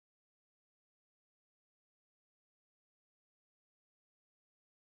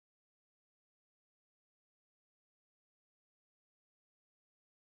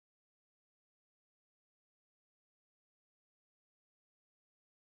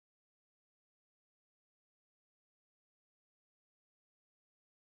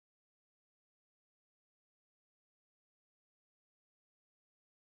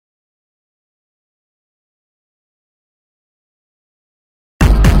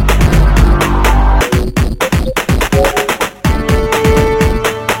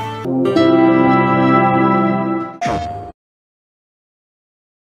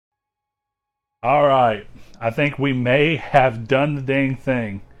All right. I think we may have done the dang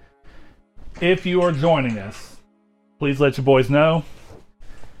thing. If you are joining us, please let your boys know.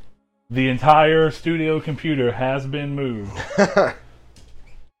 The entire studio computer has been moved.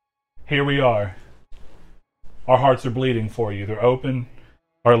 Here we are. Our hearts are bleeding for you. They're open.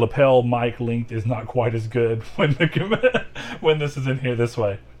 Our lapel mic length is not quite as good when when this is in here this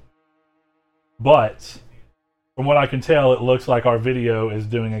way. But from what I can tell, it looks like our video is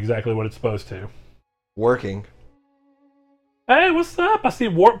doing exactly what it's supposed to. Working. Hey, what's up? I see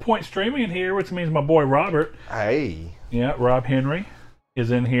Warp Point streaming in here, which means my boy Robert. Hey. Yeah, Rob Henry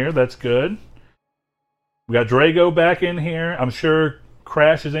is in here. That's good. We got Drago back in here. I'm sure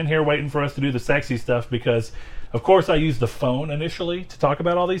Crash is in here waiting for us to do the sexy stuff because, of course, I used the phone initially to talk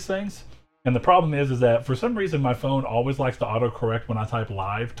about all these things. And the problem is that for some reason my phone always likes to autocorrect when I type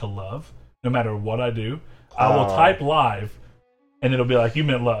live to love, no matter what I do. I will type live, and it'll be like, you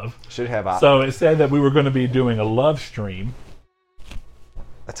meant love. Should have. So it said that we were going to be doing a love stream.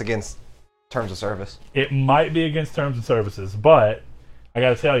 That's against terms of service. It might be against terms and services, but I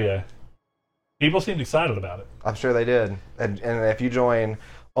got to tell you, people seemed excited about it. I'm sure they did. And if you join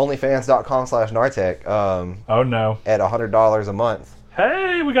onlyfans.com/Nartec, Oh no. at $100 a month.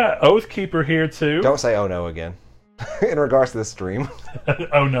 Hey, we got Oathkeeper here too. Don't say oh no again. In regards to this stream.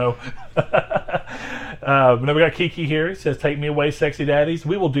 Oh no. Then we got Kiki here. He says, "Take me away, sexy daddies."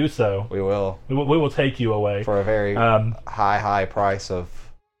 We will do so. We will. We will take you away For a very high price of...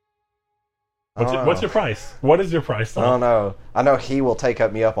 What's your price? What is your price? I don't know. I know he will take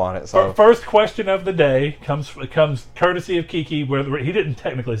me up on it. So First question of the day comes courtesy of Kiki, where he didn't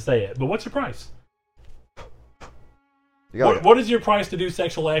technically say it. But what's your price? What is your price to do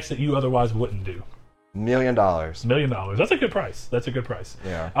sexual acts that you otherwise wouldn't do? $1 million. $1 million. That's a good price. That's a good price.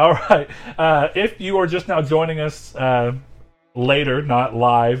 Yeah. All right. If you are just now joining us later, not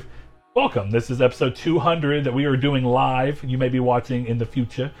live, welcome. This is episode 200 that we are doing live. You may be watching in the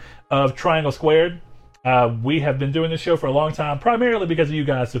future of Triangle Squared. We have been doing this show for a long time, primarily because of you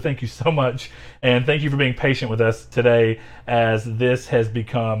guys, so thank you so much. And thank you for being patient with us today, as this has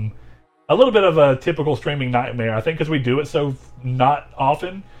become a little bit of a typical streaming nightmare. I think because we do it so not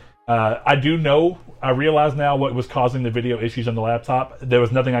often. I realize now what was causing the video issues on the laptop. There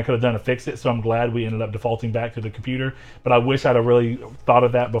was nothing I could have done to fix it, so I'm glad we ended up defaulting back to the computer. But I wish I'd have really thought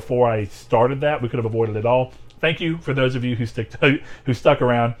of that before I started that. We could have avoided it all. Thank you for those of you who stuck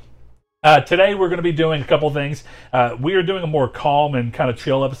around. Today we're going to be doing a couple things. We are doing a more calm and kind of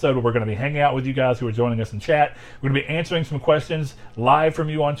chill episode where we're going to be hanging out with you guys who are joining us in chat. We're going to be answering some questions live from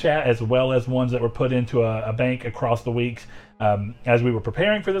you on chat, as well as ones that were put into a bank across the weeks as we were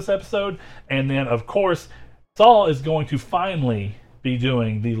preparing for this episode. And then, of course, Saul is going to finally be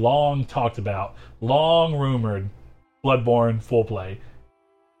doing the long talked about, long rumored Bloodborne full play.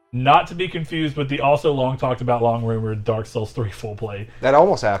 Not to be confused with the also long talked about, long rumored Dark Souls 3 full play. That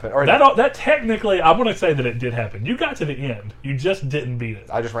almost happened. Or That technically, I'm going to say that it did happen. You got to the end. You just didn't beat it.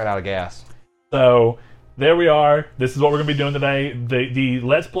 I just ran out of gas. So there we are. This is what we're going to be doing today. The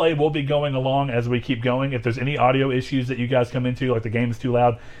Let's Play will be going along as we keep going. If there's any audio issues that you guys come into, like the game is too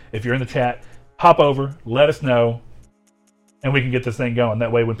loud, if you're in the chat, hop over, let us know, and we can get this thing going.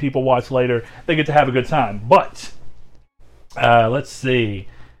 That way when people watch later, they get to have a good time. But let's see.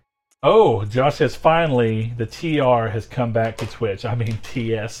 Oh, Josh says finally the TR has come back to Twitch. I mean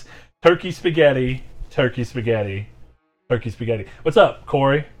TS. Turkey spaghetti, turkey spaghetti, turkey spaghetti. What's up,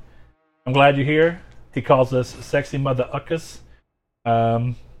 Corey? I'm glad you're here. He calls us sexy mother uckus.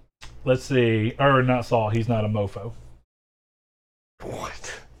 Let's see. Or not Saul. He's not a mofo.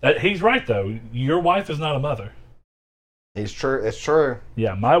 What? He's right though. Your wife is not a mother. It's true. It's true.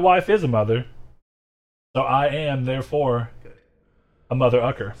 Yeah, my wife is a mother. So I am therefore a mother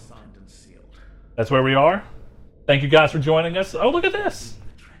ucker. That's where we are. Thank you guys for joining us. Oh, look at this.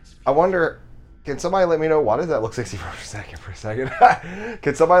 I wonder, can somebody let me know, why does that look 60 for a second?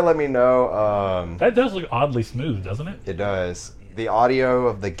 Can somebody let me know? That does look oddly smooth, doesn't it? It does. The audio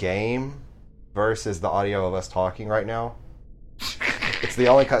of the game versus the audio of us talking right now. It's the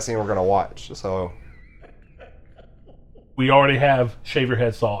only cutscene we're going to watch, so... We already have Shave Your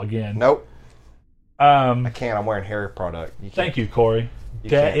Head Saul again. Nope. I can't. I'm wearing hair product. Thank you, Corey.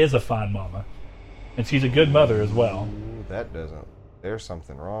 That is a fine mama. And she's a good mother as well. Ooh, that doesn't... There's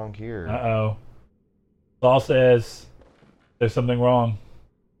something wrong here. Uh-oh. Saul says there's something wrong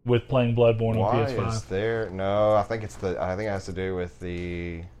with playing Bloodborne on PS5. Why is there... No, I think it has to do with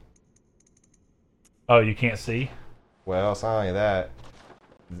the... Oh, you can't see? Well, it's not only that.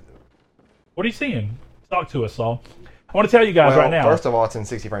 What are you seeing? Talk to us, Saul. I want to tell you guys right now. First of all, it's in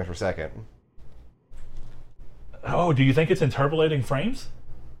 60 frames per second. Oh, do you think it's interpolating frames?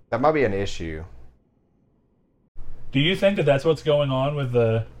 That might be an issue. Do you think that that's what's going on with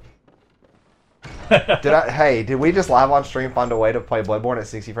the... Did we just live on stream find a way to play Bloodborne at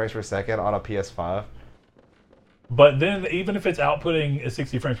 60 frames per second on a PS5? But then, even if it's outputting at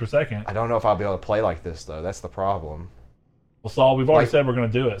 60 frames per second... I don't know if I'll be able to play like this, though. That's the problem. Well, Saul, we've already said we're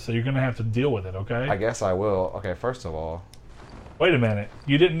going to do it, so you're going to have to deal with it, okay? I guess I will. Okay, first of all... Wait a minute.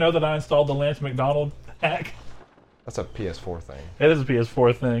 You didn't know that I installed the Lance McDonald hack? That's a PS4 thing. It is a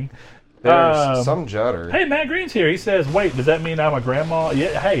PS4 thing. There's some judder. Hey, Matt Green's here. He says, wait, does that mean I'm a grandma?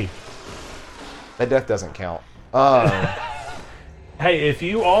 Yeah, hey. That death doesn't count. Hey, if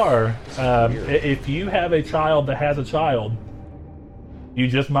you are, if you have a child that has a child, you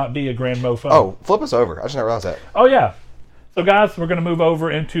just might be a grandmofo. Oh, flip us over. I just didn't realize that. Oh, yeah. So, guys, we're going to move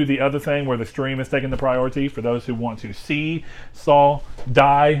over into the other thing where the stream is taking the priority for those who want to see Saul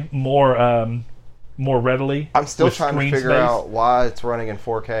die more readily. I'm still with trying to screen figure space. out why it's running in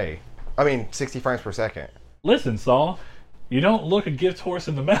 4K. I mean, 60 frames per second. Listen, Saul, you don't look a gift horse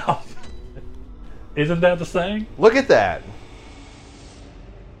in the mouth. Isn't that the saying? Look at that.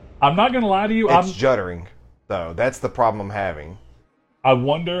 I'm not going to lie to you. It's juddering, though. That's the problem I'm having. I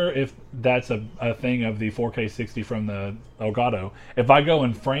wonder if that's a thing of the 4K 60 from the Elgato. If I go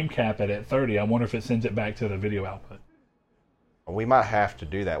and frame cap it at 30, I wonder if it sends it back to the video output. We might have to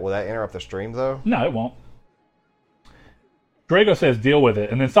do that. Will that interrupt the stream, though? No, it won't. Drago says deal with it.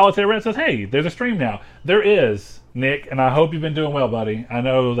 And then Solitaire Red says, hey, there's a stream now. There is, Nick, and I hope you've been doing well, buddy. I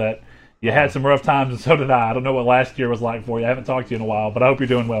know that you had some rough times, and so did I. I don't know what last year was like for you. I haven't talked to you in a while, but I hope you're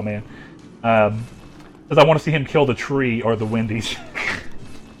doing well, man. Because I want to see him kill the tree or the Wendy's.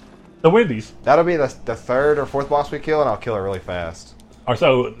 The Wendy's. That'll be the third or fourth boss we kill, and I'll kill it really fast. Or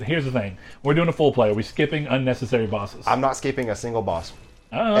so, here's the thing. We're doing a full play. Are we skipping unnecessary bosses? I'm not skipping a single boss.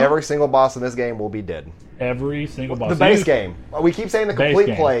 Uh-oh. Every single boss in this game will be dead. Every single boss. The base game. We keep saying the complete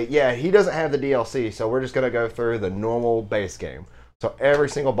game. play. Yeah, he doesn't have the DLC, so we're just going to go through the normal base game. So every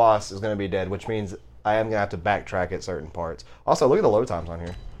single boss is going to be dead, which means I am going to have to backtrack at certain parts. Also, look at the load times on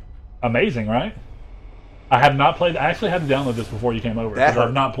here. Amazing, right? I have not played... I actually had to download this before you came over. Because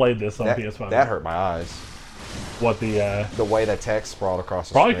I've not played this on PS5. That hurt my eyes. What the way the text sprawled across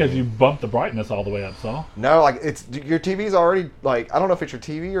the probably screen. because you bumped the brightness all the way up, Saul. No, like it's your TV's already like I don't know if it's your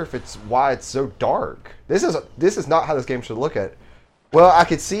TV or if it's why it's so dark. This is not how this game should look at. Well, I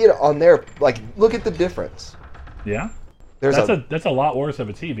could see it on there. Like, look at the difference. Yeah, that's a lot worse of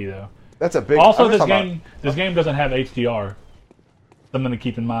a TV though. That's a big. Also, this game doesn't have HDR. Something to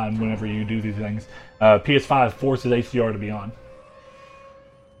keep in mind whenever you do these things. PS5 forces HDR to be on.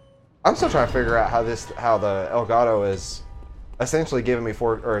 I'm still trying to figure out how the Elgato is essentially giving me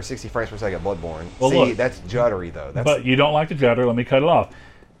 60 frames per second Bloodborne. Well, see, look, that's juddery though. But you don't like the judder. Let me cut it off.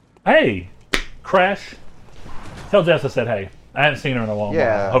 Hey, Crash. Tell Jess I said hey. I haven't seen her in a long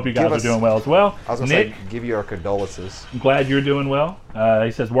while. Hope you guys are doing well as well. I was going to say, give you our condolences. I'm glad you're doing well.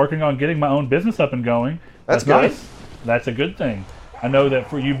 He says, working on getting my own business up and going. That's good. Nice. That's a good thing. I know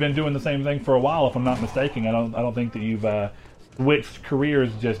that you've been doing the same thing for a while, if I'm not mistaken. I don't think that you've switched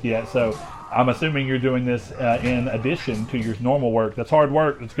careers just yet. So I'm assuming you're doing this in addition to your normal work. That's hard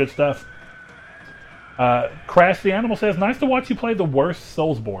work. That's good stuff. Crash the Animal says, nice to watch you play the worst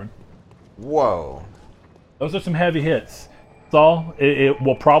Soulsborne. Whoa. Those are some heavy hits. Saul, it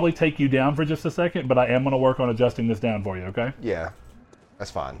will probably take you down for just a second, but I am going to work on adjusting this down for you, okay? Yeah,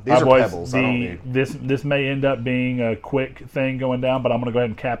 that's fine. These are pebbles. I don't need. This may end up being a quick thing going down, but I'm going to go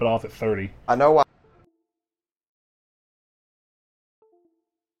ahead and cap it off at 30. I know why.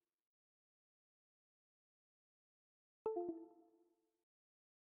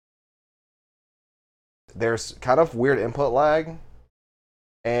 There's kind of weird input lag.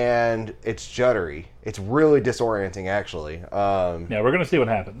 And it's juddery. It's really disorienting, actually. Yeah, we're gonna see what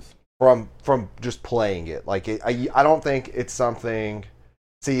happens from just playing it. Like, I don't think it's something.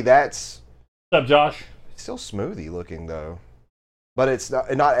 See, that's. What's up, Josh? It's still smoothie looking though, but it's not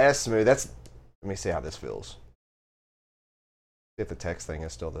as smooth. Let me see how this feels. See if the text thing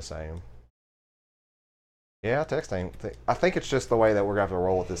is still the same. Yeah, text thing. I think it's just the way that we're gonna have to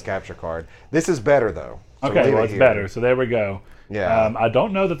roll with this capture card. This is better though. So okay, well, it's better. So there we go. Yeah. I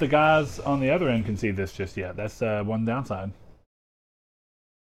don't know that the guys on the other end can see this just yet. That's one downside.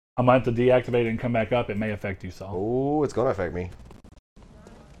 I might have to deactivate it and come back up. It may affect you, Saul. Oh, it's going to affect me.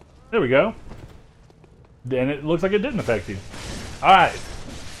 There we go. And it looks like it didn't affect you. All right.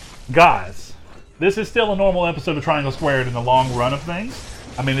 Guys, this is still a normal episode of Triangle Squared in the long run of things.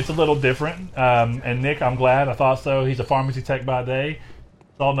 I mean, it's a little different. And Nick, I'm glad. I thought so. He's a pharmacy tech by day.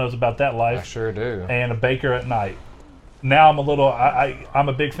 Saul knows about that life. I sure do. And a baker at night. now I'm a little. I'm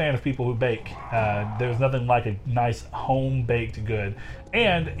a big fan of people who bake. There's nothing like a nice home baked good,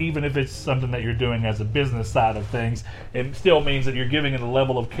 and even if it's something that you're doing as a business side of things, it still means that you're giving it a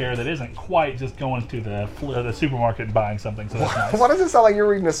level of care that isn't quite just going to the supermarket and buying something. So that's nice. Why does it sound like you're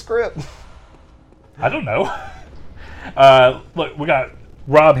reading a script? I don't know. Look, we got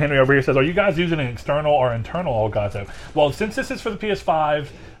Rob Henry over here says, "Are you guys using an external or internal Elgato?" Well, since this is for the PS5.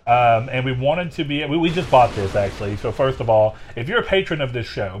 And we wanted to be. We just bought this actually. So first of all, if you're a patron of this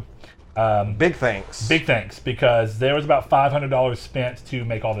show, big thanks. Big thanks, because there was about $500 spent to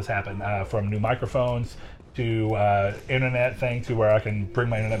make all this happen. From new microphones to internet thing to where I can bring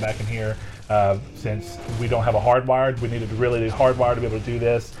my internet back in here. Since we don't have a hardwired, we needed to really hardwire to be able to do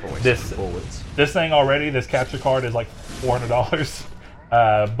this. This thing already, this capture card is like $400.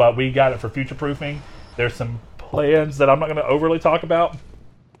 But we got it for future proofing. There's some plans that I'm not going to overly talk about.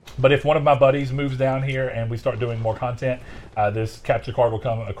 But if one of my buddies moves down here and we start doing more content, this capture card will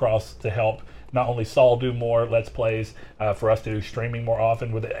come across to help not only Saul do more Let's Plays, for us to do streaming more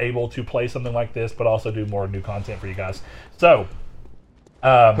often, with able to play something like this, but also do more new content for you guys. So,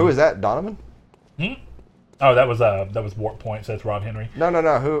 who is that? Donovan? Oh, that was Warp Point. So that's Rob Henry. No.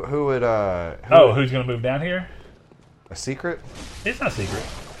 Who would? Who's going to move down here? A secret? It's not a secret.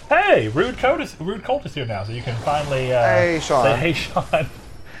 Hey, Rude Cult is here now, so you can finally hey, Sean. say hey, Sean.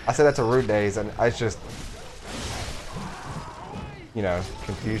 I said that to Rude Days, and it's just,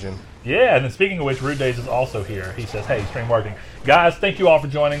 confusion. Yeah, and then speaking of which, Rude Days is also here. He says, hey, stream working. Guys, thank you all for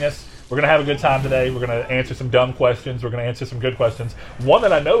joining us. We're going to have a good time today. We're going to answer some dumb questions. We're going to answer some good questions. One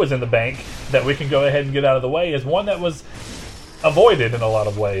that I know is in the bank that we can go ahead and get out of the way is one that was avoided in a lot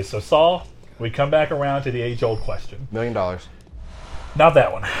of ways. So, Saul, we come back around to the age-old question. $1 million. Not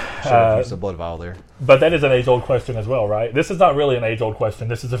that one. Should have used a blood vial there. But that is an age-old question as well, right? This is not really an age-old question.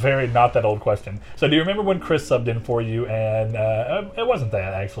 This is a very not that old question. So do you remember when Chris subbed in for you? And it wasn't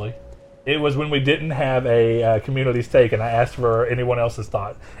that, actually. It was when we didn't have a community stake, and I asked for anyone else's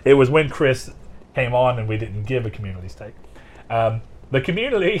thought. It was when Chris came on and we didn't give a community stake. The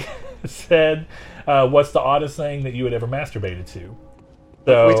community said, what's the oddest thing that you had ever masturbated to?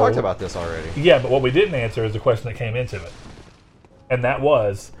 So, we talked about this already. Yeah, but what we didn't answer is the question that came into it. And that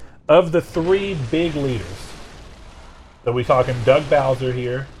was, of the three big leaders, so we talking Doug Bowser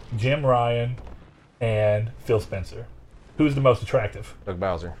here, Jim Ryan, and Phil Spencer. Who's the most attractive? Doug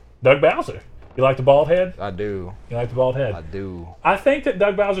Bowser. Doug Bowser. You like the bald head? I do. You like the bald head? I do. I think that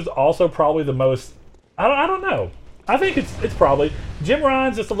Doug Bowser's also probably the most. I don't know. I think it's probably Jim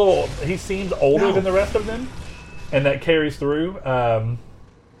Ryan's just a little. He seems older than the rest of them, and that carries through.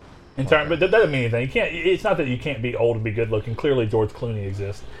 But that doesn't mean anything. You can't. It's not that you can't be old and be good looking. Clearly, George Clooney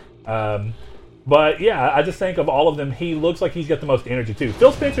exists. But yeah, I just think of all of them, he looks like he's got the most energy too.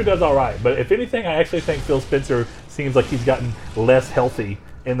 Phil Spencer does all right, but if anything, I actually think Phil Spencer seems like he's gotten less healthy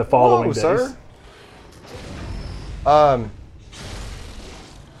in the following days. Sir.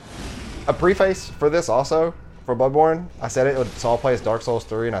 A preface for this also for Bloodborne. I said it when Saul plays Dark Souls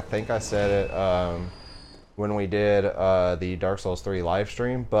 3, and I think I said it when we did the Dark Souls 3 live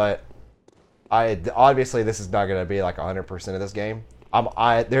stream. But obviously this is not going to be like 100% of this game.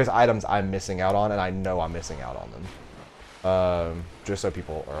 There's items I'm missing out on, and I know I'm missing out on them. Just so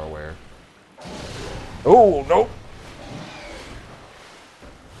people are aware. Oh, nope.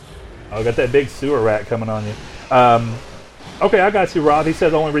 I got that big sewer rat coming on you. Okay, I got you, Rob. He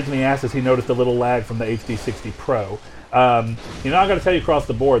said the only reason he asked is he noticed a little lag from the HD60 Pro. I got to tell you across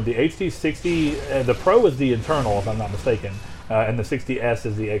the board, the HD60, the Pro is the internal, if I'm not mistaken, and the 60S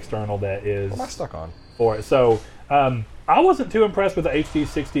is the external that is... What am I stuck on? For it. So, I wasn't too impressed with the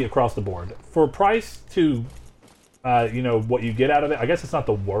HD60 across the board. For price to, what you get out of it, I guess it's not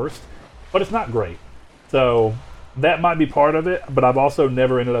the worst, but it's not great. So, that might be part of it, but I've also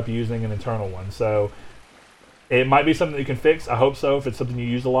never ended up using an internal one. So, it might be something that you can fix. I hope so, if it's something you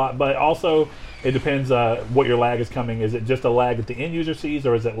use a lot. But also, it depends what your lag is coming. Is it just a lag that the end user sees,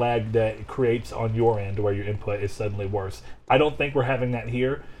 or is it lag that it creates on your end where your input is suddenly worse? I don't think we're having that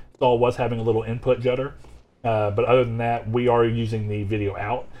here. Saul was having a little input judder. But other than that, we are using the video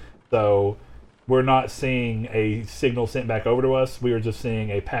out. So we're not seeing a signal sent back over to us. We are just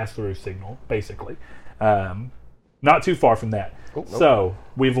seeing a pass-through signal, basically. Not too far from that. Oh, nope. So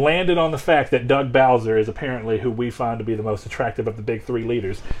we've landed on the fact that Doug Bowser is apparently who we find to be the most attractive of the big three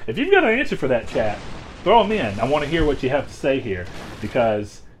leaders. If you've got an answer for that, chat, throw them in. I want to hear what you have to say here,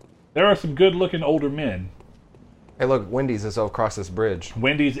 because there are some good-looking older men. Hey, look, Wendy's is across this bridge.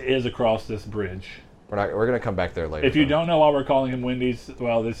 Wendy's is across this bridge. We're gonna come back there later. If you don't know why we're calling him Wendy's,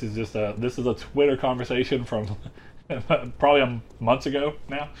 well, this is a Twitter conversation from probably months ago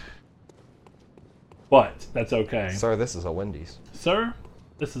now. but that's okay. Sir, this is a Wendy's. Sir,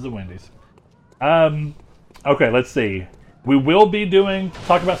 this is a Wendy's. Okay, let's see. We will be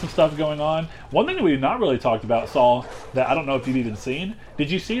talk about some stuff going on. One thing that we've not really talked about, Saul, that I don't know if you've even seen.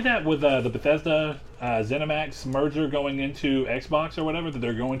 Did you see that with the Bethesda ZeniMax merger going into Xbox or whatever, that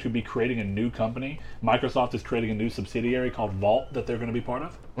they're going to be creating a new company? Microsoft is creating a new subsidiary called Vault that they're going to be part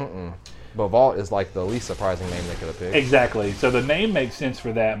of? Mm-mm. But Vault is like the least surprising name they could have picked. Exactly. So the name makes sense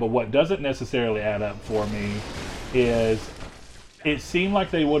for that, but what doesn't necessarily add up for me is it seemed like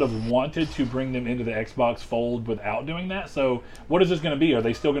they would have wanted to bring them into the Xbox fold without doing that. So what is this going to be? Are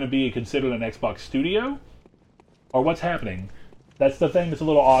they still going to be considered an Xbox studio? Or what's happening? That's the thing that's a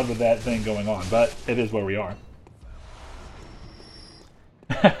little odd with that thing going on, but it is where we are.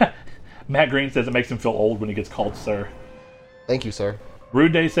 Matt Green says it makes him feel old when he gets called sir. Thank you, sir.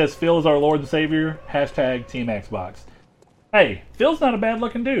 Rude Day says Phil is our Lord and Savior. Hashtag Team Xbox. Hey, Phil's not a bad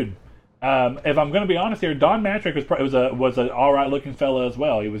looking dude. If I'm going to be honest here, Don Matrick was an all right looking fella as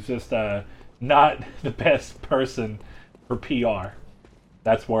well. He was just not the best person for PR.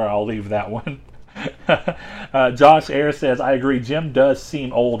 That's where I'll leave that one. Josh Ayers says, I agree, Jim does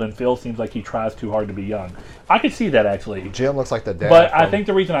seem old and Phil seems like he tries too hard to be young. I could see that actually. Jim looks like the dad. But I think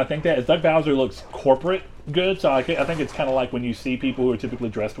the reason I think that is Doug Bowser looks corporate good, so I think it's kind of like when you see people who are typically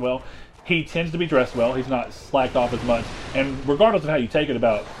dressed well. He tends to be dressed well. He's not slacked off as much. And regardless of how you take it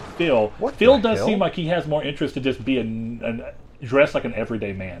about Phil, Phil does seem like he has more interest to just be dressed like an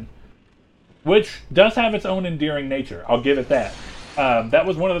everyday man, which does have its own endearing nature. I'll give it that. That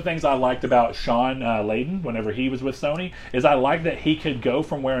was one of the things I liked about Sean Layden whenever he was with Sony, is I liked that he could go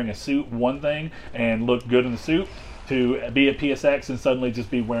from wearing a suit, one thing, and look good in the suit, to be at PSX and suddenly just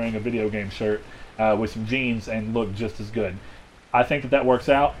be wearing a video game shirt with some jeans and look just as good. I think that works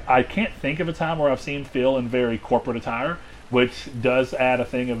out. I can't think of a time where I've seen Phil in very corporate attire, which does add a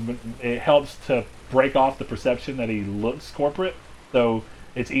thing of, it helps to break off the perception that he looks corporate, so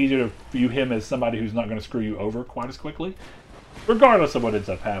it's easier to view him as somebody who's not going to screw you over quite as quickly, regardless of what ends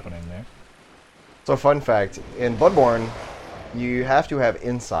up happening there. So fun fact, in Bloodborne, you have to have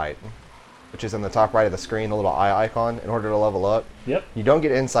Insight, which is in the top right of the screen, the little eye icon, in order to level up. Yep. You don't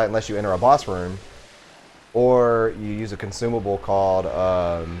get Insight unless you enter a boss room, or you use a consumable called,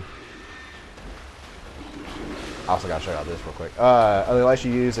 I also got to show you this real quick. Unless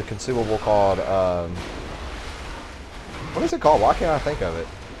you use a consumable called, what is it called? Why can't I think of it?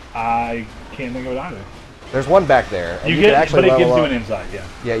 I can't think of it either. There's one back there. And you get, but it gives you an insight, yeah.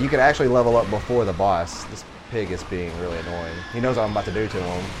 Yeah, you can actually level up before the boss. This pig is being really annoying. He knows what I'm about to do to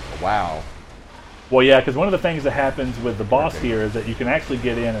him. Wow. Well, yeah, because one of the things that happens with the boss here is that you can actually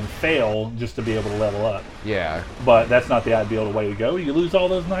get in and fail just to be able to level up. Yeah. But that's not the ideal way to go. You lose all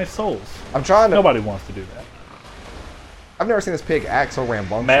those nice souls. I'm trying to... Nobody wants to do that. I've never seen this pig act so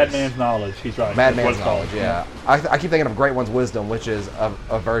rambunctious. Madman's knowledge. He's right. Madman's knowledge, yeah. I keep thinking of Great One's wisdom, which is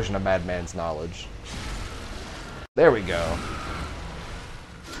a version of Madman's knowledge. There we go.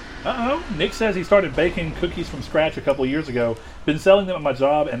 Uh-oh. Nick says he started baking cookies from scratch a couple years ago. Been selling them at my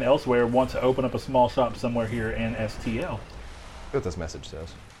job and elsewhere. Want to open up a small shop somewhere here in STL. What this message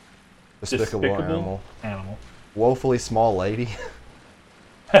says. Despicable animal. Woefully small lady.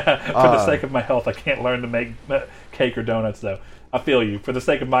 For the sake of my health, I can't learn to make cake or donuts, though. I feel you. For the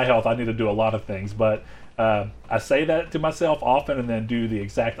sake of my health, I need to do a lot of things. But I say that to myself often and then do the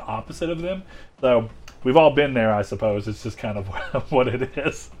exact opposite of them. So we've all been there, I suppose. It's just kind of what it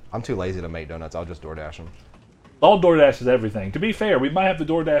is. I'm too lazy to make donuts. I'll just DoorDash them. All DoorDash is everything. To be fair, we might have to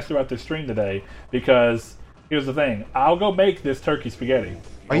DoorDash throughout this stream today because here's the thing. I'll go make this turkey spaghetti.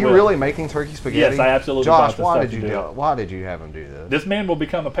 Are you really making turkey spaghetti? Yes, I absolutely. Josh, why did you have him do this? This man will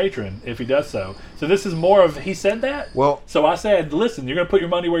become a patron if he does so. So this is more of, he said that? Well, so I said, listen, you're going to put your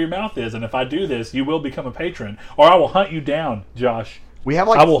money where your mouth is, and if I do this, you will become a patron, or I will hunt you down, Josh.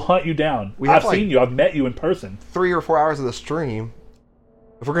 I will hunt you down. I've seen you. I've met you in person. 3 or 4 hours of the stream.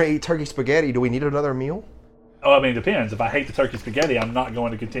 If we're going to eat turkey spaghetti, do we need another meal? Oh, I mean, it depends. If I hate the turkey spaghetti, I'm not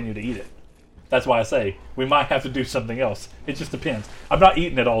going to continue to eat it. That's why I say we might have to do something else. It just depends. I'm not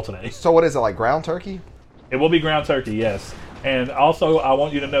eating it all today. So what is it, like ground turkey? It will be ground turkey, yes. And also, I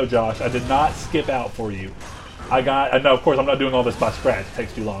want you to know, Josh, I did not skip out for you. I know, of course, I'm not doing all this by scratch. It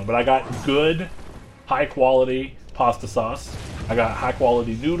takes too long. But I got good, high-quality pasta sauce. I got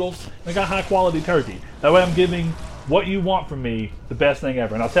high-quality noodles. And I got high-quality turkey. That way I'm giving what you want from me the best thing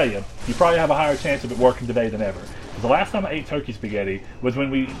ever. And I'll tell you, you probably have a higher chance of it working today than ever. The last time I ate turkey spaghetti was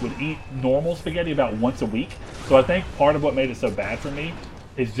when we would eat normal spaghetti about once a week. So I think part of what made it so bad for me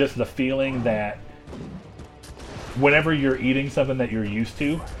is just the feeling that whenever you're eating something that you're used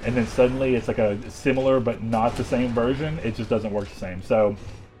to, and then suddenly it's like a similar but not the same version, it just doesn't work the same. So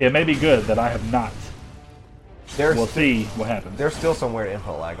it may be good that I have not We'll see what happens. There's still some weird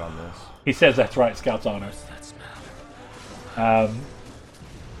input lag on this. He says that's right, Scout's honor.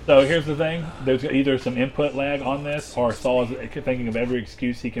 So here's the thing. There's either some input lag on this, or Saul is thinking of every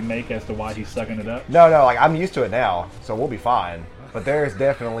excuse he can make as to why he's sucking it up. No, like I'm used to it now, so we'll be fine. But there's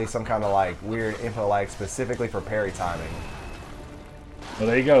definitely some kind of like weird input lag specifically for parry timing. Well,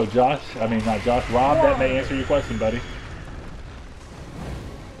 there you go, Josh. I mean, not Josh. Rob, that may answer your question, buddy.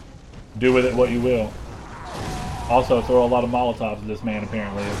 Do with it what you will. Also, throw a lot of Molotovs at this man,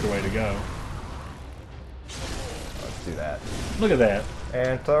 apparently, is the way to go. Let's do that. Look at that.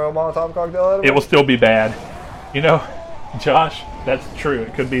 And throw a Molotov cocktail at him. It will still be bad. You know, Josh, that's true.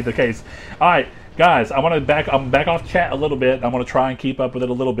 It could be the case. All right, guys, I'm back off chat a little bit. I'm going to try and keep up with it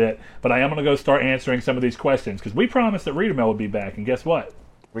a little bit. But I am going to go start answering some of these questions. Because we promised that Reader Mail would be back. And guess what?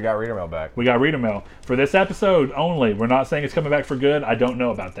 We got Reader Mail back. We got Reader Mail. For this episode only. We're not saying it's coming back for good. I don't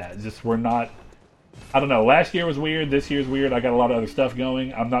know about that. It's just we're not... I don't know. Last year was weird. This year's weird. I got a lot of other stuff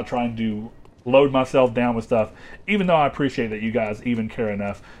going. I'm not trying to load myself down with stuff, even though I appreciate that you guys even care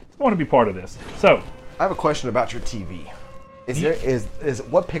enough to want to be part of this. So, I have a question about your TV. Is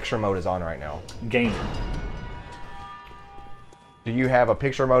what picture mode is on right now? Gaming. Do you have a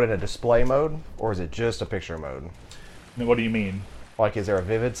picture mode and a display mode, or is it just a picture mode? What do you mean? Like, is there a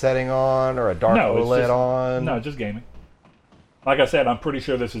vivid setting on or a dark OLED on? No, just gaming. Like I said, I'm pretty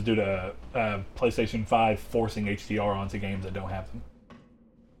sure this is due to PlayStation 5 forcing HDR onto games that don't have them.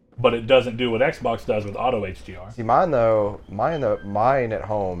 But it doesn't do what Xbox does with auto HDR. See, mine at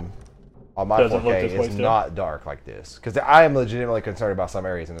home on my 4K is not dark like this. Because I am legitimately concerned about some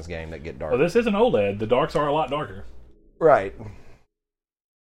areas in this game that get dark. Well, this isn't OLED. The darks are a lot darker. Right.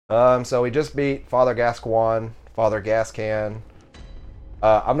 So we just beat Father Gascoigne, Father Gascan.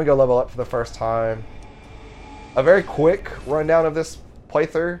 I'm going to go level up for the first time. A very quick rundown of this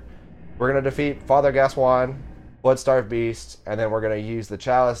playthrough. We're going to defeat Father Gascoigne, Bloodstarved Beast, and then we're going to use the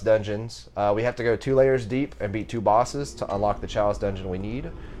Chalice dungeons. We have to go 2 layers deep and beat 2 bosses to unlock the Chalice dungeon we need.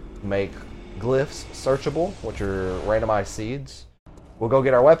 Make glyphs searchable, which are randomized seeds. We'll go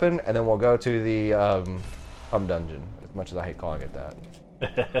get our weapon, and then we'll go to the Hum dungeon, as much as I hate calling it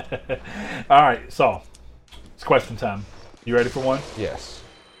that. All right, Saul. It's question time. You ready for one? Yes.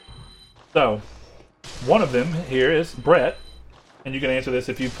 So, one of them here is Brett, and you can answer this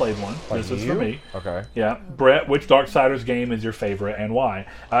if you've played one. Like this is for me. Okay. Yeah. Brett, which Darksiders game is your favorite and why?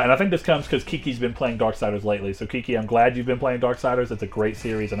 And I think this comes because Kiki's been playing Darksiders lately. So, Kiki, I'm glad you've been playing Darksiders. It's a great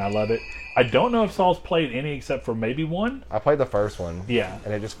series, and I love it. I don't know if Saul's played any except for maybe one. I played the first one. Yeah.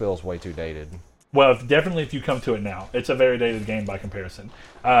 And it just feels way too dated. Well, definitely if you come to it now. It's a very dated game by comparison.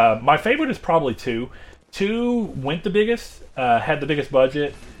 My favorite is probably 2. 2 went the biggest, had the biggest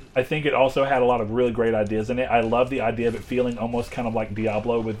budget. I think it also had a lot of really great ideas in it. I love the idea of it feeling almost kind of like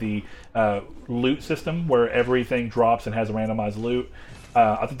Diablo with the loot system where everything drops and has a randomized loot.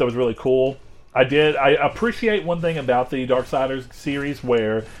 I think that was really cool. I appreciate one thing about the Darksiders series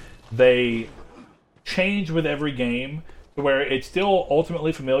where they change with every game to where it's still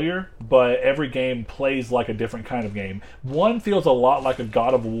ultimately familiar, but every game plays like a different kind of game. One feels a lot like a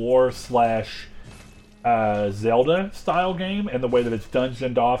God of War / Zelda style game, and the way that it's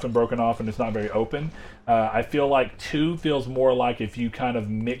dungeoned off and broken off and it's not very open. I feel like 2 feels more like if you kind of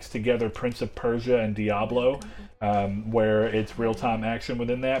mix together Prince of Persia and Diablo, where it's real-time action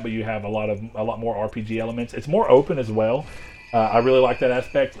within that, but you have a lot more RPG elements. It's more open as well. I really like that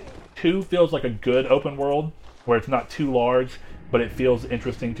aspect. 2 feels like a good open world where it's not too large, but it feels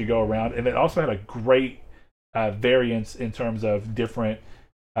interesting to go around, and it also had a great variance in terms of different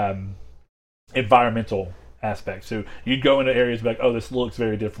environmental aspects. So you'd go into areas like, oh, this looks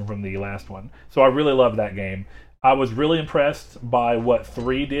very different from the last one. So I really loved that game. I was really impressed by what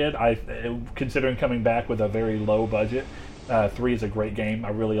 3 did. Considering coming back with a very low budget, 3 is a great game. I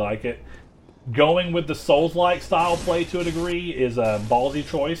really like it. Going with the Souls-like style play to a degree is a ballsy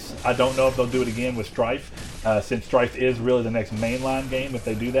choice. I don't know if they'll do it again with Strife, since Strife is really the next mainline game if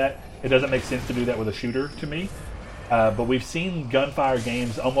they do that. It doesn't make sense to do that with a shooter to me. But we've seen Gunfire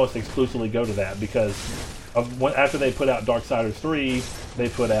games almost exclusively go to that because after they put out Darksiders 3, they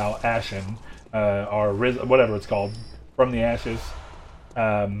put out Ashen, or whatever it's called, From the Ashes.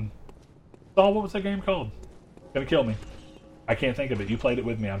 Saul, what was that game called? It's gonna kill me. I can't think of it. You played it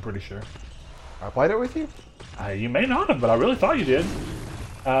with me, I'm pretty sure. I played it with you? You may not have, but I really thought you did.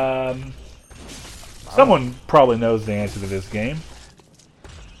 Someone probably knows the answer to this game.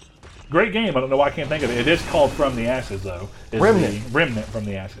 Great game. I don't know why I can't think of it. It is called From the Ashes, though. Remnant. Remnant from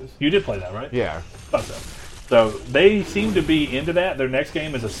the Ashes. You did play that, right? Yeah. Thought so. So they seem to be into that. Their next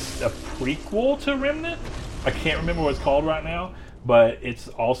game is a prequel to Remnant. I can't remember what it's called right now, but it's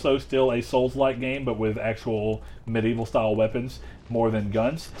also still a Souls-like game, but with actual medieval-style weapons more than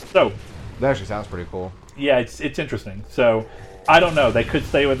guns. So, That actually sounds pretty cool. yeah, it's interesting. So, I don't know. They could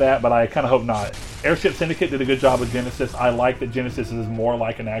stay with that, but I kind of hope not. Airship Syndicate did a good job with Genesis. I like that Genesis is more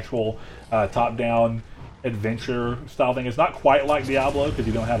like an actual top-down adventure style thing. It's not quite like Diablo because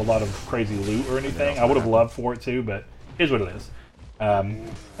you don't have a lot of crazy loot or anything. I would have loved for it too, but here's what it is.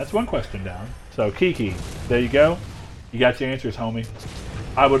 That's one question down. So Kiki, there you go. You got your answers, homie.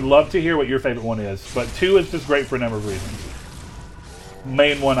 I would love to hear what your favorite one is, but 2 is just great for a number of reasons.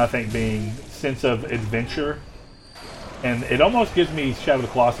 Main one, I think, being sense of adventure, and it almost gives me Shadow of the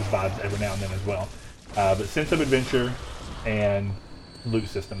Colossus vibes every now and then as well. But sense of adventure and loot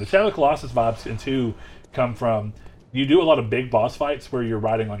system. The Shadow of the Colossus vibes in 2 come from, you do a lot of big boss fights where you're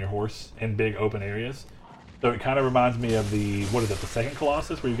riding on your horse in big open areas. So it kind of reminds me of the second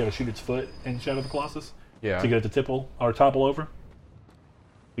Colossus, where you got to shoot its foot in Shadow of the Colossus to get it to topple over.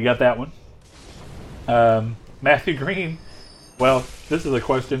 You got that one. Matthew Green, well, this is a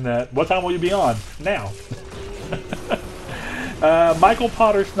question that, what time will you be on? Now. Michael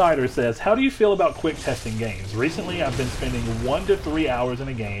Potter Snyder says, how do you feel about quick testing games? Recently, I've been spending 1 to 3 hours in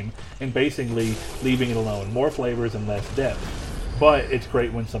a game and basically leaving it alone. More flavors and less depth. But it's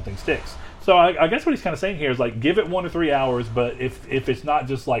great when something sticks. So I guess what he's kind of saying here is, like, give it 1 to 3 hours, but if it's not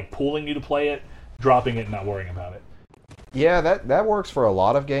just, like, pulling you to play it, dropping it and not worrying about it. Yeah, that works for a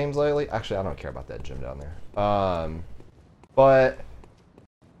lot of games lately. Actually, I don't care about that gym down there. But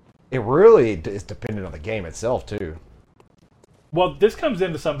it really is dependent on the game itself, too. Well, this comes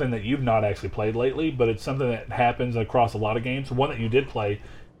into something that you've not actually played lately, but it's something that happens across a lot of games. One that you did play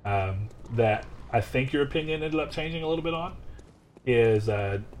that I think your opinion ended up changing a little bit on is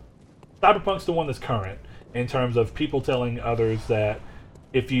Cyberpunk's the one that's current in terms of people telling others that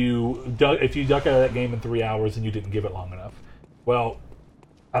if you duck out of that game in 3 hours and you didn't give it long enough. Well,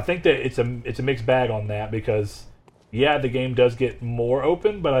 I think that it's a mixed bag on that because, yeah, the game does get more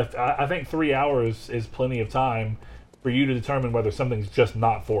open, but I think 3 hours is plenty of time for you to determine whether something's just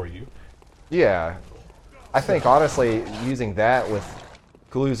not for you. Yeah. I think, honestly, using that with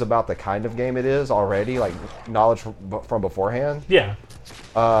clues about the kind of game it is already, like knowledge from beforehand. Yeah.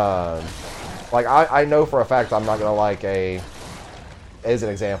 Like, I know for a fact I'm not going to like as an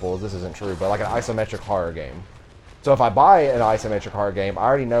example, this isn't true, but like an isometric horror game. So if I buy an isometric horror game, I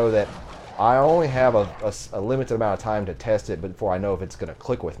already know that I only have a limited amount of time to test it before I know if it's going to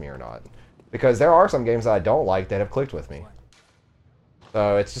click with me or not. Because there are some games that I don't like that have clicked with me.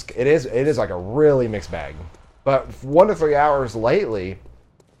 So it is like a really mixed bag. But 1 to 3 hours lately,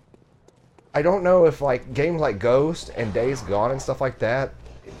 I don't know if like games like Ghost and Days Gone and stuff like that,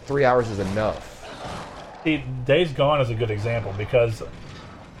 3 hours is enough. See, Days Gone is a good example because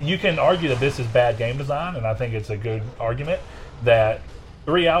you can argue that this is bad game design, and I think it's a good argument that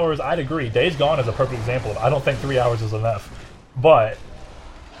 3 hours, I'd agree. Days Gone is a perfect example of I don't think 3 hours is enough. But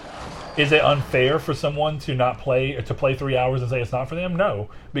is it unfair for someone to not play or to play 3 hours and say it's not for them? No,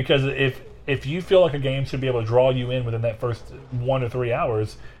 because if you feel like a game should be able to draw you in within that first 1 to 3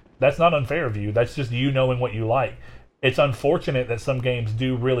 hours, that's not unfair of you. That's just you knowing what you like. It's unfortunate that some games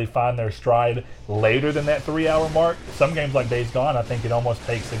do really find their stride later than that 3 hour mark. Some games like Days Gone, I think it almost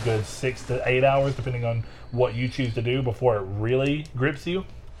takes a good 6 to 8 hours, depending on what you choose to do, before it really grips you,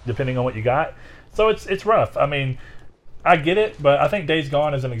 depending on what you got. So it's rough. I mean, I get it, but I think Days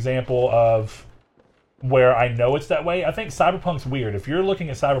Gone is an example of where I know it's that way. I think Cyberpunk's weird. If you're looking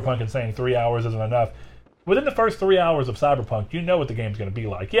at Cyberpunk and saying 3 hours isn't enough, within the first 3 hours of Cyberpunk, you know what the game's going to be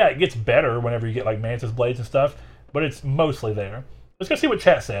like. Yeah, it gets better whenever you get like Mantis Blades and stuff, but it's mostly there. Let's go see what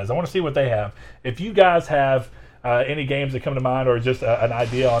chat says. I want to see what they have. If you guys have any games that come to mind or just an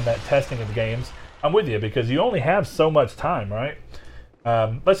idea on that testing of the games, I'm with you because you only have so much time, right?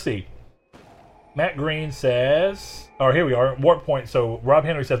 Let's see. Matt Green says, or here we are, Warp Point. So Rob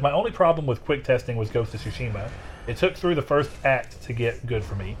Henry says, my only problem with quick testing was Ghost of Tsushima. It took through the first act to get good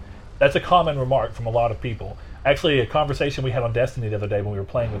for me. That's a common remark from a lot of people. Actually, a conversation we had on Destiny the other day when we were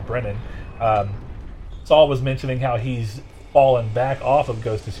playing with Brennan, Saul was mentioning how he's fallen back off of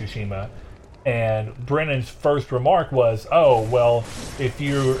Ghost of Tsushima, and Brennan's first remark was, oh, well, if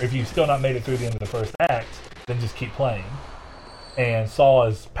you've still not made it through the end of the first act, then just keep playing. And Saul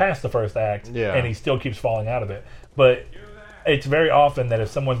is past the first act, and he still keeps falling out of it. But it's very often that if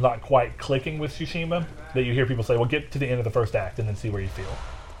someone's not quite clicking with Tsushima, that you hear people say, well, get to the end of the first act and then see where you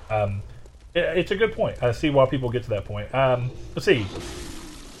feel. It's a good point. I see why people get to that point. Let's see.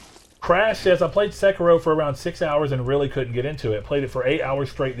 Crash says, I played Sekiro for around 6 hours and really couldn't get into it. Played it for 8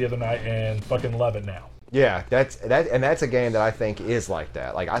 hours straight the other night and fucking love it now. Yeah, that's a game that I think is like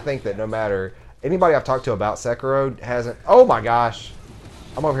that. Like, I think that no matter anybody I've talked to about Sekiro hasn't. Oh my gosh,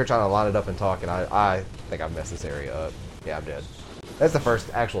 I'm over here trying to line it up and talk, and I think I've messed this area up. Yeah, I'm dead. That's the first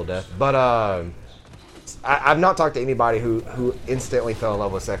actual death. But I've not talked to anybody who instantly fell in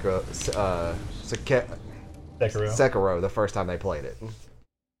love with Sekiro the first time they played it.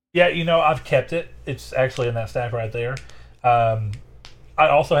 Yeah, I've kept it. It's actually in that stack right there. I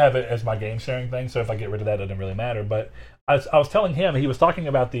also have it as my game sharing thing, so if I get rid of that, it doesn't really matter. But I was telling him, he was talking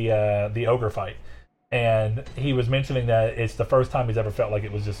about the ogre fight, and he was mentioning that it's the first time he's ever felt like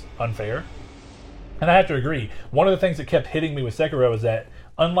it was just unfair. And I have to agree. One of the things that kept hitting me with Sekiro is that,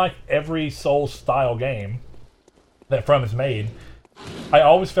 unlike every Souls-style game that From has made, I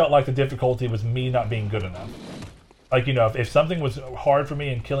always felt like the difficulty was me not being good enough. Like, if something was hard for me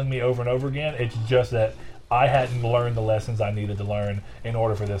and killing me over and over again, it's just that I hadn't learned the lessons I needed to learn in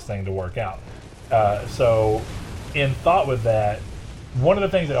order for this thing to work out. So, in thought with that, one of the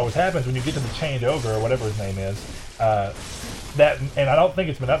things that always happens when you get to the Chained Ogre, or whatever his name is, and I don't think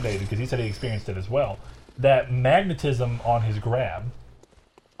it's been updated because he said he experienced it as well, that magnetism on his grab,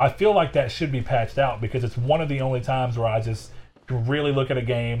 I feel like that should be patched out because it's one of the only times where I just really look at a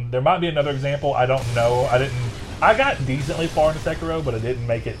game. There might be another example. I don't know. I got decently far into Sekiro, but I didn't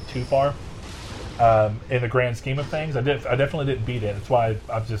make it too far. In the grand scheme of things, I definitely didn't beat it. That's why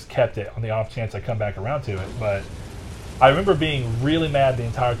I've just kept it on the off chance I come back around to it. But I remember being really mad the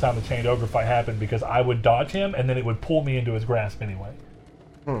entire time the Chained Ogre fight happened because I would dodge him and then it would pull me into his grasp anyway.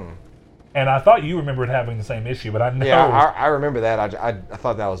 And I thought you remembered having the same issue, but I know... Yeah, I remember that. I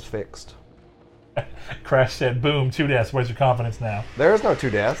thought that was fixed. Crash said, boom, 2 deaths. Where's your confidence now? There is no 2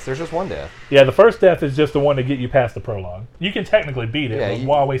 deaths. There's just 1 death. Yeah, the first death is just the one to get you past the prologue. You can technically beat it, but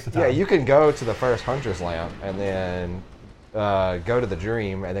why waste the time? Yeah, you can go to the first Hunter's Lamp and then go to the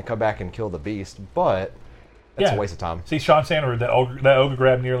Dream and then come back and kill the Beast, but that's a waste of time. See, Sean Sanders, that ogre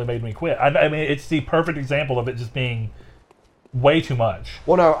grab nearly made me quit. I mean, it's the perfect example of it just being way too much.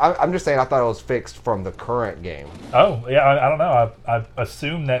 Well, no, I'm just saying I thought it was fixed from the current game. Oh, yeah, I don't know. I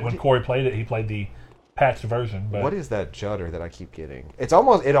assumed that when Corey played it, he played the patched version. But what is that judder that I keep getting? It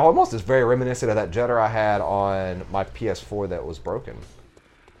almost is very reminiscent of that judder I had on my PS4 that was broken.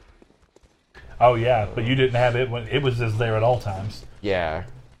 Oh, yeah, but you didn't have it when it was just there at all times. Yeah.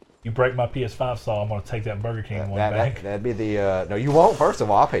 You break my PS5 saw, I'm going to take that Burger King one back. That'd be the... no, you won't, first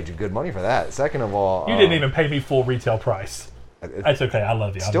of all. I paid you good money for that. Second of all... You didn't even pay me full retail price. That's okay. I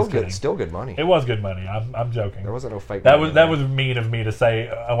love you. Still good money. It was good money. I'm joking. There wasn't no fake that money. That was mean of me to say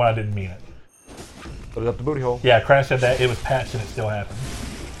when I didn't mean it. Put it up the booty hole. Yeah, Crash said that it was patched and it still happened.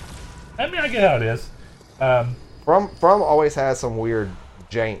 I mean, I get how it is. From always has some weird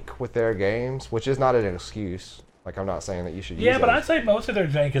jank with their games, which is not an excuse. Like, I'm not saying that you should use it. Yeah, but I'd say most of their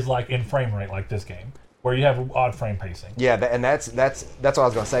jank is like in frame rate, like this game, where you have odd frame pacing. Yeah, and that's what I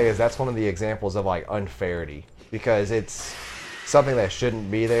was gonna say. Is that's one of the examples of like unfairity, because it's something that shouldn't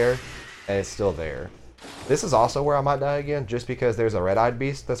be there, and it's still there. This is also where I might die again, just because there's a red-eyed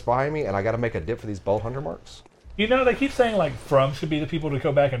beast that's behind me, and I got to make a dip for these bolt hunter marks. They keep saying like From should be the people to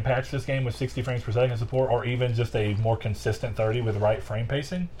go back and patch this game with 60 frames per second support, or even just a more consistent 30 with the right frame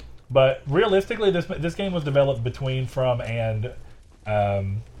pacing. But realistically, this game was developed between From and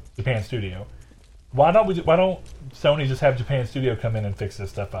Japan Studio. Why don't Sony just have Japan Studio come in and fix this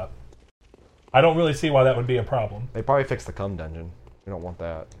stuff up? I don't really see why that would be a problem. They probably fixed the cum dungeon. You don't want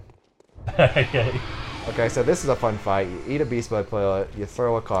that. Okay. Okay, so this is a fun fight. You eat a beast blood pellet, you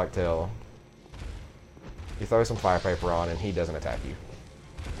throw a cocktail, you throw some fire paper on, and he doesn't attack you.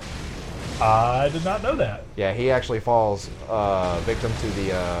 I did not know that. Yeah, he actually falls victim to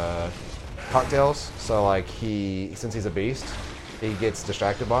the cocktails. So, like, since he's a beast, he gets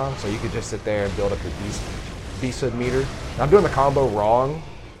distracted by them. So you could just sit there and build up your beasthood meter. Now, I'm doing the combo wrong.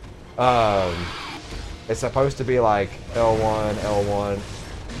 It's supposed to be like L1, L1,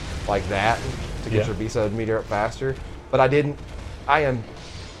 like that, to get your beasthood meter up faster. But I didn't. I am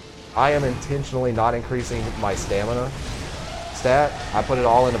intentionally not increasing my stamina stat. I put it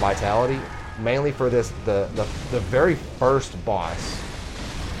all into vitality, mainly for the very first boss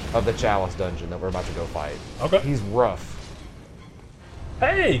of the Chalice dungeon that we're about to go fight. Okay. He's rough.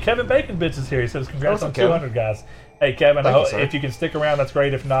 Hey, Kevin Bacon Bits is here. He says, congrats on 200, Kevin. guys. Hey, Kevin, Thank you, sir. If you can stick around, that's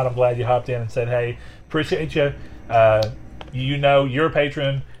great. If not, I'm glad you hopped in and said, hey, appreciate you. You're a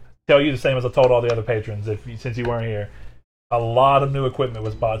patron. Tell you the same as I told all the other patrons since you weren't here. A lot of new equipment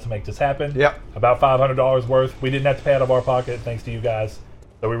was bought to make this happen. Yep. About $500 worth. We didn't have to pay out of our pocket, thanks to you guys.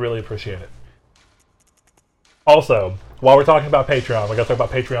 So we really appreciate it. Also, while we're talking about Patreon, we got to talk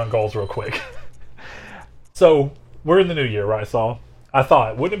about Patreon goals real quick. So, we're in the new year, right, Saul? I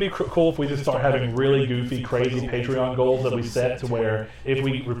thought, wouldn't it be cool if we just start having really goofy, crazy Patreon goals that we set to where if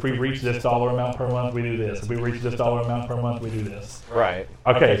we reach this dollar amount per month, we do this. If we reach this dollar amount per month, we do this. Right.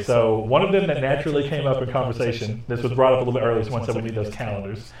 Okay, so one of them that naturally came up in conversation, this was brought up a little bit earlier, someone said we need those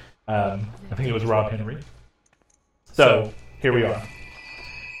calendars. I think it was Rob Henry. So, here we are.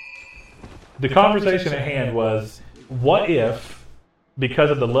 The conversation at hand was, what if, because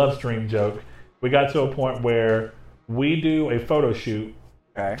of the love stream joke, we got to a point where we do a photo shoot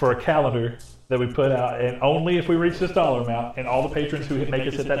for a calendar that we put out, and only if we reach this dollar amount, and all the patrons who make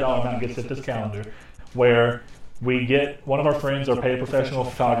us hit that dollar amount gets hit this calendar, where we get one of our friends or pay a professional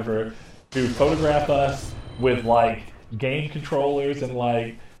photographer to photograph us with like game controllers and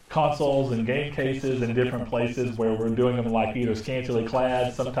like consoles and game cases in different places where we're doing them like either scantily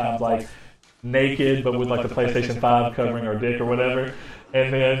clad, sometimes like naked, but with like the PlayStation 5 covering our dick or whatever,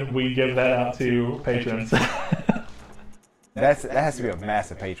 and then we give that out to patrons. That has to be a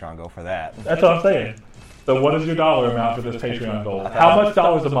massive Patreon goal for that. That's what I'm saying. So what is your dollar amount for this Patreon goal? How much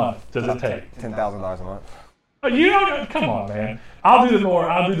dollars a month does it take? $10,000 a month. Oh, you don't, come on, man. I'll do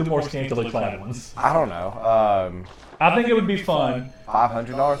the more scantily clad ones. I don't know. I think it would be fun. $500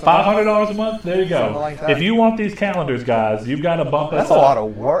 a month? $500 a month? There you go. Something like that. If you want these calendars, guys, you've got to bump us That's up. a lot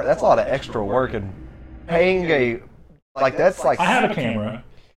of work. That's a lot of extra work, and paying that's like. I have a camera.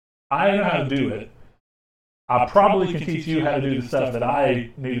 I know how to do it. I probably can teach you how to do the stuff that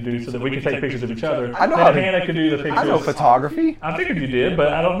I need to do so that we can take pictures of each other. I know how to. Hannah could do the pictures. I know photography. I figured you did,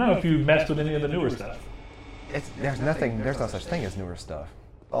 but I don't know if you messed with any of the newer stuff. There's no such thing as newer stuff.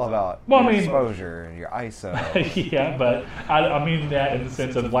 It's all about exposure and your ISO. Yeah, but I mean that in the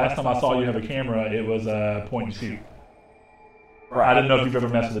sense of last time I saw you have a camera, it was a point and shoot. Right. I didn't know if you've ever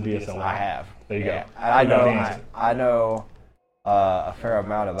messed with the DSLR. I have. There you go. I know a fair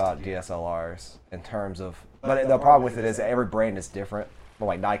amount about DSLRs in terms of, but the problem with it is every brand is different. From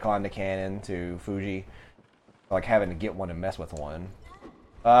like Nikon to Canon to Fuji, like having to get one and mess with one.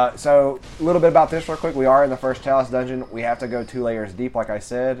 So a little bit about this real quick. We are in the first Chalice dungeon. We have to go 2 layers deep, like I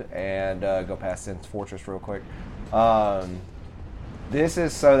said, and go past Sin's Fortress real quick. This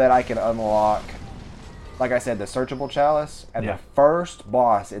is so that I can unlock, like I said, the searchable Chalice. And the first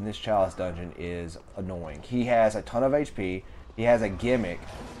boss in this Chalice dungeon is annoying. He has a ton of HP. He has a gimmick,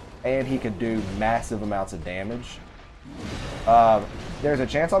 and he could do massive amounts of damage. There's a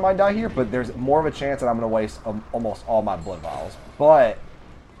chance I might die here, but there's more of a chance that I'm going to waste almost all my blood vials. But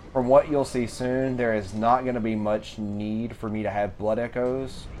from what you'll see soon, there is not going to be much need for me to have blood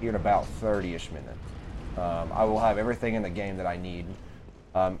echoes here in about 30-ish minutes. I will have everything in the game that I need,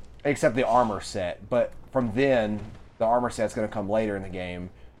 except the armor set. But from then, the armor set's going to come later in the game,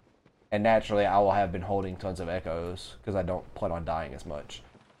 and naturally I will have been holding tons of echoes because I don't plan on dying as much.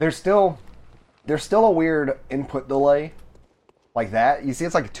 There's still a weird input delay like that. You see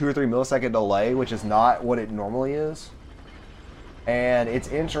it's like a 2 or 3 millisecond delay, which is not what it normally is. And it's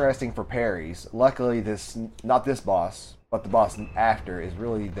interesting for parries. Luckily, not this boss, but the boss after is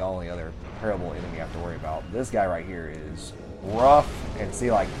really the only other parable enemy I have to worry about. This guy right here is rough, and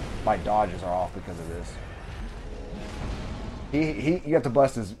see, like, my dodges are off because of this. You have to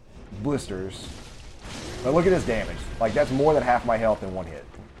bust his blisters. But look at his damage. Like, that's more than half my health in one hit.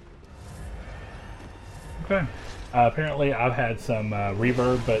 Okay. Apparently, I've had some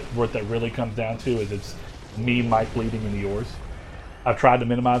reverb, but what that really comes down to is it's me mic bleeding into yours. I've tried to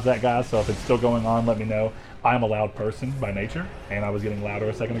minimize that, guys, so if it's still going on, let me know. I'm a loud person by nature, and I was getting louder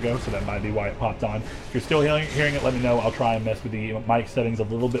a second ago, so that might be why it popped on. If you're still hearing it, let me know. I'll try and mess with the mic settings a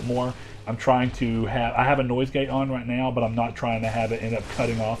little bit more. I'm trying to I have a noise gate on right now, but I'm not trying to have it end up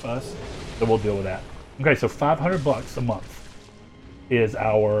cutting off us, so we'll deal with that. Okay, so $500 a month is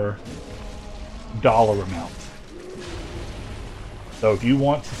our dollar amount. So if you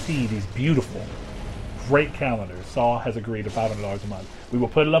want to see these beautiful, great calendars, Saul has agreed to $500 a month. We will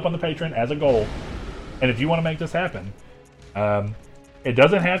put it up on the Patreon as a goal. And if you want to make this happen, it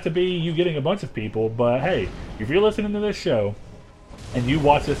doesn't have to be you getting a bunch of people, but hey, if you're listening to this show and you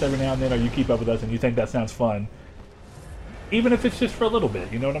watch this every now and then, or you keep up with us and you think that sounds fun, even if it's just for a little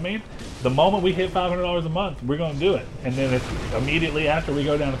bit, you know what I mean? The moment we hit $500 a month, we're going to do it. And then if immediately after we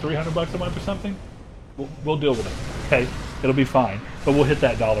go down to $300 a month or something, we'll deal with it, okay? It'll be fine, but we'll hit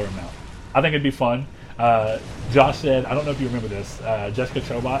that dollar amount. I think it'd be fun. Josh said, I don't know if you remember this, Jessica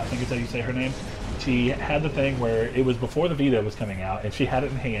Chobot, I think it's how you say her name. She had the thing where it was before the Vita was coming out, and she had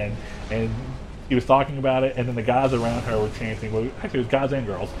it in hand, and he was talking about it, and then the guys around her were chanting, well, actually it was guys and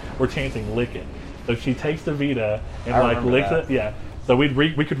girls, were chanting, lick it. So she takes the Vita and like licks it. Yeah. So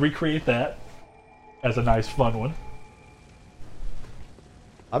we could recreate that as a nice fun one.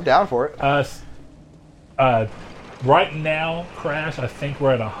 I'm down for it. Right now, Crash, I think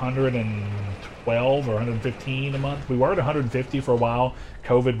we're at 112 or 115 a month. We were at 150 for a while.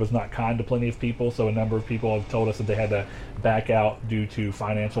 COVID was not kind to plenty of people, so a number of people have told us that they had to back out due to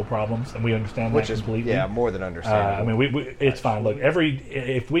financial problems, and we understand Which that is completely. more than understandable. I mean, it's fine. Look,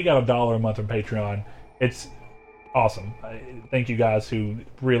 if we got $1 a month on Patreon, it's awesome. Thank you guys who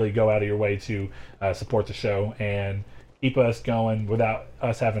really go out of your way to support the show and keep us going without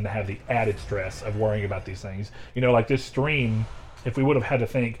us having to have the added stress of worrying about these things. You know, like this stream, if we would have had to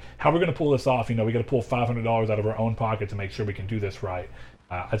think, how are we going to pull this off? You know, we got to pull $500 out of our own pocket to make sure we can do this right.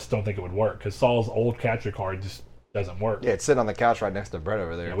 I just don't think it would work because Saul's old catcher card just doesn't work. Yeah, it's sitting on the couch right next to Brett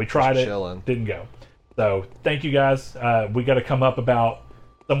over there. Yeah, we tried it, chilling. Didn't go. So thank you guys. We got to come up about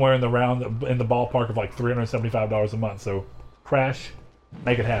somewhere in the ballpark of like $375 a month. So Crash,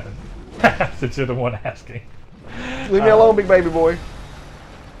 make it happen. Since you're the one asking. Leave me alone, big baby boy.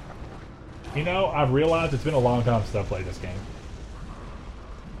 You know, I've realized it's been a long time since I played this game.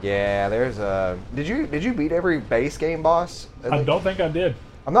 Yeah, there's a. Did you beat every base game boss? I don't think I did.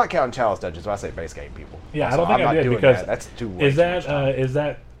 I'm not counting Chalice Dungeons when I say base game people. Yeah, Also, I don't think I'm I not did doing because that. That's too. Is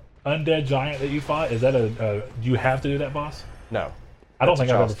that undead giant that you fought? Is that do you have to do that boss? No. I don't That's a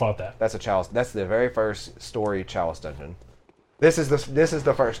think I've Chalice. ever fought that. That's a Chalice. That's the very first story Chalice Dungeon. This is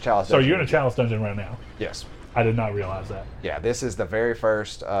the first Chalice. So Dungeon. you're in a Chalice dungeon right now. Yes. I did not realize that. Yeah, this is the very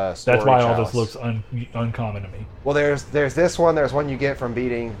first story. That's why all Chalice. this looks uncommon to me. Well, there's this one. There's one you get from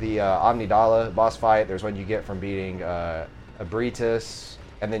beating the Omnidala boss fight. There's one you get from beating Abritus,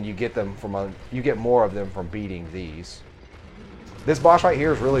 and then you get more of them from beating these. This boss right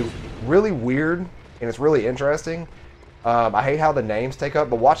here is really weird, and it's really interesting. I hate how the names take up,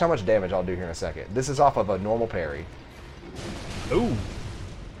 but watch how much damage I'll do here in a second. This is off of a normal parry. Ooh.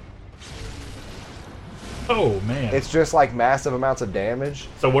 Oh man. It's just like massive amounts of damage.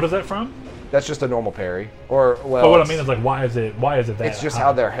 So what is that from? That's just a normal parry. Or well, But what I mean is like why is it that it's just high?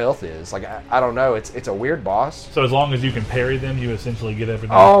 how their health is. Like I don't know. It's a weird boss. So as long as you can parry them, you essentially get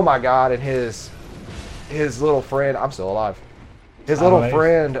everything. Oh my god! And his little friend. I'm still alive. His little nice.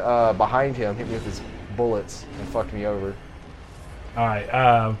 friend behind him hit me with his bullets and fucked me over. All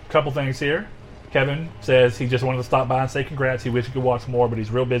right, couple things here. Kevin says he just wanted to stop by and say congrats. He wished he could watch more, but he's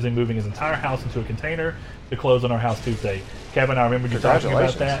real busy moving his entire house into a container to close on our house Tuesday. Kevin, I remember you talking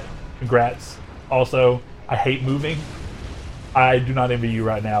about that. Congrats. Also, I hate moving. I do not envy you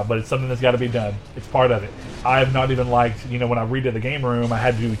right now, but it's something that's got to be done. It's part of it. I have not even liked, when I redid the game room, I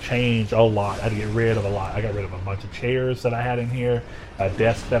had to change a lot. I had to get rid of a lot. I got rid of a bunch of chairs that I had in here, a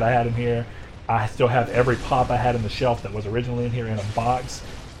desk that I had in here. I still have every pop I had in the shelf that was originally in here in a box,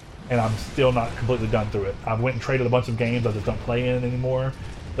 and I'm still not completely done through it. I went and traded a bunch of games I just don't play in anymore.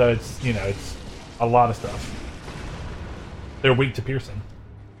 So it's, it's a lot of stuff. They're weak to piercing,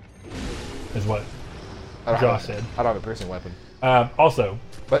 is what Josh said. I don't have a piercing weapon. Also,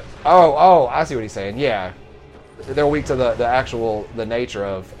 But I see what he's saying. Yeah, they're weak to the nature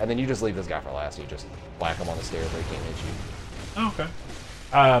of, and then you just leave this guy for last. You just whack him on the stairs where he can't hit you. okay.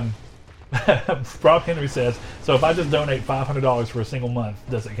 Rob Henry says, so if I just donate $500 for a single month,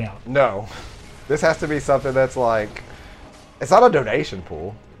 does it count? No, this has to be something that's like, it's not a donation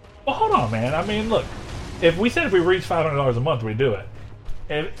pool. Well, hold on, man. I mean, look, if we said if we reach $500 a month, we do it.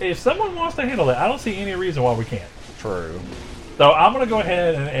 If someone wants to handle it, I don't see any reason why we can't. True. So I'm going to go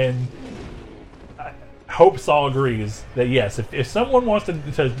ahead and I hope Saul agrees that yes, if someone wants to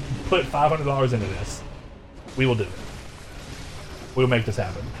put $500 into this, we will do it. We'll make this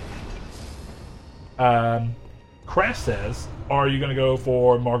happen. Crash says, are you going to go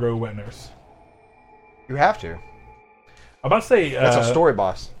for Margot Whitner's? You have to. I'm about to say... That's a story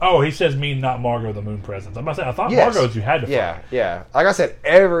boss. Oh, he says me, not Margot the Moon Presence. I'm about to say, I thought Yes. Margot's you had to fight. Yeah. Like I said,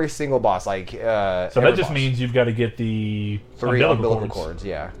 every single boss. Like So that just means you've got to get the 3 umbilical cords.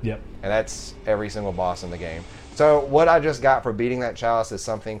 Yeah. Yep. And that's every single boss in the game. So what I just got for beating that chalice is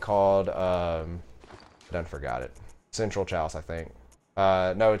something called I done forgot it. Central Chalice, I think.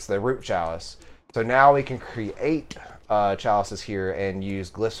 No, it's the Root Chalice. So now we can create chalices here and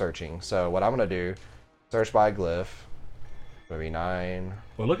use glyph searching. So what I'm gonna do, search by glyph. Maybe 9.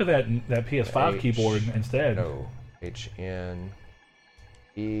 Well, look at that PS5 keyboard instead. No. HN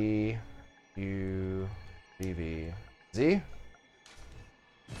E U B B Z.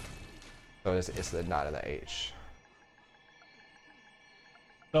 So it's the not in the H.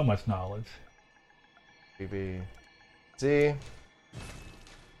 So much knowledge. B B Z.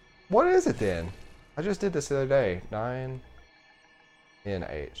 What is it then? I just did this the other day. 9 N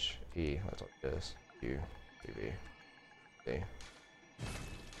H E. That's what it is. U B B Z.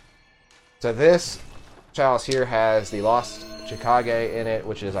 So this chalice here has the Lost Chikage in it,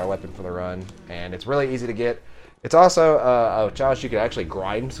 which is our weapon for the run, and it's really easy to get. It's also a challenge you can actually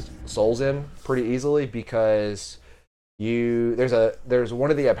grind souls in pretty easily because there's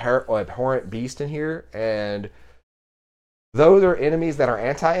one of the abhorrent beast in here, and those are enemies that are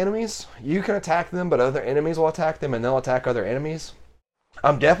anti-enemies. You can attack them, but other enemies will attack them, and they'll attack other enemies.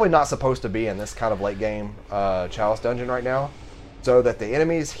 I'm definitely not supposed to be in this kind of late game Chalice dungeon right now, so that the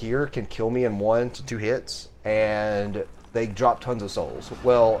enemies here can kill me in 1 to 2 hits, and they drop tons of souls.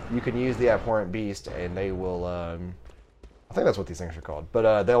 Well, you can use the abhorrent beast, and they will. I think that's what these things are called,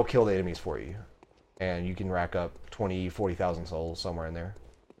 but they'll kill the enemies for you, and you can rack up 20, 40,000 souls somewhere in there.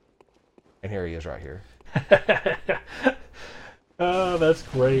 And here he is, right here. Oh, that's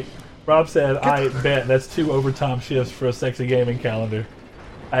great. Rob said, I bet that's 2 overtime shifts for a sexy gaming calendar.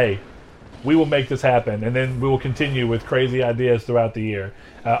 Hey, we will make this happen, and then we will continue with crazy ideas throughout the year.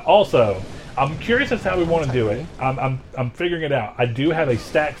 Also, I'm curious as to how we want to do it. I'm figuring it out. I do have a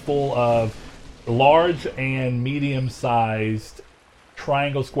stack full of large and medium-sized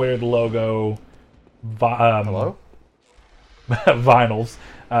triangle squared logo Hello? vinyls.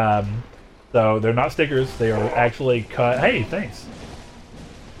 So they're not stickers. They are actually cut. Hey, thanks.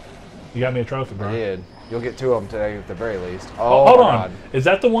 You got me a trophy, bro. I did. You'll get 2 of them today at the very least. Oh, hold on. God. Is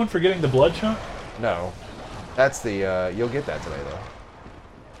that the one for getting the blood chunk? No. That's the, you'll get that today, though.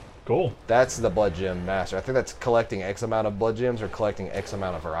 Cool. That's the blood gem master. I think that's collecting X amount of blood gems or collecting X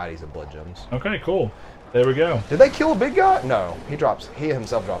amount of varieties of blood gems. Okay, cool. There we go. Did they kill a big guy? No. He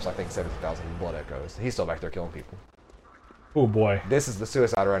himself drops, I think, 70,000 blood echoes. He's still back there killing people. Oh, boy. This is the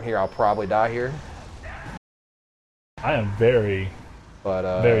suicide run here. I'll probably die here. I am very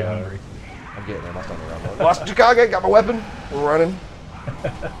hungry. I'm getting there. My stomach around. Lost Chicago. Got my weapon. We're running.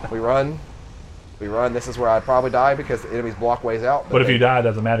 We run. We run. This is where I'd probably die because the enemies block ways out. But if you die, it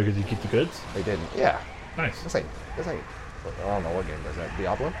doesn't matter because you keep the goods? They didn't. Yeah. Nice. This ain't. I don't know what game does that.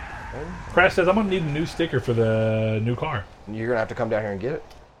 Diablo? Crash says, I'm going to need a new sticker for the new car. You're going to have to come down here and get it?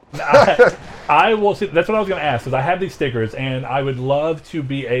 I will see. That's what I was going to ask, is I have these stickers, and I would love to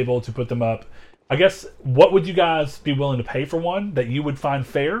be able to put them up. I guess, what would you guys be willing to pay for one that you would find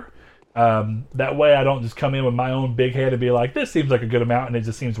fair? That way I don't just come in with my own big head and be like, this seems like a good amount and it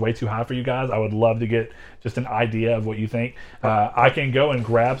just seems way too high for you guys. I would love to get just an idea of what you think. I can go and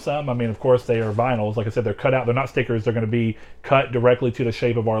grab some. I mean, of course, they are vinyls. Like I said, they're cut out. They're not stickers. They're going to be cut directly to the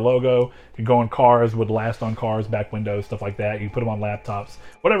shape of our logo. You can go on cars, would last on cars, back windows, stuff like that. You can put them on laptops.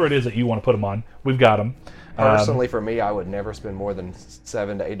 Whatever it is that you want to put them on, we've got them. Personally, for me, I would never spend more than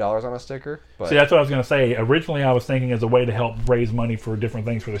 $7 to $8 on a sticker. But see, that's what I was going to say. Originally, I was thinking as a way to help raise money for different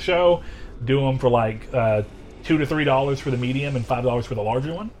things for the show, do them for like $2 to $3 for the medium and $5 for the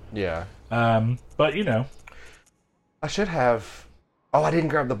larger one. Yeah. But you know, I should have. Oh, I didn't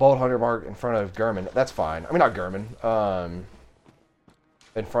grab the Bolt Hunter mark in front of Gurman. That's fine. I mean, not Gurman.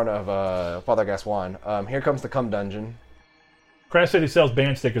 In front of Father Gaswan. Here comes the Cum Dungeon. Crash City sells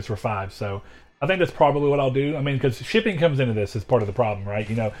band stickers for $5, so I think that's probably what I'll do. I mean, because shipping comes into this as part of the problem, right?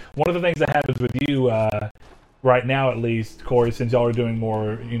 You know, one of the things that happens with you right now, at least, Corey, since y'all are doing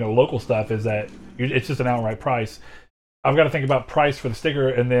more, you know, local stuff, is that it's just an outright price. I've got to think about price for the sticker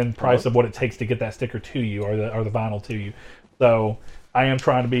and then price of what it takes to get that sticker to you or the vinyl to you. So I am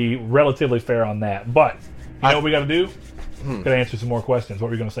trying to be relatively fair on that. But you know what we got to do? Got to answer some more questions. What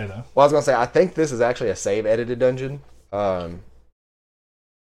were you going to say, though? Well, I was going to say, I think this is actually a save-edited dungeon. I'm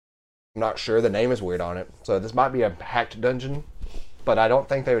not sure. The name is weird on it. So this might be a hacked dungeon, but I don't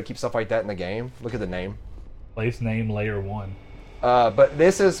think they would keep stuff like that in the game. Look at the name. Place name layer 1. But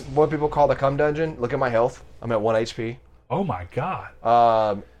this is what people call the Cum Dungeon. Look at my health. I'm at 1 HP. Oh my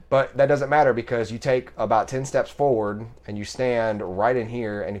god. But that doesn't matter because you take about 10 steps forward and you stand right in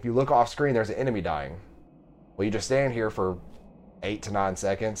here, and if you look off screen, there's an enemy dying. Well, you just stand here for 8 to 9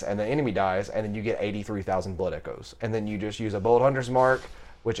 seconds, and the enemy dies, and then you get 83,000 blood echoes. And then you just use a Bolt Hunter's mark,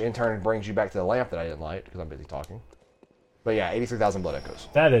 which in turn brings you back to the lamp that I didn't light because I'm busy talking. But yeah, 83,000 blood echoes.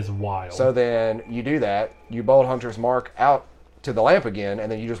 That is wild. So then you do that, you Bolt Hunter's mark out to the lamp again,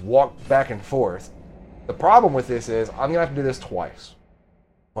 and then you just walk back and forth. The problem with this is I'm going to have to do this twice.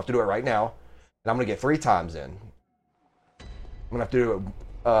 I'll have to do it right now, and I'm going to get 3 times in. I'm going to have to do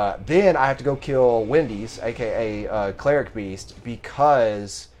it. Then I have to go kill Wendy's, a.k.a. Cleric Beast,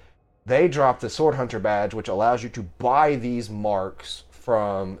 because they dropped the Sword Hunter badge, which allows you to buy these marks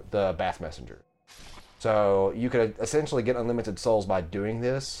from the Bath Messenger. So you could essentially get unlimited souls by doing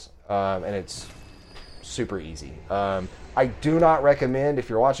this, and it's super easy. I do not recommend, if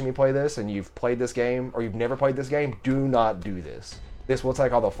you're watching me play this and you've played this game, or you've never played this game, do not do this. This will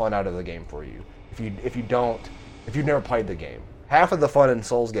take all the fun out of the game for you. If you've never played the game. Half of the fun in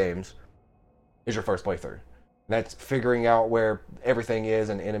Souls games is your first playthrough. That's figuring out where everything is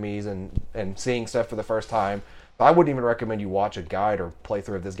and enemies and seeing stuff for the first time. So I wouldn't even recommend you watch a guide or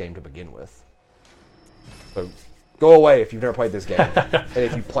playthrough of this game to begin with. So go away if you've never played this game. And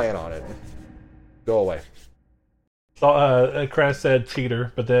if you plan on it, go away. So Crash said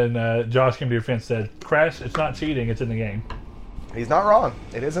cheater, but then Josh came to your defense said, Crash, it's not cheating, it's in the game. He's not wrong.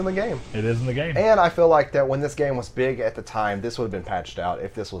 It is in the game. It is in the game. And I feel like that when this game was big at the time, this would have been patched out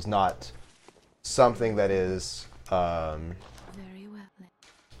if this was not something that is, Very well.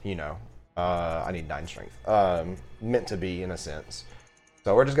 you know, I need 9 strength, meant to be in a sense.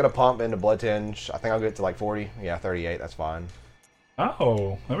 So we're just going to pump into Blood Tinge. I think I'll get to like 40. Yeah, 38, that's fine.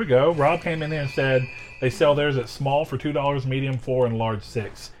 Oh, there we go. Rob came in there and said they sell theirs at small for $2, medium 4, and large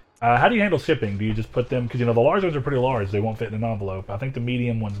 6. How do you handle shipping? Do you just put them, because you know the large ones are pretty large, they won't fit in an envelope. I think the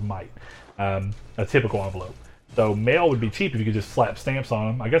medium ones might, a typical envelope. So mail would be cheap if you could just slap stamps on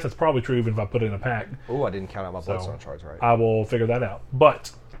them. I guess that's probably true even if I put it in a pack. Oh, I didn't count out my Bloodstone shards right. I will figure that out.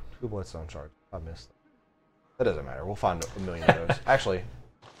 But 2 Bloodstone shards. I missed that. That doesn't matter. We'll find a million of those. Actually,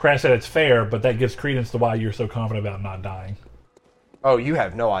 Crash said it's fair, but that gives credence to why you're so confident about not dying. oh, you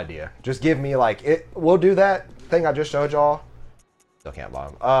have no idea. Just give me like it. We'll do that thing I just showed y'all. Still can't buy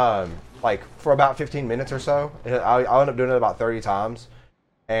them. Like for about 15 minutes or so. I'll end up doing it about 30 times,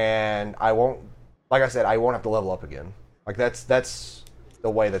 and I won't. Like I said, I won't have to level up again. Like that's the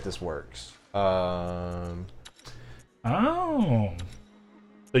way that this works. Oh.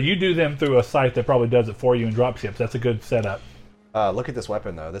 So you do them through a site that probably does it for you in dropships. That's a good setup. Look at this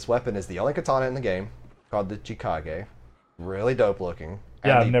weapon though. This weapon is the only katana in the game, called the Chikage. Really dope looking.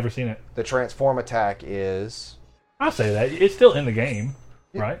 Yeah, And I've never seen it. The transform attack is. I'll say that. It's still in the game,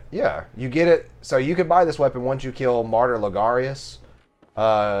 right? Yeah, you get it. So you can buy this weapon once you kill Martyr Logarius,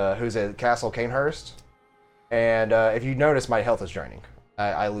 who's at Castle Canehurst. And if you notice, my health is draining.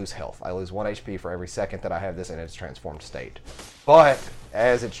 I lose health. I lose 1 HP for every second that I have this in its transformed state. But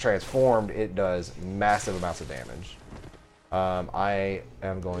as it's transformed, it does massive amounts of damage. I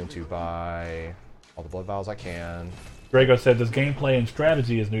am going to buy all the blood vials I can. Drago said, this gameplay and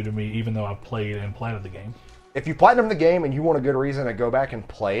strategy is new to me, even though I've played and platted the game. If you platinum the game and you want a good reason to go back and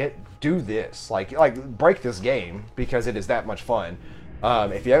play it, do this. Like break this game because it is that much fun.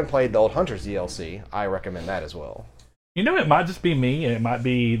 If you haven't played the Old Hunters DLC, I recommend that as well. You know, it might just be me, and it might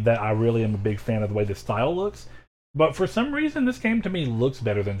be that I really am a big fan of the way the style looks. But for some reason, this game to me looks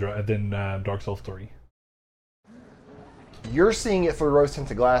better than Dark Souls 3. You're seeing it through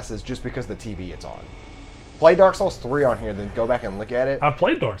rose-tinted glasses just because the TV it's on. Play Dark Souls 3 on here, then go back and look at it. I've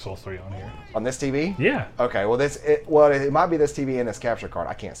played Dark Souls 3 on here. On this TV? Yeah. Okay, well, it might be this TV and this capture card.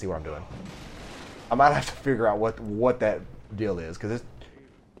 I can't see what I'm doing. I might have to figure out what that deal is, because it's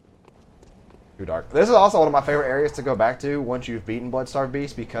too dark. This is also one of my favorite areas to go back to once you've beaten Bloodstarved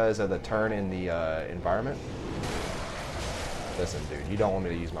Beast because of the turn in the environment. Listen, dude, you don't want me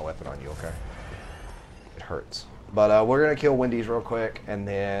to use my weapon on you, okay? It hurts. But we're gonna kill Wendy's real quick, and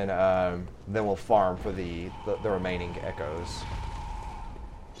then we'll farm for the remaining echoes.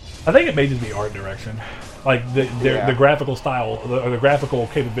 I think it may just be art direction, like the graphical style, or the graphical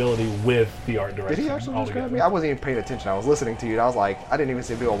capability with the art direction. Did he actually just grab me? I wasn't even paying attention. I was listening to you, and I was like, I didn't even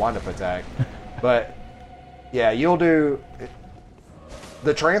see him do a wind-up attack. But yeah, you'll do.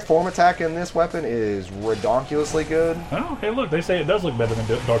 The transform attack in this weapon is redonkulously good. Oh, okay, look, they say it does look better than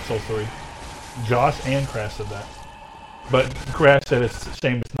Dark Souls 3. Josh and Crash said that. But Crash said it's a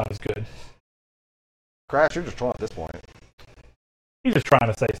shame it's not as good. Crash, you're just trolling at this point. He's just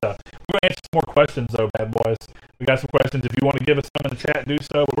trying to say stuff. We're going to answer some more questions, though, bad boys. We got some questions. If you want to give us some in the chat, do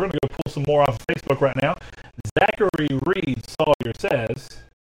so. But we're going to go pull some more off of Facebook right now. Zachary Reed Sawyer says,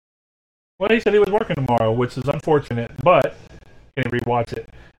 well, he said he was working tomorrow, which is unfortunate, but can he rewatch it?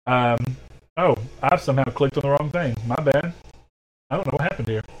 Oh, I've somehow clicked on the wrong thing. My bad. I don't know what happened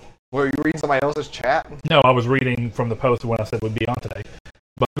here. Were you reading somebody else's chat? No, I was reading from the post when I said we'd be on today.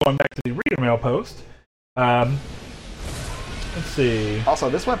 But going back to the reader mail post, let's see. Also,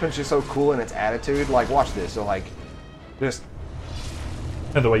 this weapon's just so cool in its attitude. Like, watch this. So, like, just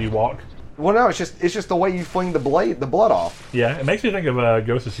And the way you walk. well, no, it's just the way you fling the blood off. Yeah, it makes me think of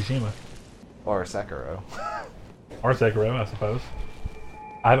Ghost of Tsushima. Or Sekiro. Or Sekiro, I suppose.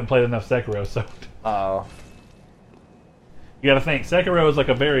 I haven't played enough Sekiro, so... Oh. You gotta think, Sekiro is like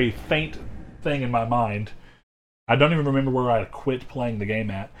a very faint thing in my mind. I don't even remember where I quit playing the game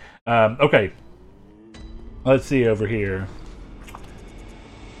at. Okay. Let's see over here.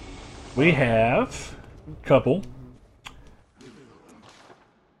 We have a couple.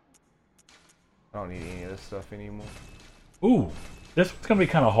 I don't need any of this stuff anymore. Ooh, this one's gonna be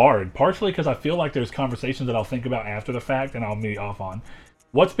kind of hard. Partially because I feel like there's conversations that I'll think about after the fact and I'll be off on.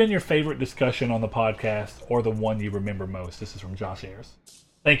 What's been your favorite discussion on the podcast, or the one you remember most? This is from Josh Ayers.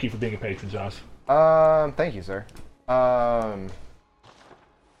 Thank you for being a patron, Josh. Thank you, sir.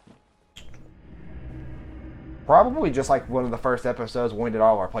 Probably just like one of the first episodes when we did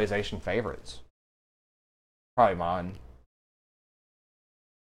all of our PlayStation favorites. Probably mine.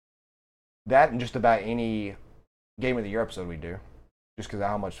 That and just about any Game of the Year episode we do, just because of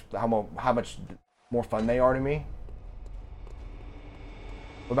how much more fun they are to me.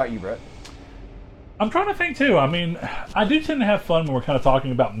 What about you, Brett? I'm trying to think too. I mean, I do tend to have fun when we're kind of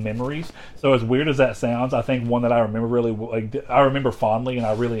talking about memories. So as weird as that sounds, I think one that I remember fondly and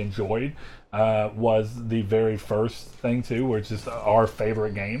I really enjoyed was the very first thing too, where it's just our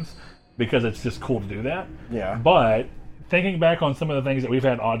favorite games, because it's just cool to do that. Yeah. But thinking back on some of the things that we've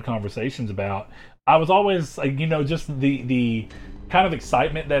had odd conversations about, I was always like, just the kind of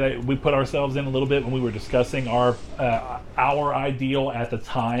excitement that we put ourselves in a little bit when we were discussing our ideal at the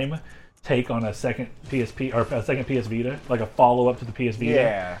time take on a second PSP or a second PS Vita, like a follow-up to the PS Vita.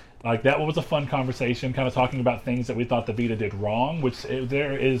 Yeah. Like, that was a fun conversation, kind of talking about things that we thought the Vita did wrong, which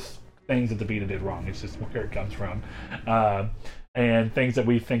there is things that the Vita did wrong. It's just where it comes from. And things that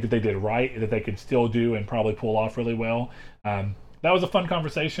we think that they did right, that they could still do and probably pull off really well. That was a fun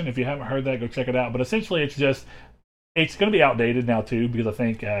conversation. If you haven't heard that, go check it out. But essentially, it's going to be outdated now, too, because I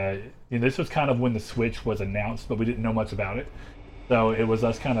think this was kind of when the Switch was announced, but we didn't know much about it. So it was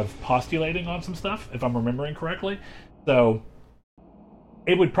us kind of postulating on some stuff, if I'm remembering correctly. So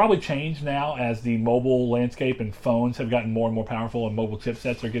it would probably change now as the mobile landscape and phones have gotten more and more powerful and mobile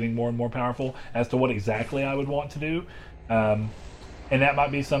chipsets are getting more and more powerful as to what exactly I would want to do. And that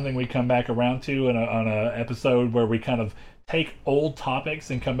might be something we come back around to on a episode where we kind of take old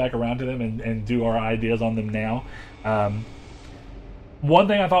topics and come back around to them and do our ideas on them now. One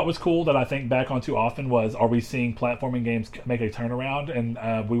thing I thought was cool that I think back on too often was, are we seeing platforming games make a turnaround?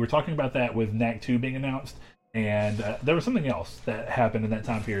 And we were talking about that with Knack 2 being announced, and there was something else that happened in that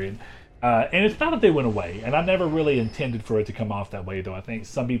time period. And it's not that they went away, and I never really intended for it to come off that way, though I think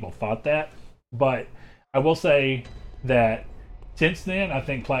some people thought that. But I will say that since then, I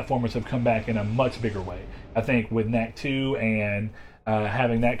think platformers have come back in a much bigger way. I think with Knack 2 and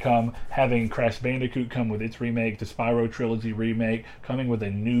having Crash Bandicoot come with its remake, the Spyro Trilogy remake, coming with a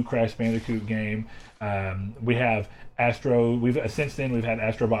new Crash Bandicoot game. We have Astro. Since then we've had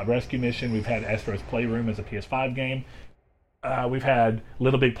Astrobot Rescue Mission. We've had Astro's Playroom as a PS5 game. We've had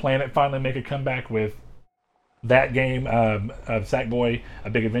Little Big Planet finally make a comeback with that game of Sackboy: A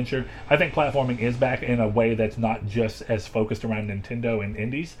Big Adventure. I think platforming is back in a way that's not just as focused around Nintendo and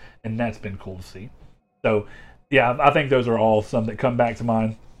indies, and that's been cool to see. So, yeah, I think those are all some that come back to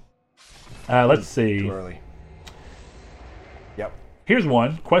mind. Let's see. Too early. Yep. Here's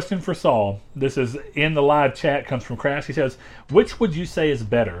one. Question for Saul. This is in the live chat, comes from Crash. He says, which would you say is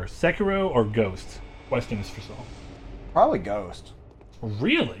better, Sekiro or Ghost? Question is for Saul. Probably Ghost.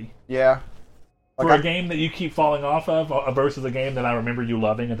 Really? Yeah. For a game that you keep falling off of versus a game that I remember you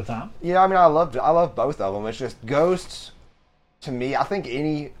loving at the time? Yeah, I mean, I love both of them. It's just Ghosts, to me, I think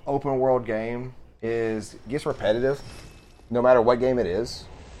any open world game gets repetitive, no matter what game it is.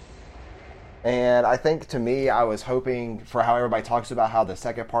 And I think, to me, I was hoping, for how everybody talks about how the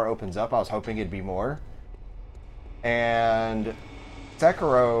second part opens up, I was hoping it'd be more. And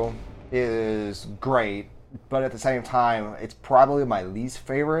Sekiro is great, but at the same time, it's probably my least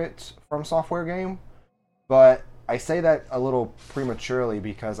favorite From Software game. But I say that a little prematurely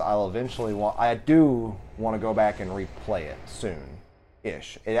because I do want to go back and replay it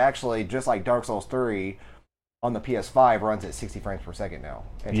soon-ish. It actually, just like Dark Souls 3 on the PS5, runs at 60 frames per second now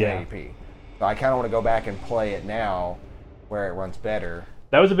in 1080p. So I kind of want to go back and play it now where it runs better.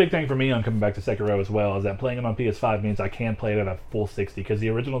 That was a big thing for me on coming back to Sekiro as well, is that playing it on PS5 means I can play it at a full 60, because the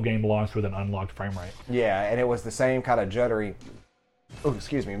original game launched with an unlocked frame rate. Yeah, and it was the same kind of juddery,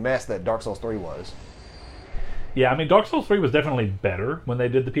 mess that Dark Souls 3 was. Yeah, I mean, Dark Souls 3 was definitely better when they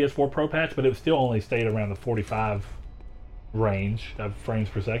did the PS4 Pro patch, but it still only stayed around the 45 range of frames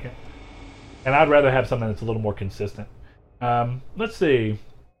per second. And I'd rather have something that's a little more consistent. Let's see.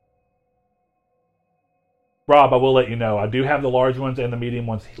 Rob, I will let you know, I do have the large ones and the medium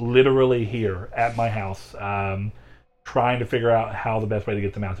ones literally here at my house, trying to figure out how the best way to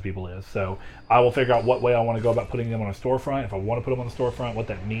get them out to people is. So I will figure out what way I want to go about putting them on a storefront, if I want to put them on the storefront, what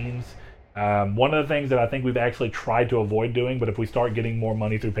that means. One of the things that I think we've actually tried to avoid doing, but if we start getting more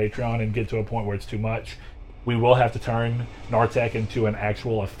money through Patreon and get to a point where it's too much, we will have to turn Nartech into an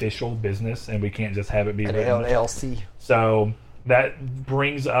actual official business, and we can't just have it be an written. LLC. So that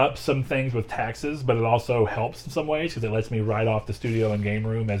brings up some things with taxes, but it also helps in some ways because it lets me write off the studio and game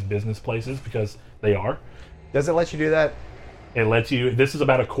room as business places, because they are. Does it let you do that It lets you. This is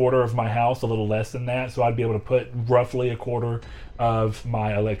about a quarter of my house, a little less than that. So I'd be able to put roughly a quarter of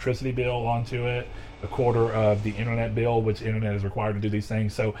my electricity bill onto it, a quarter of the internet bill, which internet is required to do these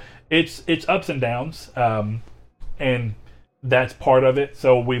things. So it's ups and downs, and that's part of it.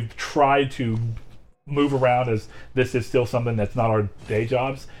 So we've tried to move around as this is still something that's not our day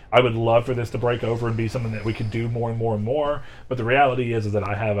jobs. I would love for this to break over and be something that we could do more and more and more. But the reality is that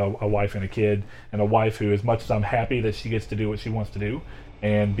I have a wife and a kid, and a wife who, as much as I'm happy that she gets to do what she wants to do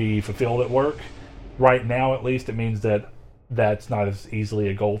and be fulfilled at work, right now at least, it means that that's not as easily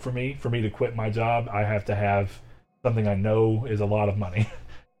a goal for me. For me to quit my job, I have to have something I know is a lot of money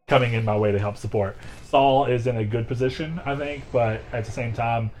coming in my way to help support. Saul is in a good position, I think, but at the same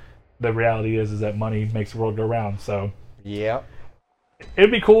time, the reality is that money makes the world go round. So Yep.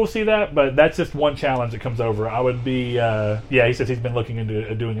 it'd be cool to see that, but that's just one challenge that comes over. I would be, he says he's been looking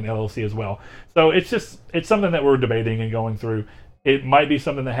into doing an LLC as well. So it's something that we're debating and going through. It might be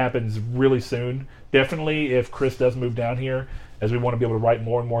something that happens really soon. Definitely if Chris does move down here, as we want to be able to write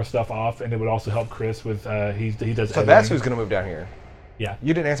more and more stuff off, and it would also help Chris with, he does So editing. that's who's going to move down here. Yeah.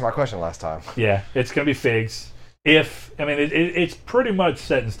 You didn't answer my question last time. Yeah, it's going to be Figs. It's pretty much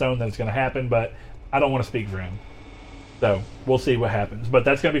set in stone that it's going to happen, but I don't want to speak for him. So we'll see what happens. But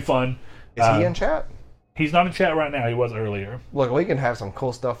that's going to be fun. Is he in chat? He's not in chat right now. He was earlier. Look, we can have some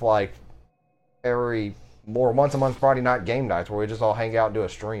cool stuff like once a month Friday night game nights where we just all hang out and do a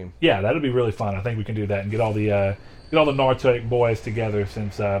stream. Yeah, that'd be really fun. I think we can do that and get all the Nartek boys together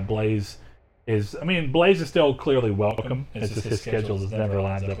since Blaze is. Blaze is still clearly welcome. It's just his schedule has never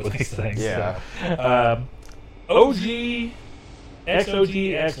lined up with these things. Yeah. So. OG,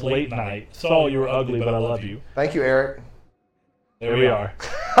 XOGX late night. Saul, you were ugly, but I love you. Thank you, Eric. There we are.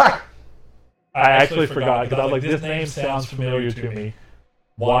 I actually forgot because I was like, this name sounds familiar to me.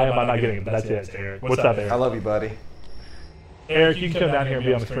 Why am I not getting it? That's it, it's Eric. What's up, Eric? I love you, buddy. Eric, you can come down here and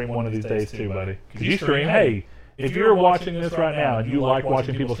be on the stream one of these days too, buddy. Because you stream. Hey, if you're watching this right now and you like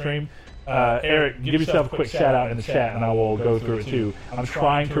watching people stream, Eric, give yourself a quick shout out in the chat and I will go through it too. I'm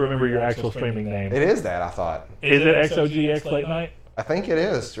trying to remember your actual streaming name. It is that, I thought. Is it XOGX Late Night? I think it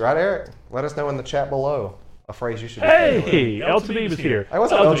is. Right, Eric? Let us know in the chat below. A phrase you should be Hey, El Tabib is here. Hey,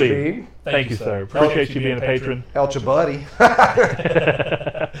 what's up, El Tabib? Thank you, sir. Appreciate you being a patron. El Chabuddy.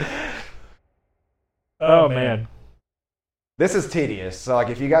 Oh, man. This is tedious. So,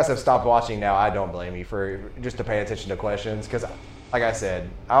 if you guys have stopped watching now, I don't blame you for just to pay attention to questions. Because, like I said,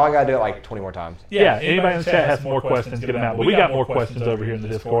 I only got to do it 20 more times. Yeah, anybody in the chat has more questions, get them out. But we got more questions over here in the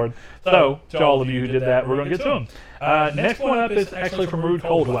Discord. So, to all of you who did that, we're going to get to them. Next one up is actually from Rude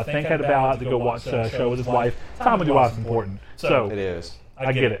Cold, who I think had to bow out to go watch a show with his wife. Time to go out is important. So, It is.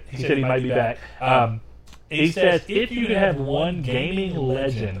 I get it. He said he might be back. He says, if you could have one gaming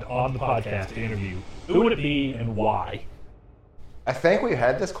legend on the podcast to interview, who would it be and why? I think we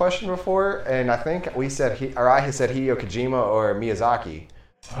had this question before, and I think I said Hideo Kojima or Miyazaki.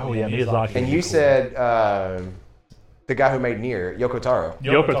 Oh, yeah, Miyazaki. And you said the guy who made Nier, Yoko Taro.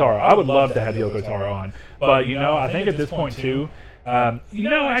 Yoko Taro. I would love to have Yoko Taro on. But, I think at this point, too,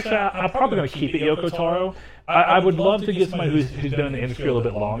 actually, I'm probably going to keep it Yoko Taro. I would love to get somebody who's been in the industry a little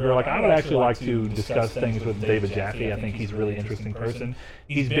bit longer. I would actually like to discuss things with David Jaffe. I think he's a really interesting person.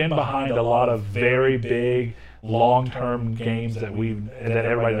 He's been behind a lot of very big, long-term games that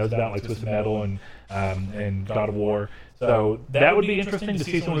everybody knows about, like Twisted Metal and God of War. So that would be interesting to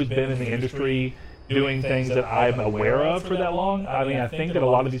see someone who's been in the industry doing things that I'm aware of for that long. I think that a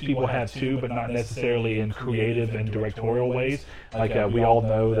lot of these people have too, but not necessarily in creative and directorial ways. We all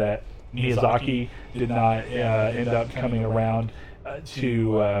know that Miyazaki did not end up coming around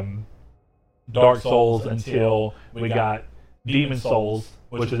to Dark Souls until we got Demon Souls,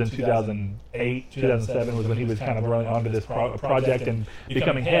 which was in 2008, 2007 was when he was kind of running onto this project and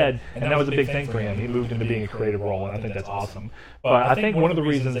becoming head, and that was a big thing for him. He moved into being a creative role, and I think that's awesome. But I think one of the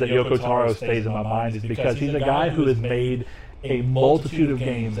reasons that Yoko Taro stays in my mind is because he's a guy who has made a multitude of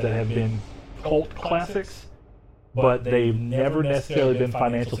games that have been cult classics, but they've never necessarily been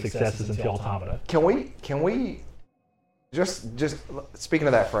financial successes until Automata. Can we just speaking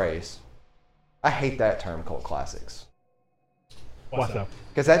of that phrase, I hate that term, cult classics. Why so?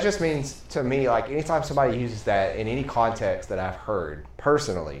 Because that just means to me, anytime somebody uses that in any context that I've heard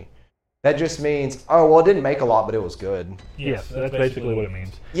personally, that just means, oh, well, it didn't make a lot, but it was good. Yes, that's basically what it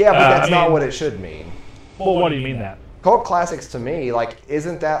means. Yeah, but that's not what it should mean. Well, what do you mean that? Cult classics to me,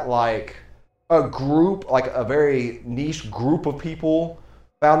 isn't that a group, a very niche group of people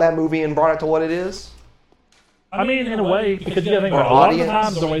found that movie and brought it to what it is? I mean, in a way, because you gotta think Or about it, a lot of the audience.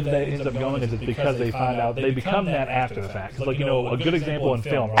 times the way that they ends up going is it's because they find out they become that after the fact. It's like, you know, a good example in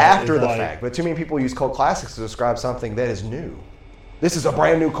film, right? After is the like, fact, but too many people use cult classics to describe something that is new. This is a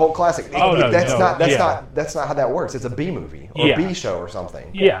brand new cult classic. Oh, no, that's no, not that's yeah. not how that works. It's a B movie or Yeah. B show or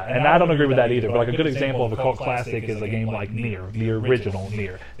something. Yeah, and I don't agree with that either. But like a good example of a cult classic is a game like Nier, the original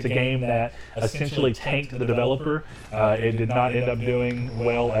Nier. It's a game that essentially tanked the developer. It did not end up doing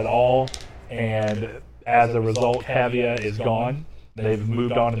well at all, and as a result, Cavia is gone. They've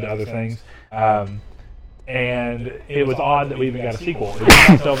moved on into other things. And it was odd that we even got a sequel. It did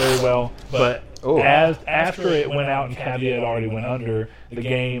not sell very well, but after it went out and Cavia had already went under, the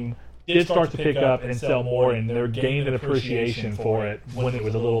game did start to pick up and sell more, and they gained an appreciation for it when it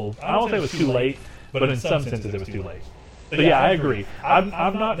was a little, I don't say it was too late, but in some senses it was too late. So yeah, I agree.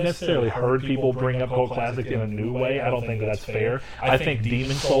 I've not necessarily heard people bring up cult classic in a new way. I don't think that's fair. I think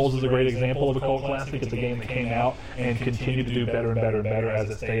Demon Souls is a great example of a cult classic. It's a game that came out and continued to do better and better and better as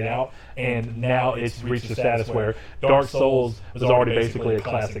it stayed out, and now it's reached a status where Dark Souls was already basically a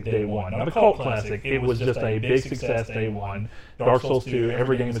classic day one. Not a cult classic. It was just a big success day one. Dark Souls 2,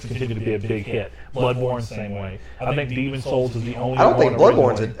 every game has continued to be a big hit. Bloodborne, same way. I think Demon Souls is the only I don't think one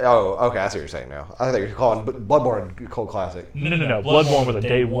Bloodborne's originally. oh, okay, I see what you're saying now. I think you're calling Bloodborne a cult classic. No. Bloodborne was a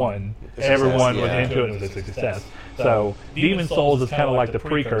day one. Everyone was yeah. into it. It was a success. So Demon Souls is kind of like the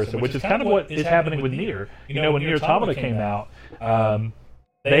precursor, which is kind of what is happening with Nier. You know, when Nier Automata came out,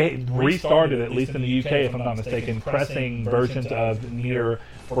 they restarted, at least in the UK, if I'm not mistaken, pressing versions of Nier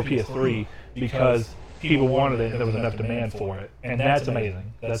for PS3 because people wanted it and there was enough demand for it. And that's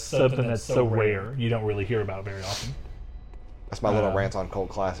amazing. That's something that's so rare. You don't really hear about very often. That's my little rant on cult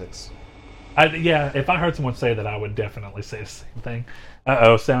classics. Yeah, if I heard someone say that, I would definitely say the same thing.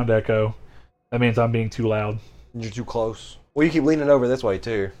 Uh-oh, sound echo. That means I'm being too loud. You're too close. Well, you keep leaning over this way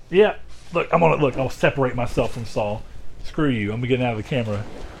too. Yeah, look, I'll separate myself from Saul. Screw you, I'm getting out of the camera.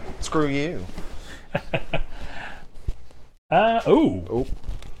 Screw you. Oh.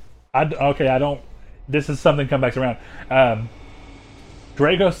 I don't... This is something come back around.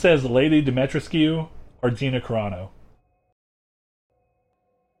 Drago says Lady Dimitrescu or Gina Carano.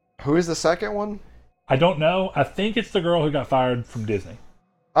 Who is the second one? I don't know. I think it's the girl who got fired from Disney.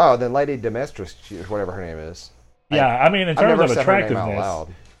 Oh, then Lady Dimitrescu, whatever her name is. Yeah, I mean, in I've terms never of said her name out attractiveness,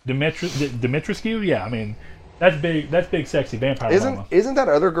 loud. Dimitrescu, yeah, I mean, that's big sexy vampire mama. Isn't that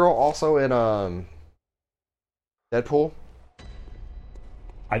other girl also in Deadpool?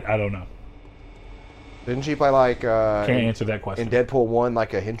 I don't know. Didn't she play like Can't answer that question. in Deadpool 1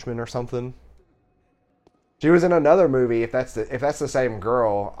 like a henchman or something? She was in another movie. If that's the same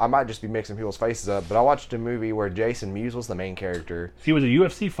girl, I might just be mixing people's faces up. But I watched a movie where Jason Mewes was the main character, She was a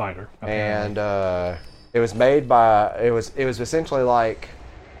UFC fighter, apparently. and it was made by it was essentially like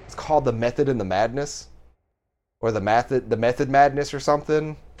it's called The Method and the Madness, or the Method Madness or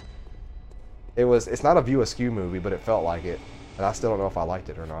something. It's not a View Askew movie, but it felt like it, and I still don't know if I liked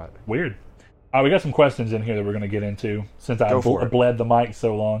it or not. Weird. We got some questions in here that we're going to get into since I Go for it. bled the mic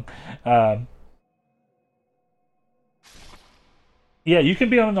so long. Yeah, you can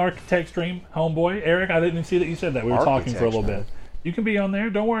be on an Architect stream, homeboy. Eric, I didn't see that you said that. We were talking for a little bit. You can be on there.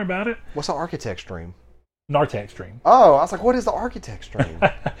 Don't worry about it. What's the Architect stream? Nartech stream. Oh, I was like, what is the Architect stream?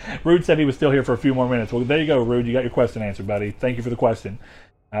 Rude said he was still here for a few more minutes. Well, there you go, Rude. You got your question answered, buddy. Thank you for the question.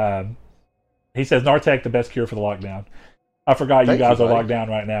 He says, Nartech, the best cure for the lockdown. I forgot you guys are locked down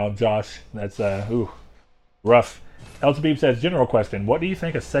right now, Josh. That's, rough. Eltabib says, general question. What do you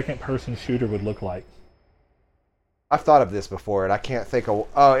think a second-person shooter would look like? I've thought of this before, and I can't think of...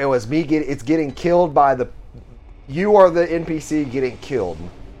 Oh, it was me it's getting killed by the... You are the NPC getting killed.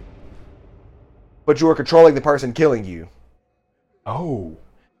 But you are controlling the person killing you. Oh.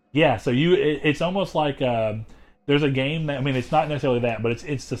 Yeah, so it's almost like... there's a game that... I mean, it's not necessarily that, but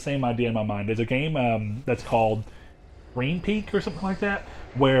it's the same idea in my mind. There's a game that's called Green Peak or something like that,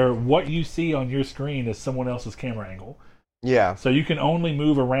 where what you see on your screen is someone else's camera angle. Yeah. So you can only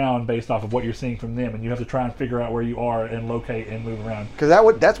move around based off of what you're seeing from them, and you have to try and figure out where you are and locate and move around. Because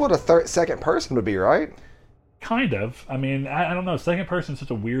that's what a second person would be, right? Kind of. I mean, I don't know. Second person is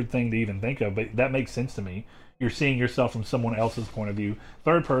such a weird thing to even think of, but that makes sense to me. You're seeing yourself from someone else's point of view.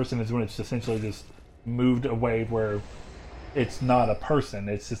 Third person is when it's essentially just moved away where it's not a person.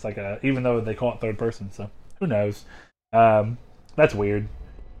 It's just like even though they call it third person, so who knows? That's weird.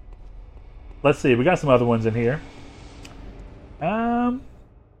 Let's see. We got some other ones in here.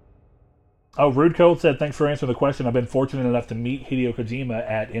 Rude Code said, thanks for answering the question. I've been fortunate enough to meet Hideo Kojima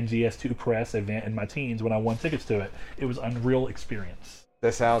at MGS2 Press event in my teens when I won tickets to it. It was an unreal experience.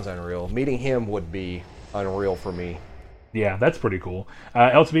 That sounds unreal. Meeting him would be unreal for me. Yeah, that's pretty cool.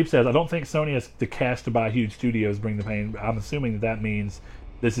 El Tabib says, I don't think Sony has the cash to buy huge studios, bring the pain. I'm assuming that means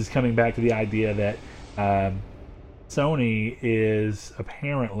this is coming back to the idea that Sony is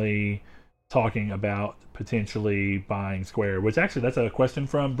apparently talking about potentially buying Square, which actually that's a question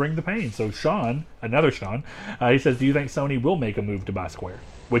from Bring the Pain. So Sean, another Sean, he says, do you think Sony will make a move to buy Square?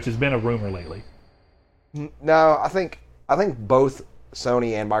 Which has been a rumor lately. No, I think both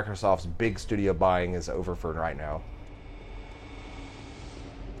Sony and Microsoft's big studio buying is over for right now.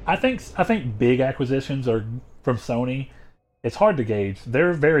 I think big acquisitions are from Sony. It's hard to gauge.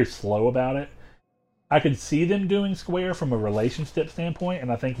 They're very slow about it. I could see them doing Square from a relationship standpoint,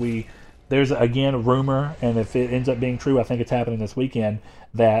 and I think there's again a rumor, and if it ends up being true, I think it's happening this weekend,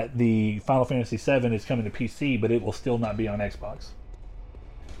 that the Final Fantasy VII is coming to PC, but it will still not be on Xbox.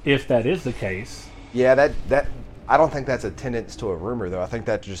 If that is the case, yeah, that I don't think that's a tendency to a rumor, though. I think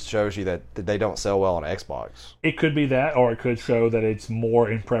that just shows you that they don't sell well on Xbox. It could be that, or it could show that it's more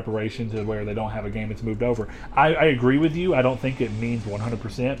in preparation to where they don't have a game that's moved over. I agree with you. I don't think it means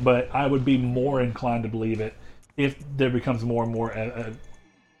 100%, but I would be more inclined to believe it if there becomes more and more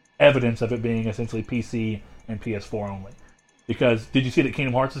evidence of it being essentially PC and PS4 only. Because, did you see that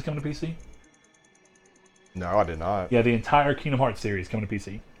Kingdom Hearts is coming to PC? No, I did not. Yeah, the entire Kingdom Hearts series coming to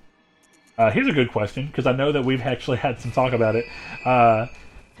PC. Here's a good question, because I know that we've actually had some talk about it.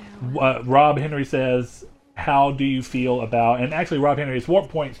 Rob Henry says, how do you feel about... And actually, Rob Henry is Warp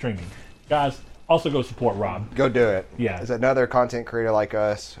Point Streaming. Guys, also go support Rob. Go do it. Yeah. Is another content creator like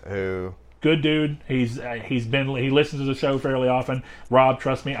us who... Good dude. He listens to the show fairly often. Rob,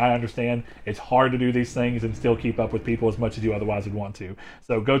 trust me, I understand. It's hard to do these things and still keep up with people as much as you otherwise would want to.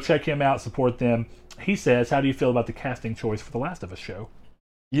 So go check him out, support them. He says, how do you feel about the casting choice for the Last of Us show?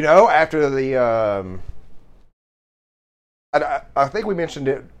 You know, after the... I think we mentioned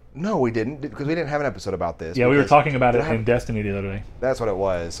it. No, we didn't, because we didn't have an episode about this. Yeah, we were talking about it in Destiny the other day. That's what it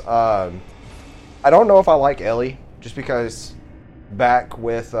was. I don't know if I like Ellie, just because back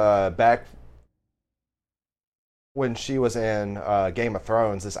when she was in Game of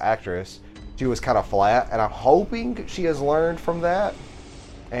Thrones, this actress, she was kind of flat, and I'm hoping she has learned from that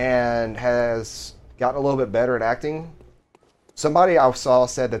and has gotten a little bit better at acting. Somebody I saw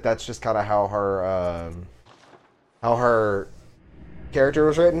said that that's just kind of how her character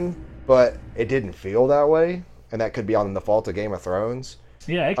was written, but it didn't feel that way, and that could be on the fault of Game of Thrones.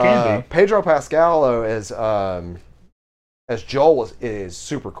 Yeah, it can be. Pedro Pascal as Joel is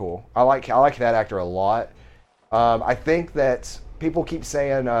super cool. I like that actor a lot. I think that people keep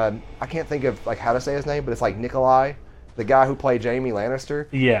saying I can't think of like how to say his name, but it's like Nikolai, the guy who played Jaime Lannister.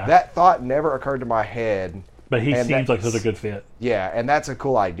 Yeah, that thought never occurred to my head. But he seems like such a good fit. Yeah, and that's a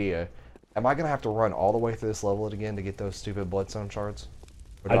cool idea. Am I going to have to run all the way through this level again to get those stupid Bloodstone shards?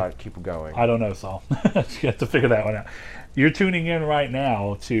 Or do I keep going? I don't know, Saul. You have to figure that one out. You're tuning in right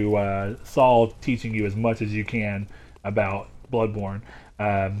now to Saul teaching you as much as you can about Bloodborne.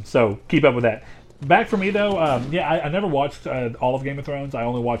 So keep up with that. Back for me, though, I never watched all of Game of Thrones. I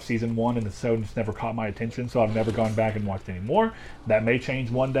only watched season 1, and the show just never caught my attention, so I've never gone back and watched any more. That may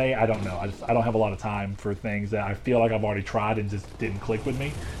change one day. I don't know. I don't have a lot of time for things that I feel like I've already tried and just didn't click with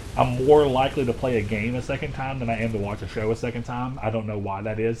me. I'm more likely to play a game a second time than I am to watch a show a second time. I don't know why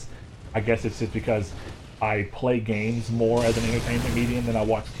that is. I guess it's just because I play games more as an entertainment medium than I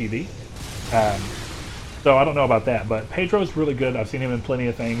watch TV. So I don't know about that, but Pedro's really good. I've seen him in plenty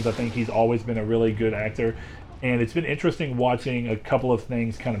of things. I think he's always been a really good actor, and it's been interesting watching a couple of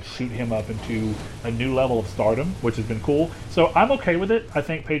things kind of shoot him up into a new level of stardom, which has been cool. So I'm okay with it. I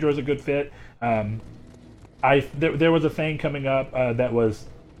think Pedro's a good fit. There was a thing coming up that was,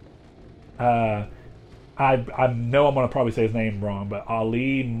 I know I'm going to probably say his name wrong, but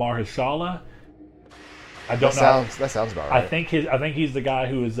Ali Mahershala. I don't know. That sounds about right. I think he's the guy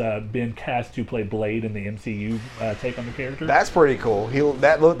who has been cast to play Blade in the MCU take on the character. That's pretty cool.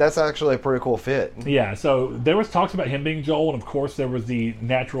 That's actually a pretty cool fit. Yeah. So there was talks about him being Joel, and of course there was the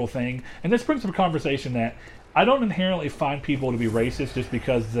natural thing. And this brings up a conversation that I don't inherently find people to be racist just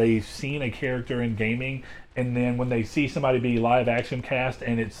because they've seen a character in gaming, and then when they see somebody be live action cast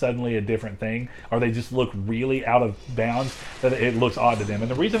and it's suddenly a different thing, or they just look really out of bounds, that it looks odd to them.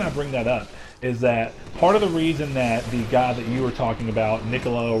 And the reason I bring that up is that part of the reason that the guy that you were talking about,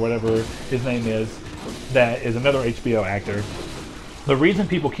 Nicola or whatever his name is, that is another HBO actor, the reason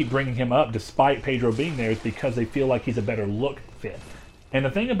people keep bringing him up despite Pedro being there is because they feel like he's a better look fit. And the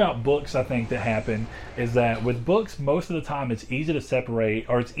thing about books, I think, that happen is that with books, most of the time it's easy to separate,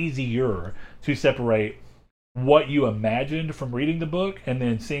 or it's easier to separate what you imagined from reading the book and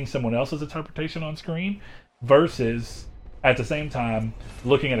then seeing someone else's interpretation on screen versus at the same time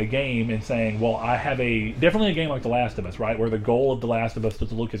looking at a game and saying, well, I have definitely a game like The Last of Us, right, where the goal of The Last of Us is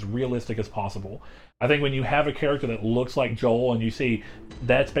to look as realistic as possible. I think when you have a character that looks like Joel and you see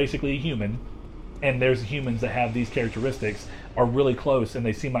that's basically a human, and there's humans that have these characteristics, are really close and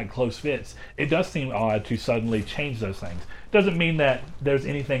they seem like close fits, it does seem odd to suddenly change those things. Doesn't mean that there's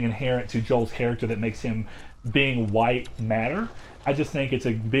anything inherent to Joel's character that makes him being white matter. I just think it's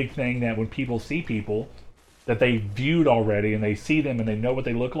a big thing that when people see people that they viewed already and they see them and they know what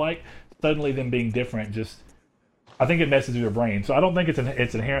they look like, suddenly them being different just, I think it messes with your brain. So I don't think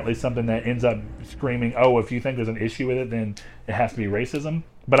it's inherently something that ends up screaming, oh, if you think there's an issue with it, then it has to be racism.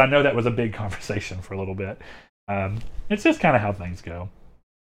 But I know that was a big conversation for a little bit. It's just kind of how things go.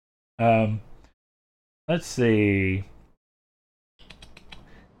 Let's see.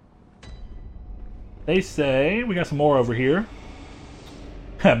 They say, we got some more over here.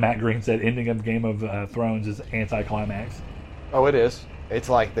 Matt Green said, ending of Game of Thrones is anticlimax. Oh, it is. It's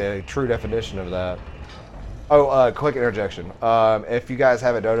like the true definition of that. Oh, quick interjection. If you guys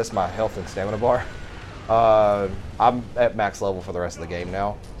haven't noticed my health and stamina bar, I'm at max level for the rest of the game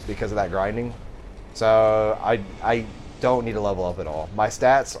now because of that grinding. So I don't need to level up at all. My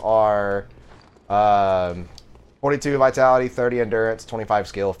stats are 22 vitality, 30 endurance, 25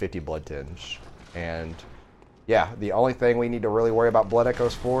 skill, 50 blood tinge. And yeah, the only thing we need to really worry about blood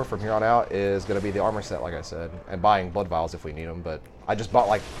echoes for from here on out is going to be the armor set, like I said, and buying blood vials if we need them. But I just bought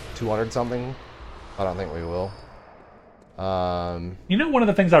like 200 something. I don't think we will. You know, one of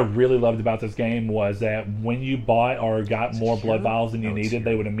the things I really loved about this game was that when you bought or got more blood vials than you needed,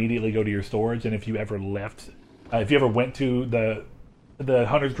 they would immediately go to your storage. And if you ever left, if you ever went to the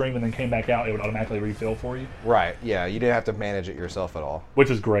Hunter's Dream and then came back out, it would automatically refill for you. Right. Yeah, you didn't have to manage it yourself at all, which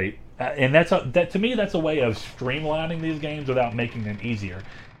is great. And that to me, that's a way of streamlining these games without making them easier.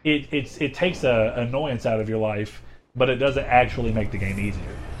 It takes a annoyance out of your life, but it doesn't actually make the game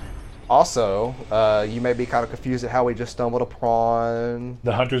easier. Also, you may be kind of confused at how we just stumbled upon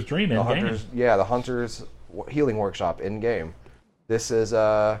the Hunter's Dream in game. Yeah, the Hunter's Healing Workshop in game. This is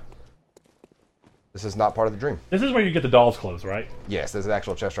not part of the dream. This is where you get the doll's clothes, right? Yes, there's an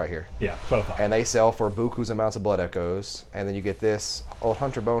actual chest right here. Yeah, 12. And they sell for buku's amounts of blood echoes. And then you get this old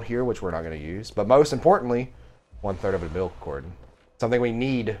hunter bone here, which we're not going to use. But most importantly, 1/3 of a umbilical cord. Something we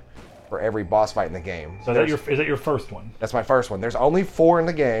need for every boss fight in the game. So is that your first one? That's my first one. There's only 4 in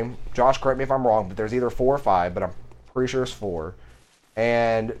the game. Josh, correct me if I'm wrong, but there's either 4 or 5, but I'm pretty sure it's 4.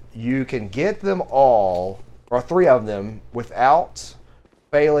 And you can get them all, or 3 of them, without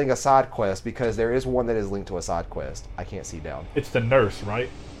failing a side quest, because there is one that is linked to a side quest. I can't see down. It's the nurse, right?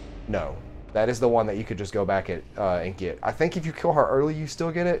 No. That is the one that you could just go back and get. I think if you kill her early, you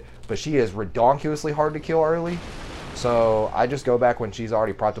still get it, but she is redonkulously hard to kill early. So I just go back when she's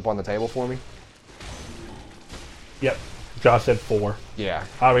already propped up on the table for me. Yep. Josh said 4. Yeah.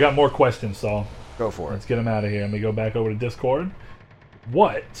 All right, we got more questions, so go for it. Let's get them out of here. Let me go back over to Discord.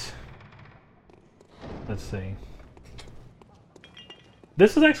 What? Let's see.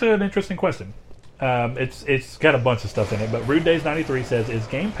 This is actually an interesting question. It's got a bunch of stuff in it, but Rude Days 93 says, is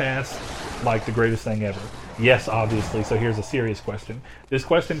Game Pass like the greatest thing ever? Yes, obviously. So here's a serious question. This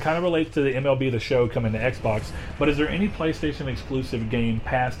question kind of relates to the MLB The Show coming to Xbox, but is there any PlayStation exclusive game,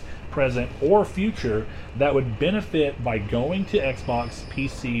 past, present, or future, that would benefit by going to Xbox,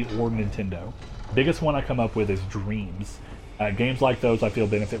 PC, or Nintendo? Biggest one I come up with is Dreams. Games like those I feel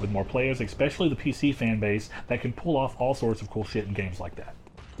benefit with more players, especially the PC fan base that can pull off all sorts of cool shit in games like that.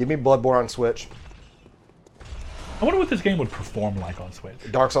 Give me Bloodborne on Switch. I wonder what this game would perform like on Switch.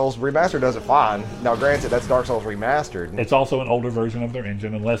 Dark Souls Remastered does it fine. Now, granted, that's Dark Souls Remastered. It's also an older version of their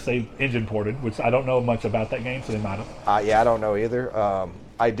engine, unless they engine ported, which I don't know much about that game, so they might have. Yeah, I don't know either.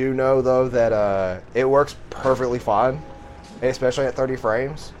 I do know, though, that it works perfectly fine, especially at 30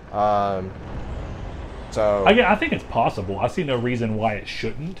 frames. So I think it's possible. I see no reason why it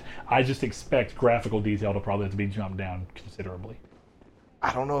shouldn't. I just expect graphical detail to probably have to be jumped down considerably.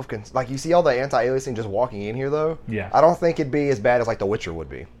 I don't know if like you see all the anti-aliasing just walking in here though. Yeah. I don't think it'd be as bad as like The Witcher would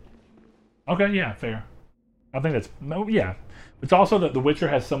be. Okay, yeah, fair. I think yeah. It's also that The Witcher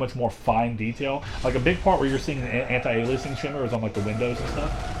has so much more fine detail. Like a big part where you're seeing the anti-aliasing shimmer is on like the windows and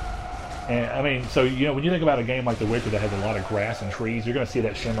stuff. And I mean, so you know, when you think about a game like The Witcher that has a lot of grass and trees, you're going to see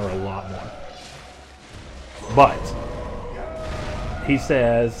that shimmer a lot more. But he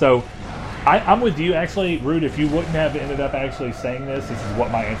says, so I'm with you actually, Rude. If you wouldn't have ended up actually saying this is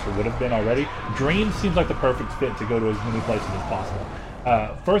what my answer would have been already. Dreams seems like the perfect fit to go to as many places as possible.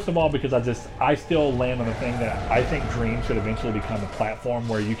 First of all, because I still land on the thing that I think Dreams should eventually become a platform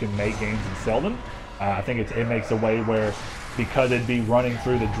where you can make games and sell them. I think it makes a way where, because it'd be running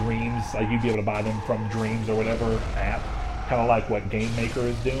through the Dreams, like you'd be able to buy them from Dreams or whatever app. kind of like what Game Maker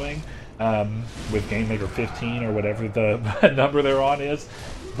is doing with Game Maker 15 or whatever the number they're on is.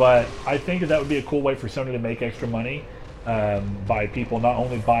 But I think that would be a cool way for Sony to make extra money by people not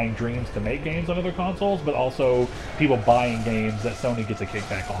only buying Dreams to make games on other consoles, but also people buying games that Sony gets a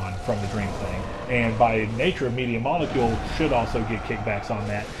kickback on from the Dreams thing. And by nature, Media Molecule should also get kickbacks on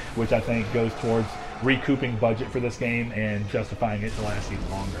that, which I think goes towards recouping budget for this game and justifying it to last even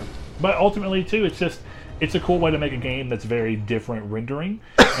longer. But ultimately, too, it's a cool way to make a game that's very different rendering,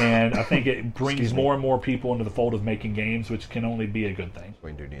 and I think it brings more and more people into the fold of making games, which can only be a good thing.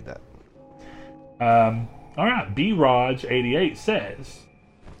 We do need that. All right, B-Raj88 says,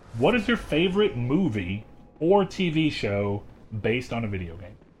 what is your favorite movie or TV show based on a video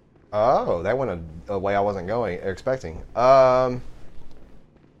game? Oh, that went a way I wasn't expecting. Okay,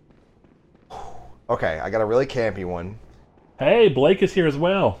 I got a really campy one. Hey, Blake is here as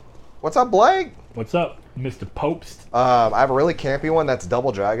well. What's up, Blake? What's up, Mr. Popst? I have a really campy one that's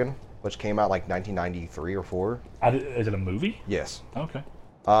Double Dragon, which came out like 1993 or 4. Is it a movie? Yes. Okay.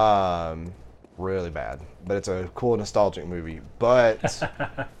 Really bad, but it's a cool nostalgic movie. But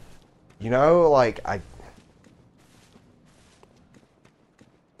you know, like I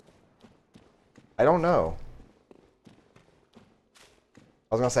don't know.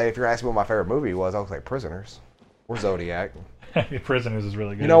 I was gonna say, if you're asking what my favorite movie was, I would say Prisoners or Zodiac. Prisoners is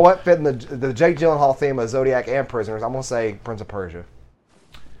really good. You know what? Fitting the Jake Gyllenhaal theme of Zodiac and Prisoners, I'm gonna say Prince of Persia.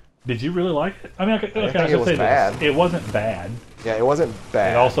 Did you really like it? I mean, I think it was bad. It wasn't bad. Yeah, it wasn't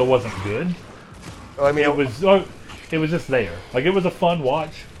bad. It also wasn't good. I mean, it was just there. Like, it was a fun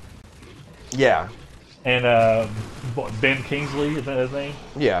watch. Yeah. And Ben Kingsley, is that his name?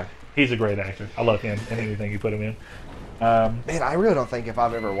 Yeah. He's a great actor. I love him and anything you put him in. Man, I really don't think if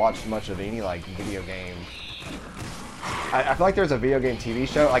I've ever watched much of any like video game. I feel like there's a video game TV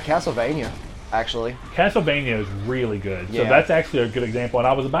show like Castlevania, actually. Castlevania is really good. Yeah. So that's actually a good example. And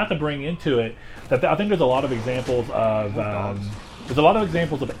I was about to bring into it that I think there's a lot of examples of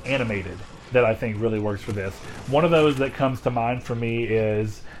animated that I think really works for this. One of those that comes to mind for me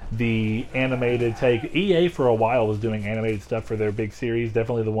is the animated take. EA for a while was doing animated stuff for their big series,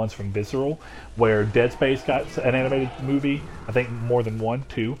 definitely the ones from Visceral, where Dead Space got an animated movie, I think more than one,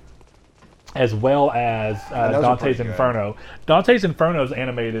 two, as well as Dante's Inferno. Dante's Inferno's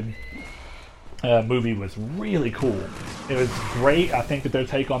animated movie was really cool. It was great. I think that their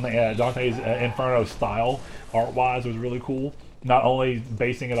take on the Dante's Inferno style, art-wise, was really cool. Not only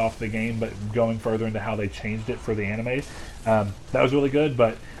basing it off the game, but going further into how they changed it for the anime. That was really good,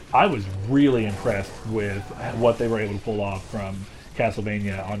 but I was really impressed with what they were able to pull off from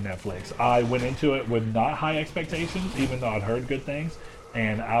Castlevania on Netflix. I went into it with not high expectations, even though I'd heard good things,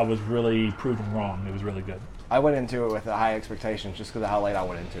 and I was really proven wrong. It was really good. I went into it with high expectations just because of how late I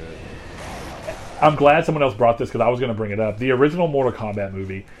went into it. I'm glad someone else brought this because I was going to bring it up. The original Mortal Kombat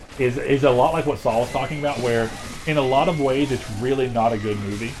movie is a lot like what Saul was talking about, where in a lot of ways it's really not a good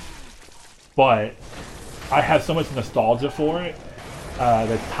movie, but I have so much nostalgia for it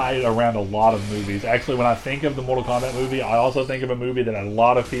that's tied around a lot of movies. Actually, when I think of the Mortal Kombat movie, I also think of a movie that a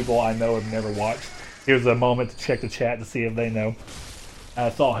lot of people I know have never watched. Here's a moment to check the chat to see if they know.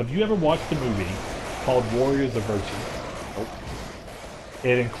 Saul, have you ever watched a movie called Warriors of Virtue? Nope.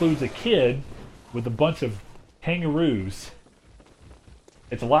 It includes a kid with a bunch of kangaroos.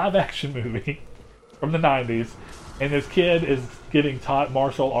 It's a live-action movie from the 90s, and this kid is getting taught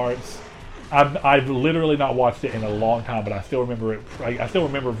martial arts. I've literally not watched it in a long time, but I still remember it. I still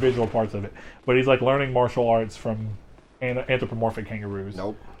remember visual parts of it. But he's like learning martial arts from anthropomorphic kangaroos.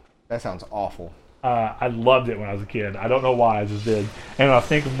 Nope. That sounds awful. I loved it when I was a kid. I don't know why, I just did. And when I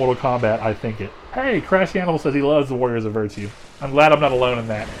think of Mortal Kombat, I think it. Hey, Crash Animal says he loves the Warriors of Virtue. I'm glad I'm not alone in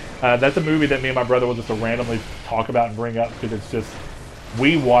that. That's a movie that me and my brother will just randomly talk about and bring up because it's just,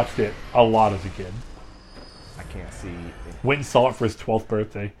 we watched it a lot as a kid. I can't see. Went and saw it for his 12th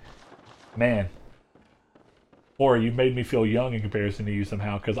birthday. Man. Or you made me feel young in comparison to you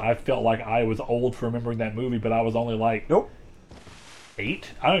somehow because I felt like I was old for remembering that movie, but I was only like... Nope.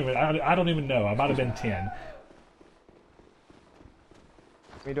 8? I don't even know. I might have been 10. How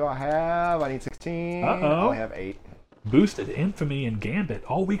many do I have? I need 16. Uh-oh. I only have 8. Boosted Infamy and Gambit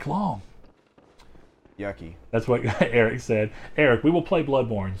all week long. Yucky. That's what Eric said. Eric, we will play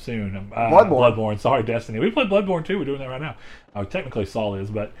Bloodborne soon. Bloodborne. Sorry, Destiny. We play Bloodborne too. We're doing that right now. Technically, Saul is,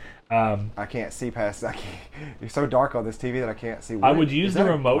 but... I can't see past... You're so dark on this TV that I can't see. I would use the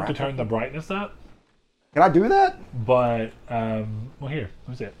remote to turn the brightness up. Can I do that? But, well, here.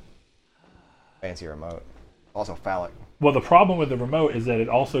 Who's it? Fancy remote. Also phallic. Well, the problem with the remote is that it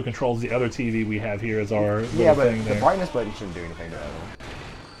also controls the other TV we have here as our little yeah, but thing there. The brightness button shouldn't do anything to that one.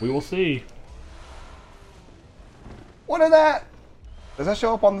 We will see. What is that? Does that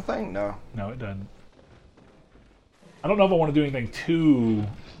show up on the thing? No. No, it doesn't. I don't know if I want to do anything too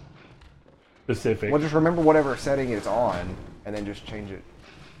specific. Well, just remember whatever setting it's on, and then just change it.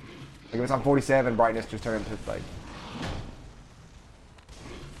 Like if it's on 47, brightness just turn to like.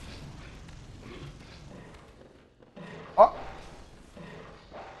 Oh.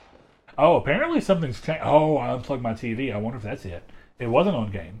 Oh, apparently something's changed. Oh, I unplugged my TV. I wonder if that's it. It wasn't on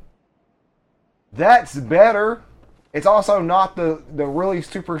game. That's better. It's also not the really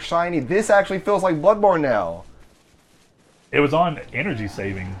super shiny. This actually feels like Bloodborne now. It was on energy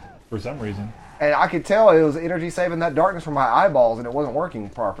saving for some reason. And I could tell it was energy saving that darkness from my eyeballs, and it wasn't working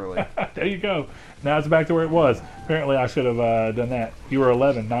properly. There you go. Now it's back to where it was. Apparently I should have done that. You were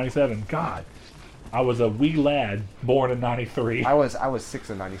 11, 97. God. I was a wee lad born in 93. I was 6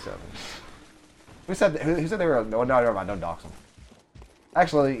 in 97. Who said they were? No, never mind. Don't dox them.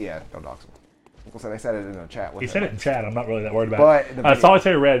 Actually, yeah, don't dox them. Uncle said they said it in the chat. He said it in chat. I'm not really that worried about it. But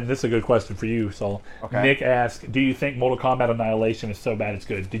Solitary Red, this is a good question for you, Saul. Okay. Nick asked, do you think Mortal Kombat Annihilation is so bad it's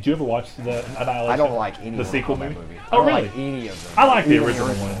good? Did you ever watch the Annihilation? I don't like any the sequel Mortal Kombat movie. movie. Oh, I don't really? like any of them. I like the Even original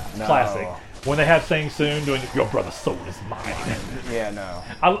one. No. Classic. When they have Sing Soon doing Your Brother's Soul is Mine. Yeah, no.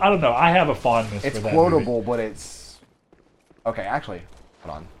 I don't know. I have a fondness It's for that quotable, movie. but it's okay. Actually,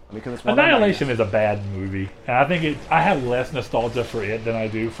 hold on. Because it's Annihilation is a bad movie, and I think I have less nostalgia for it than I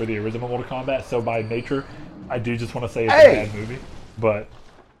do for the original Mortal Kombat. So by nature, I do just want to say it's a bad movie. But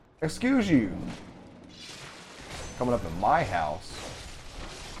excuse you, coming up to my house.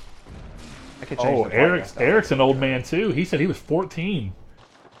 I could change the brightness down. Eric's an old man too. He said he was 14.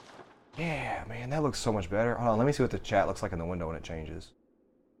 Yeah, man, that looks so much better. Hold on, let me see what the chat looks like in the window when it changes.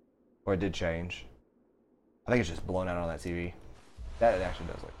 Or it did change. I think it's just blown out on that TV. That actually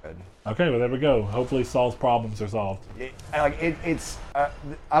does look good. Okay, well there we go. Hopefully Saul's problems are solved. It's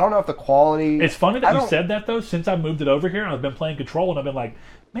I don't know if the quality. It's funny that you said that though. Since I moved it over here, I've been playing Control, and I've been like,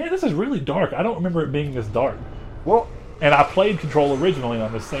 man, this is really dark. I don't remember it being this dark. Well, and I played Control originally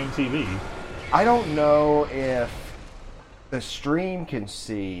on the same TV. I don't know if the stream can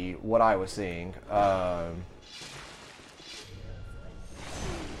see what I was seeing. I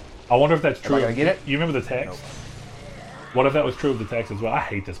wonder if that's true. Am I gonna get it? You remember the text? Nope. What if that was true of the text as well? I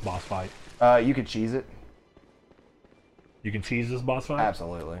hate this boss fight. You could cheese it. You can cheese this boss fight?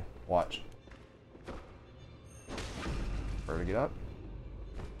 Absolutely. Watch. Where to get up?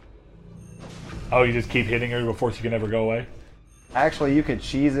 Oh, you just keep hitting her before she can ever go away? Actually, you could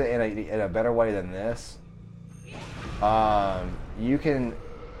cheese it in a better way than this. You can.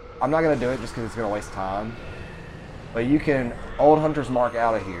 I'm not gonna do it just because it's gonna waste time. But you can Old Hunter's Mark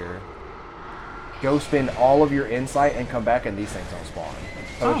out of here. Go spend all of your insight and come back, and these things don't spawn.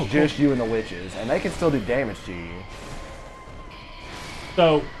 So it's just you and the witches, and they can still do damage to you.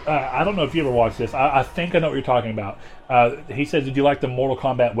 So I don't know if you ever watched this. I think I know what you're talking about. He said, "Did you like the Mortal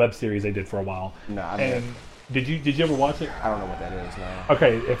Kombat web series they did for a while?" No, I mean, and did you ever watch it? I don't know what that is now.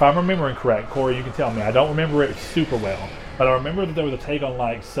 Okay, if I'm remembering correct, Corey, you can tell me. I don't remember it super well, but I remember that there was a take on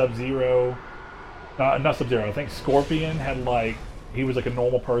like Sub-Zero. Not Sub-Zero. I think Scorpion had he was like a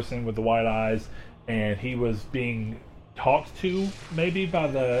normal person with the white eyes, and he was being talked to maybe by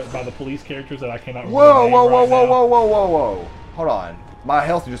the police characters that I cannot remember. Whoa! Hold on, my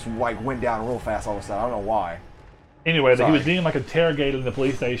health just went down real fast all of a sudden. I don't know why. Anyway, he was being interrogated in the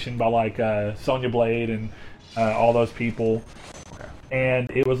police station by Sonya Blade and all those people. Okay.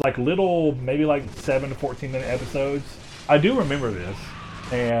 And it was little, maybe 7 to 14-minute episodes. I do remember this,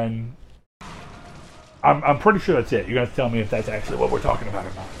 and I'm pretty sure that's it. You're going to tell me if that's actually what we're talking about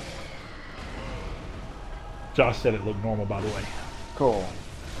or not. Josh said it looked normal, by the way. Cool.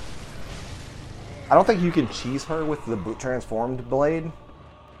 I don't think you can cheese her with the transformed blade.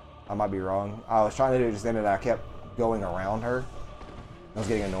 I might be wrong. I was trying to do it just then, and I kept going around her. I was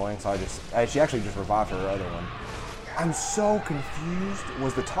getting annoying, so she actually just revived her other one. I'm so confused.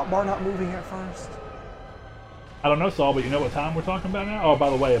 Was the top bar not moving at first? I don't know, Saul, but you know what time we're talking about now? Oh, by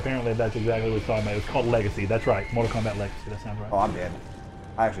the way, apparently that's exactly what we're talking about. It's called Legacy. That's right. Mortal Kombat Legacy. That sounds right. Oh, I'm dead.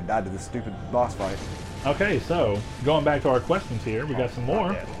 I actually died to this stupid boss fight. Okay, so going back to our questions here, we got some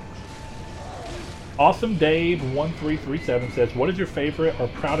more. Awesome Dave 1337 says, "What is your favorite or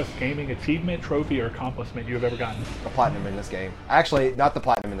proudest gaming achievement, trophy, or accomplishment you have ever gotten?" The platinum in this game. Actually, not the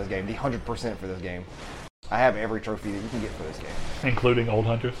platinum in this game. The 100% for this game. I have every trophy that you can get for this game, including Old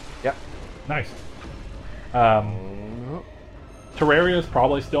Hunters. Yep. Nice. Terraria is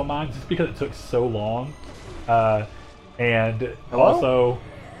probably still mine, just because it took so long, and also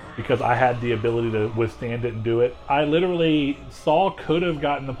because I had the ability to withstand it and do it. Saul could have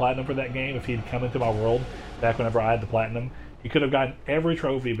gotten the platinum for that game if he'd come into my world back whenever I had the platinum. He could have gotten every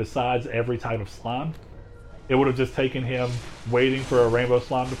trophy besides every type of slime it would have just taken him waiting for a rainbow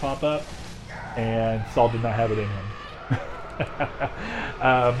slime to pop up, and Saul did not have it in him.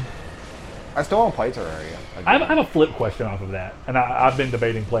 I still want to play Terraria. I have a flip question off of that, and I've been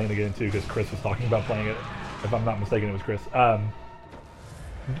debating playing it again too because Chris was talking about playing it. If I'm not mistaken, it was Chris.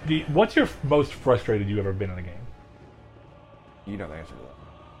 What's your most frustrated you've ever been in a game? You know the answer to that.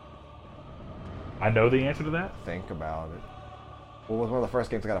 I know the answer to that. Think about it. What was one of the first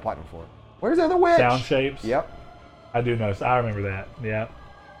games I got a platinum for? Where's the other witch? Sound shapes. Yep. I do know. I remember that. Yeah.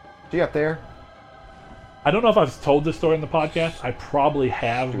 She up there? I don't know if I've told this story in the podcast. I probably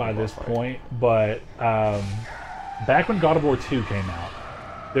have by this point, but back when God of War 2 came out,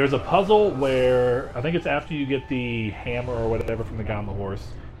 there's a puzzle where I think it's after you get the hammer or whatever from the guy on the horse,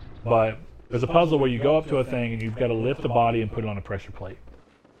 but there's a puzzle where you go up to a thing and you've got to lift the body and put it on a pressure plate.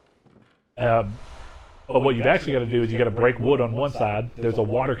 But what you've actually got to do is you got to break wood on one side. There's a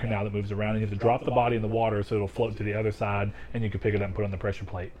water canal that moves around, and you have to drop the body in the water so it'll float to the other side, and you can pick it up and put it on the pressure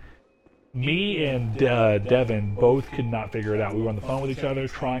plate. Me and Devin both could not figure it out. We were on the phone with each other,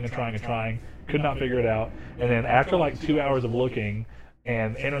 trying, could not figure it out. And then after like 2 hours of looking,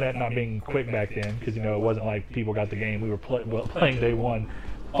 and internet not being quick back then, because it wasn't like people got the game. We were playing day one.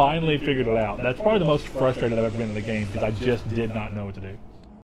 Finally figured it out. That's probably the most frustrated I've ever been in the game because I just did not know what to do.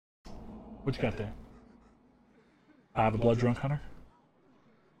 What you got there? I have a blood drunk hunter.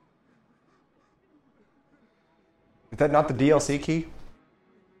 Is that not the DLC key?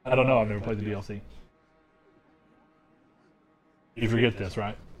 I don't know. I've never played the DLC. You forget this,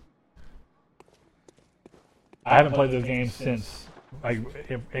 right? I haven't played this game since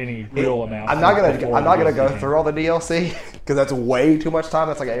any real amount. I'm not gonna go through all the DLC because that's way too much time.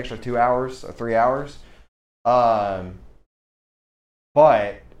 That's like an extra 2 hours or 3 hours. But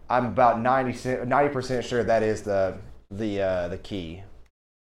I'm about 90% sure that is the key.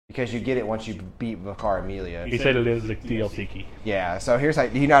 Because you get it once you beat Vicar Amelia. He said it is the DLC key. Yeah, so here's how.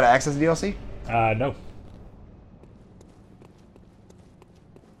 Do you know how to access the DLC? No.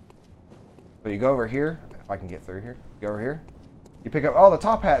 So you go over here. If I can get through here. Go over here. You pick up, the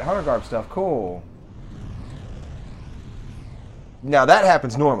top hat, hunter garb stuff. Cool. Now that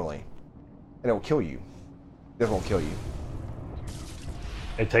happens normally. And it will kill you. This won't kill you.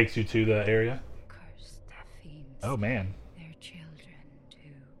 It takes you to the area? Cursed fiends. Oh, man. Their children, too.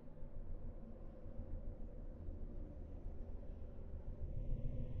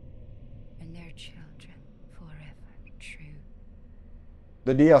 And their children forever true.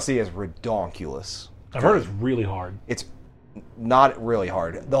 The DLC is redonkulous. I've heard it's really hard. It's not really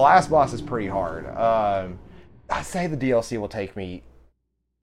hard. The last boss is pretty hard. I say the DLC will take me...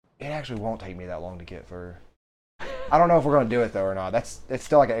 It actually won't take me that long to get through. I don't know if we're going to do it, though, or not. It's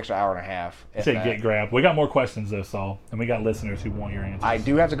still like an extra hour and a half. Say get grabbed. We got more questions, though, Saul. And we got listeners who want your answers. I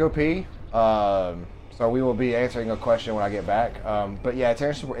do have to go pee. So we will be answering a question when I get back. But yeah, it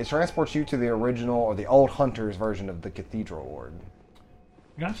transports you to the original or the old Hunter's version of the Cathedral Ward.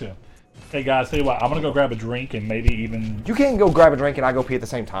 Gotcha. Hey, guys, tell you what. I'm going to go grab a drink and maybe even... You can't go grab a drink and I go pee at the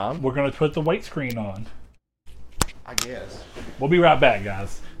same time. We're going to put the weight screen on. I guess. We'll be right back,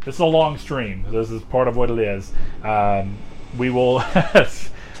 guys. This is a long stream. This is part of what it is. We will...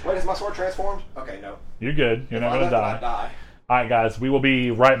 Wait, is my sword transformed? Okay, no. You're good. You're not going to die. All right, guys. We will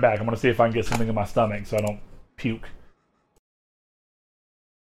be right back. I'm going to see if I can get something in my stomach so I don't puke.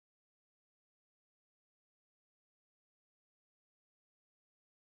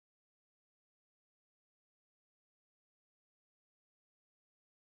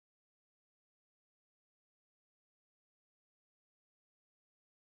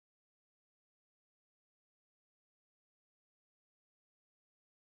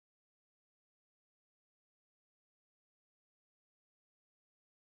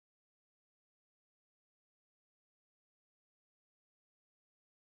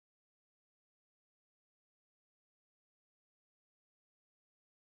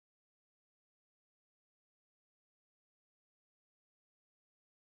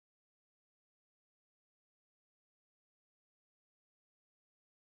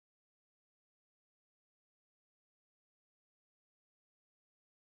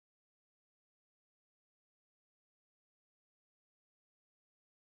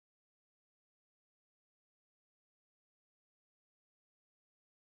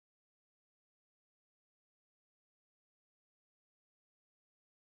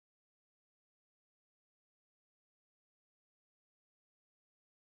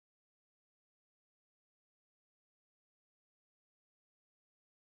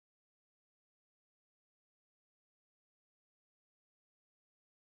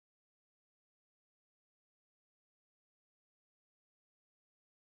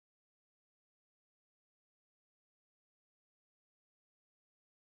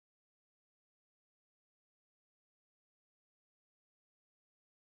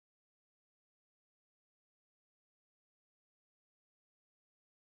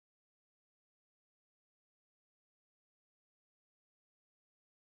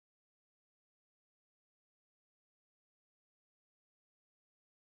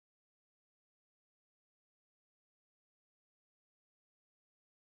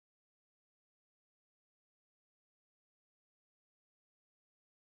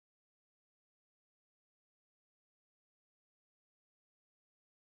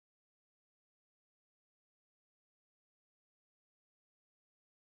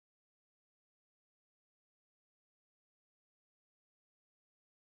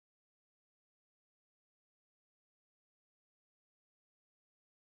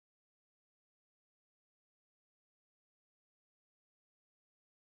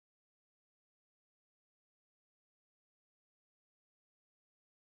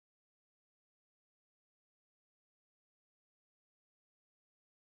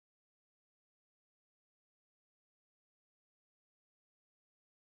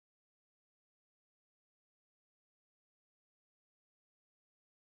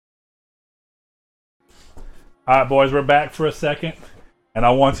 All right, boys, we're back for a second, and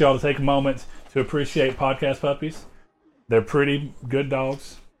I want y'all to take a moment to appreciate podcast puppies. They're pretty good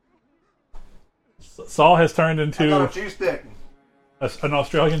dogs. Saul has turned into cheese stick. an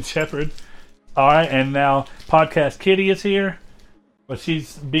Australian Shepherd. All right, and now Podcast Kitty is here, but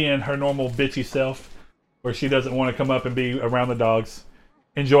she's being her normal bitchy self, where she doesn't want to come up and be around the dogs.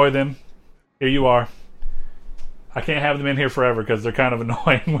 Enjoy them. Here you are. I can't have them in here forever because they're kind of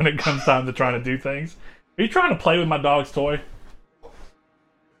annoying when it comes time to trying to do things. Are you trying to play with my dog's toy?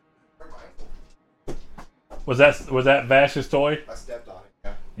 Was that Vash's toy? I stepped on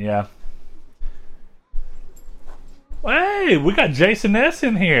it. Yeah. Hey, we got Jason S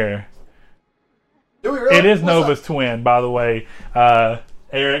in here. Do we really? It is What's Nova's up? twin, by the way.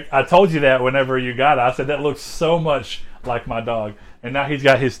 Eric, I told you that whenever you got it. I said that looks so much like my dog. And now he's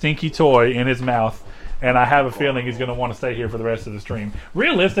got his stinky toy in his mouth. And I have a feeling he's going to want to stay here for the rest of the stream.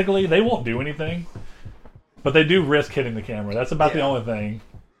 Realistically, they won't do anything. But they do risk hitting the camera. That's about the only thing.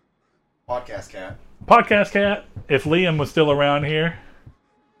 Podcast cat. Podcast cat, if Liam was still around here.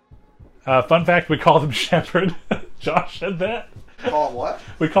 Fun fact, we call them Shepherd. Josh said that. Call it what?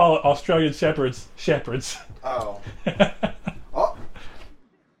 We call it Australian Shepherds. Oh. Oh,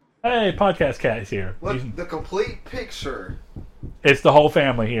 Hey, Podcast cat is here. look, the complete picture. It's the whole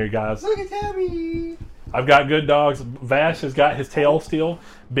family here, guys. Look at Tabby. I've got good dogs. Vash has got his tail still.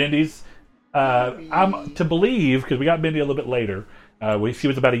 Bendy's. I'm to believe, because we got Bendy a little bit later. She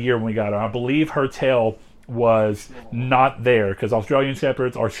was about a year when we got her. I believe her tail was not there, because Australian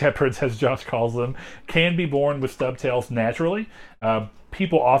Shepherds, or Shepherds as Josh calls them, can be born with stub tails naturally.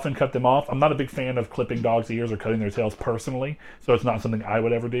 People often cut them off. I'm not a big fan of clipping dogs' ears or cutting their tails personally, so it's not something I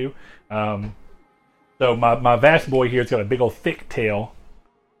would ever do. So my Vash boy here has got a big old thick tail.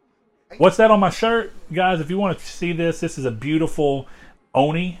 What's that on my shirt? Guys, if you want to see this is a beautiful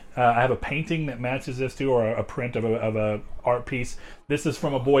Oni. I have a painting that matches this too, or a print of a art piece. This is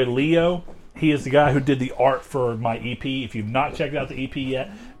from a boy, Leo. He is the guy who did the art for my EP. If you've not checked out the EP yet,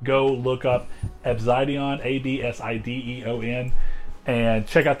 go look up Absideon, Absideon, and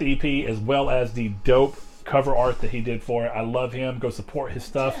check out the EP as well as the dope cover art that he did for it. I love him. Go support his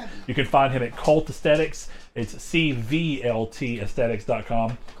stuff. You can find him at Cult Aesthetics. It's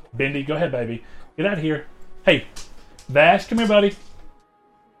cvltaesthetics.com. Bendy, go ahead, baby. Get out of here. Hey, Vash, come here, buddy.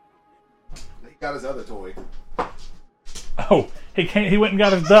 He got his other toy. Oh, he went and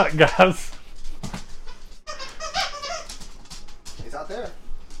got his duck, guys. He's out there.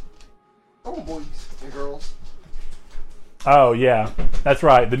 Come on, boys and girls. Oh, yeah. That's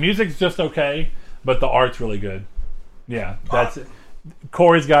right. The music's just okay, but the art's really good. Yeah, that's it.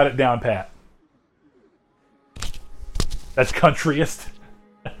 Corey's got it down pat. That's countryist.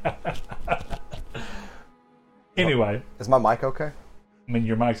 Anyway, Is my mic okay? I mean,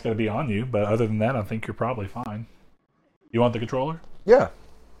 your mic's going to be on you, but other than that, I think you're probably fine. You want the controller? Yeah.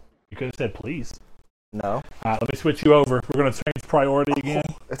 You could have said please. No. All right, let me switch you over. We're going to change priority again.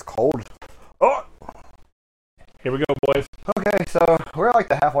 It's cold. Oh. Here we go, boys. Okay, so we're at like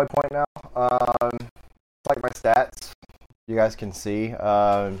the halfway point now. Like my stats, you guys can see.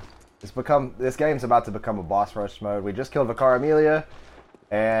 This game's about to become a boss rush mode. We just killed Vicar Amelia,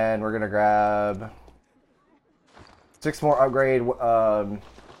 and we're gonna grab 6 more upgrade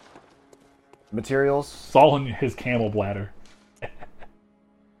materials. Saul and his camel bladder.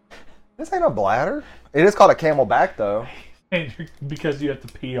 This ain't a bladder. It is called a camelback, though. Because you have to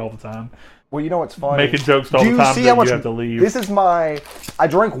pee all the time. Well, you know what's funny? Making jokes all Do the you time see that how much? you have to leave. This is I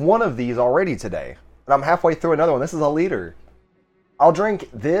drank one of these already today, and I'm halfway through another one. This is a liter. I'll drink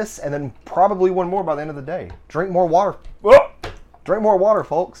this and then probably one more by the end of the day. Drink more water. Oh! Drink more water,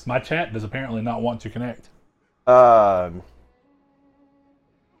 folks. My chat does apparently not want to connect. So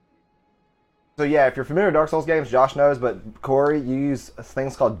yeah, if you're familiar with Dark Souls games, Josh knows, but Corey, you use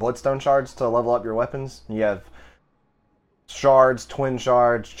things called Bloodstone shards to level up your weapons. You have shards, twin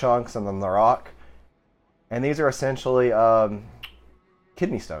shards, chunks, and then the rock. And these are essentially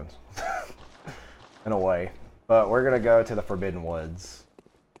kidney stones, in a way. But we're going to go to the Forbidden Woods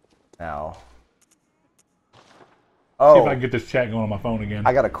now. See Oh, if I can get this chat going on my phone again.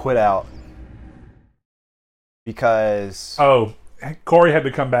 I got to quit out. Because... Oh, Corey had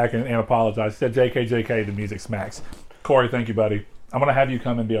to come back and apologize. He said, JK, the music smacks. Corey, thank you, buddy. I'm going to have you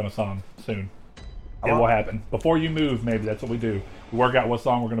come and be on a song soon. It will happen. Before you move, maybe. That's what we do. We work out what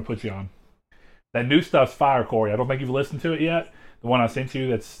song we're going to put you on. That new stuff's fire, Corey. I don't think you've listened to it yet. The one I sent you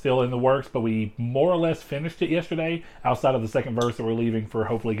that's still in the works, but we more or less finished it yesterday outside of the second verse that we're leaving for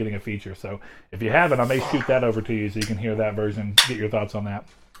hopefully getting a feature. So if you haven't, I may shoot that over to you so you can hear that version, get your thoughts on that.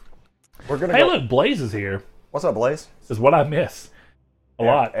 We're gonna Hey, look, Blaze is here. What's up, Blaze? This is what I miss a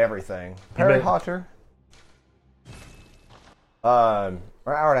lot. Everything. Perry bet. Hotter. We're an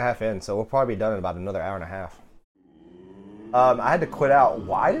hour and a half in, so we'll probably be done in about another hour and a half. I had to quit out.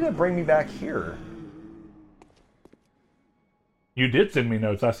 Why did it bring me back here? You did send me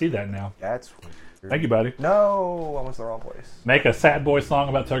notes. I see that now. That's weird. Thank you, buddy. No, I went to the wrong place. Make a sad boy song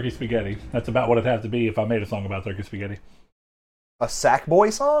about turkey spaghetti. That's about what it'd have to be if I made a song about turkey spaghetti. A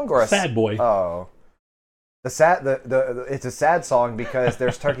Sackboy song or a Sad boy. Oh, it's a sad song because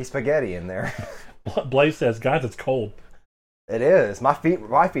there's turkey spaghetti in there. Blaze says, guys, it's cold. It is. My feet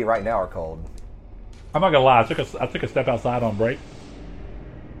right now are cold. I'm not gonna lie. I took a step outside on break.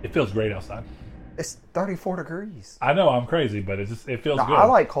 It feels great outside. It's 34 degrees. I know I'm crazy, but it feels No, good. I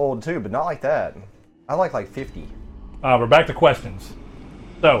like cold too, but not like that. I like 50. We're back to questions.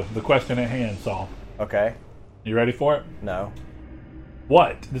 So the question at hand, Saul. Okay. You ready for it? No.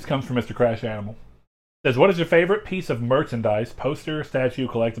 What? This comes from Mr. Crash Animal. Says, what is your favorite piece of merchandise, poster, statue,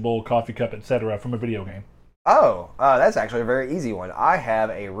 collectible, coffee cup, etc. from a video game? Oh, that's actually a very easy one. I have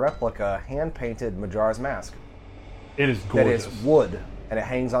a replica hand-painted Majora's Mask. It is That gorgeous. is wood, and it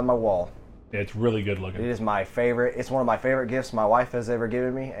hangs on my wall. It's really good It looking. is my favorite. It's one of my favorite gifts my wife has ever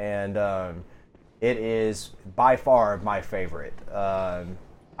given me, and it is by far my favorite.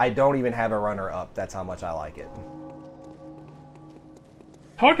 I don't even have a runner-up. That's how much I like it.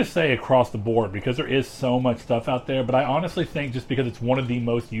 Hard to say across the board because there is so much stuff out there, but I honestly think just because it's one of the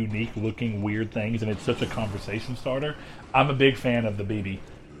most unique looking weird things and it's such a conversation starter, I'm a big fan of the BB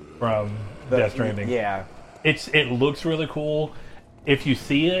from Death Stranding. Yeah. It looks really cool. If you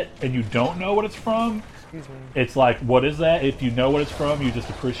see it and you don't know what it's from, Excuse me. it's like, what is that? If you know what it's from, you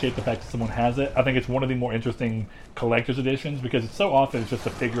just appreciate the fact that someone has it. I think it's one of the more interesting collector's editions because it's so often it's just a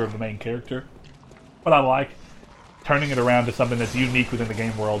figure of the main character. But I like turning it around to something that's unique within the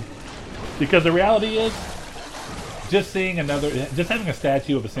game world. Because the reality is, just having a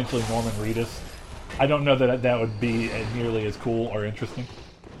statue of essentially Norman Reedus, I don't know that would be nearly as cool or interesting.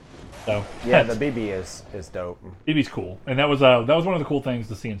 So Yeah, the BB is dope. BB's cool, and that was one of the cool things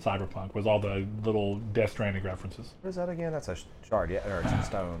to see in Cyberpunk was all the little Death Stranding references. What is that again? That's a shard, yeah, or it's a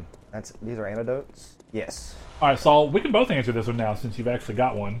stone. These are antidotes? Yes. All right, Saul, we can both answer this one now since you've actually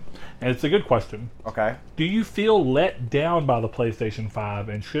got one, and it's a good question. Okay. Do you feel let down by the PlayStation 5,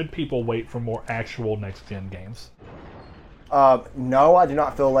 and should people wait for more actual next-gen games? No, I do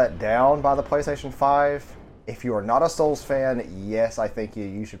not feel let down by the PlayStation 5. If you are not a Souls fan, yes, I think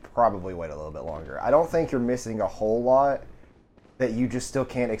you should probably wait a little bit longer. I don't think you're missing a whole lot that you just still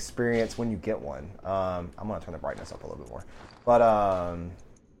can't experience when you get one. I'm going to turn the brightness up a little bit more. But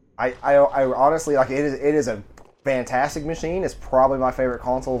I honestly, like, it is a fantastic machine. It's probably my favorite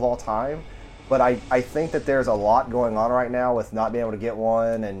console of all time. But I think that there's a lot going on right now with not being able to get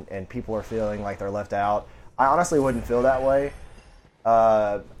one and people are feeling like they're left out. I honestly wouldn't feel that way.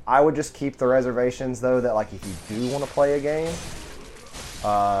 I would just keep the reservations, though, that, like, if you do want to play a game,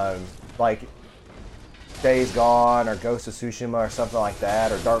 like Days Gone or Ghost of Tsushima or something like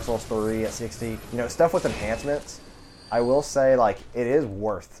that, or Dark Souls 3 at 60, stuff with enhancements, I will say, like, it is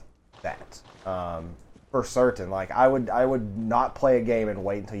worth that. For certain. Like, I would not play a game and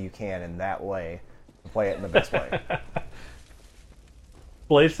wait until you can in that way to play it in the best way.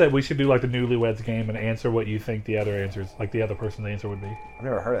 Blaze said we should do like the Newlyweds game and answer what you think the other answers, like the other person's answer would be. I've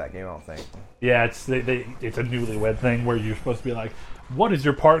never heard of that game, I don't think. Yeah, it's a Newlywed thing where you're supposed to be like, what is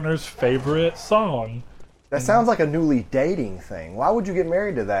your partner's favorite song? That sounds like a newly dating thing. Why would you get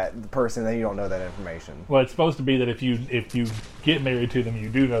married to that person and you don't know that information? Well, it's supposed to be that if you get married to them, you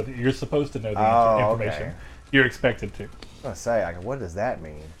do know that you're supposed to know the information. Okay. You're expected to. I was going to say, like, what does that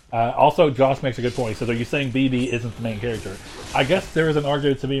mean? Also, Josh makes a good point. He says, are you saying BB isn't the main character? I guess there is an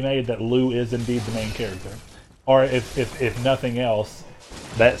argument to be made that Lou is indeed the main character. Or if nothing else,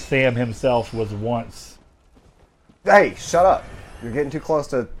 that Sam himself was once... Hey, shut up. You're getting too close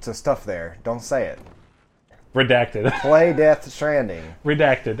to stuff there. Don't say it. Redacted. Play Death Stranding.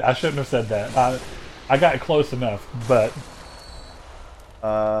 Redacted. I shouldn't have said that. I got close enough, but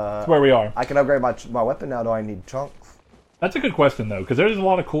that's where we are. I can upgrade my weapon now. Do I need chunks? That's a good question, though, because there's a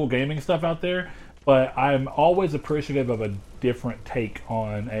lot of cool gaming stuff out there, but I'm always appreciative of a different take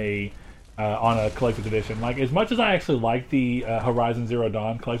on a collector's edition. Like, as much as I actually like the Horizon Zero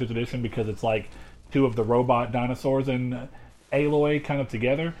Dawn collector's edition because it's like two of the robot dinosaurs in Aloy kind of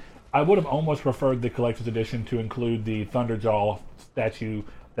together, I would have almost preferred the collector's edition to include the Thunderjaw statue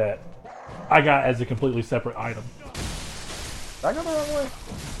that I got as a completely separate item. Did I go the wrong way?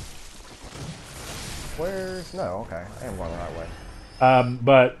 No, okay. I am going the right way.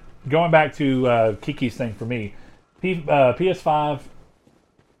 But going back to Kiki's thing for me, PS5,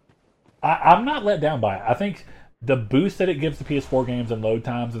 I'm not let down by it. I think the boost that it gives to PS4 games and load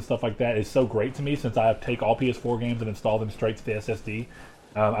times and stuff like that is so great to me since I take all PS4 games and install them straight to the SSD.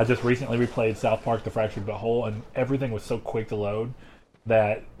 I just recently replayed South Park: The Fractured But Whole, and everything was so quick to load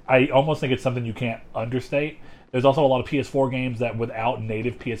that I almost think it's something you can't understate. There's also a lot of PS4 games that without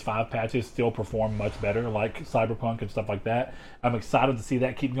native PS5 patches still perform much better, like Cyberpunk and stuff like that. I'm excited to see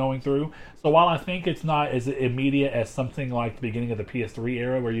that keep going through. So while I think it's not as immediate as something like the beginning of the PS3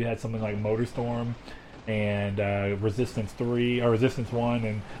 era where you had something like MotorStorm and Resistance 3 or Resistance 1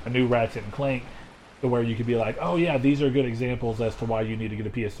 and a new Ratchet and Clank, to where you could be like, oh yeah, these are good examples as to why you need to get a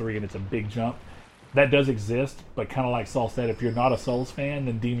PS3 and it's a big jump. That does exist, but kind of like Saul said, if you're not a Souls fan,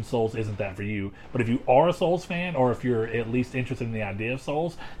 then Demon Souls isn't that for you. But if you are a Souls fan, or if you're at least interested in the idea of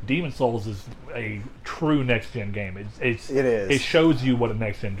Souls, Demon Souls is a true next-gen game. It is. It shows you what a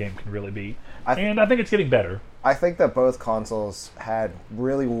next-gen game can really be. And I think it's getting better. I think that both consoles had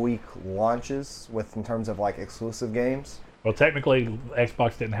really weak launches in terms of like exclusive games. Well, technically,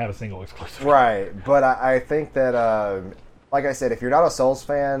 Xbox didn't have a single exclusive. Right, but I think that, like I said, if you're not a Souls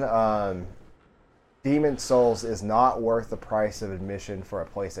fan, Demon Souls is not worth the price of admission for a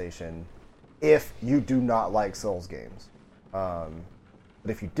PlayStation if you do not like Souls games. But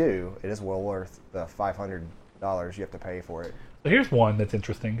if you do, it is well worth the $500 you have to pay for it. So here's one that's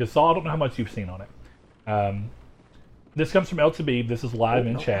interesting, because Saul, I don't know how much you've seen on it. This comes from El Tabib. This is live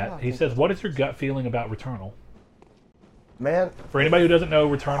in chat. He says, what is your gut feeling about Returnal? Man. For anybody who doesn't know,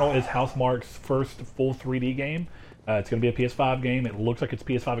 Returnal is Housemarque's first full 3D game. It's going to be a PS5 game. It looks like it's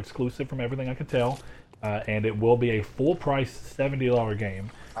PS5 exclusive from everything I can tell. And it will be a full-price $70 game.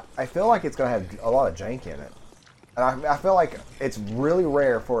 I feel like it's going to have a lot of jank in it. And I feel like it's really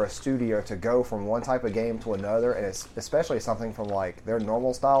rare for a studio to go from one type of game to another, and it's especially something from like their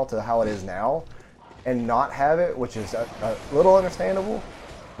normal style to how it is now, and not have it, which is a little understandable.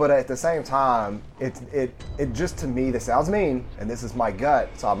 But at the same time, it just, to me, this sounds mean, and this is my gut,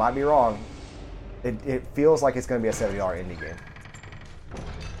 so I might be wrong. It feels like it's going to be a $70 indie game.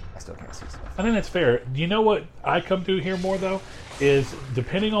 I still can't see stuff. I think that's fair. You know what I come to here more, though, is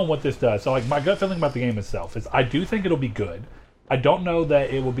depending on what this does. So, like, my gut feeling about the game itself is I do think it'll be good. I don't know that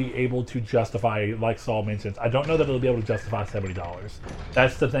it will be able to justify, like Saul mentions, I don't know that it'll be able to justify $70.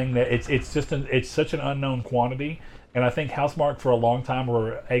 That's the thing, that it's such an unknown quantity. And I think Housemarque for a long time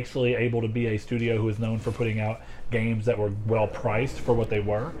were actually able to be a studio who is known for putting out games that were well priced for what they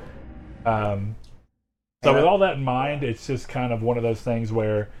were. So with all that in mind, it's just kind of one of those things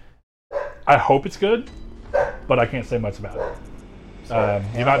where I hope it's good, but I can't say much about it.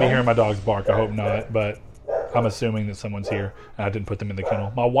 You might be hearing my dogs bark. I hope not, but I'm assuming that someone's here. I didn't put them in the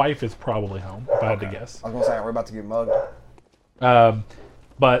kennel. My wife is probably home, if I had to guess. I was going to say, we're about to get mugged.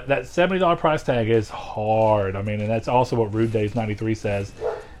 But that $70 price tag is hard. I mean, and that's also what Rude Days 93 says.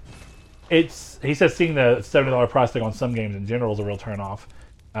 He says seeing the $70 price tag on some games in general is a real turnoff.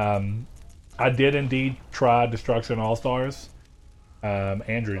 I did indeed try Destruction All-Stars.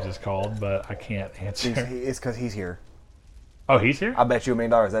 Andrew just called, but I can't answer. It's because he's here. Oh, he's here? I bet you $1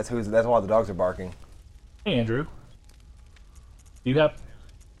 million. That's why the dogs are barking. Hey, Andrew. You have...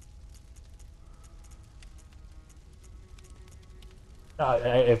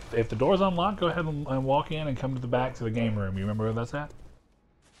 if the door's unlocked, go ahead and walk in and come to the back to the game room. You remember where that's at?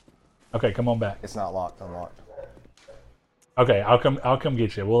 Okay, come on back. It's not locked. Unlocked. Okay, I'll come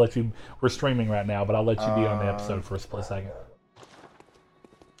get you. We'll let you. We're streaming right now, but I'll let you be on the episode for a split second.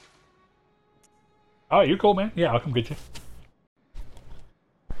 Oh, you're cool, man. Yeah, I'll come get you.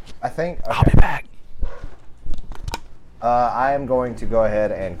 I think. Okay. I'll be back. I am going to go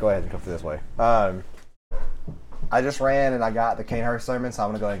ahead and come through this way. I just ran and I got the Kanehurst sermon, so I'm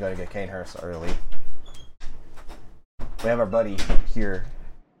going to go and get Kanehurst early. We have our buddy here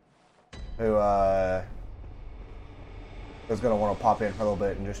who is going to want to pop in for a little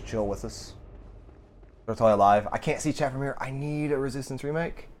bit and just chill with us. We're totally live. I can't see chat from here. I need a Resistance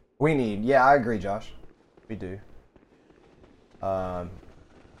remake. Yeah, I agree, Josh. We do.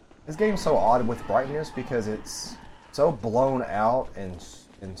 This game's so odd with brightness because it's so blown out in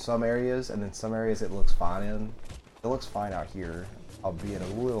some areas, and then some areas it looks fine in. It looks fine out here, albeit a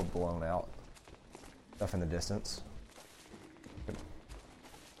little blown out. Stuff in the distance.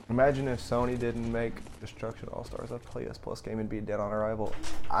 Imagine if Sony didn't make Destruction All-Stars a PS Plus game and be dead on arrival.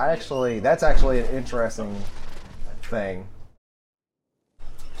 That's actually an interesting thing.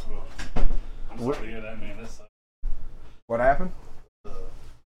 I'm sorry to hear that, man. That sucks. What happened?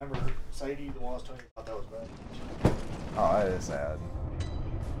 Remember Sadie, the one I was telling you about, that was bad. Oh, that is sad.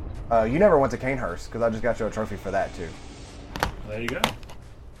 You never went to Kanehurst, because I just got you a trophy for that, too. There you go.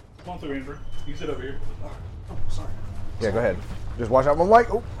 Come on through, Andrew. You sit over here. Oh, sorry. Yeah, go ahead. Just watch out my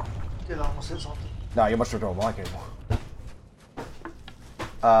mic. Oh. Did I almost hit something? No, you must have don't like it. Sit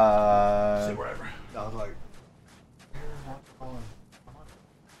wherever. I was like,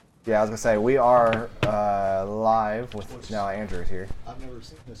 Yeah, I was gonna say we are live with now Andrew's here. I've never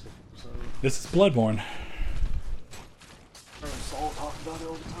seen this before, so This is Bloodborne. I heard Saul talking about it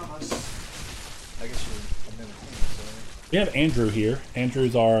all the time. I guess I've never seen it, so. We have Andrew here.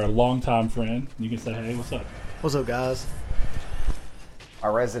 Andrew's our longtime friend. You can say, hey, what's up? What's up, guys?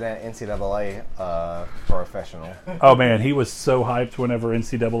 Our resident NCAA professional. Oh, man, he was so hyped whenever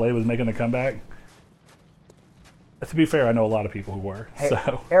NCAA was making a comeback. To be fair, I know a lot of people who were. Hey,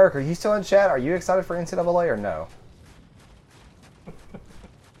 So Eric, are you still in chat? Are you excited for NCAA or no?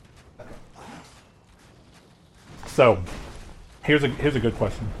 So, here's a good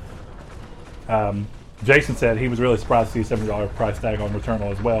question. Jason said he was really surprised to see $70 price tag on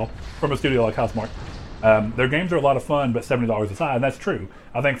Returnal as well from a studio like Housemarque. Their games are a lot of fun, but $70 aside, and that's true.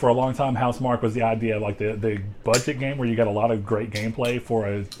 I think for a long time, Housemarque was the idea of like the budget game where you got a lot of great gameplay for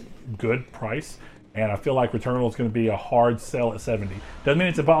a good price, and I feel like Returnal is going to be a hard sell at 70. Doesn't mean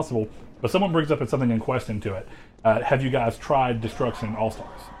it's impossible, but someone brings up something in question to it. Have you guys tried Destruction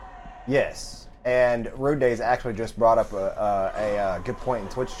All-Stars? Yes. And Rude Days actually just brought up a good point in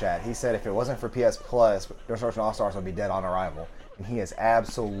Twitch chat. He said if it wasn't for PS Plus, Destruction All Stars would be dead on arrival, and he is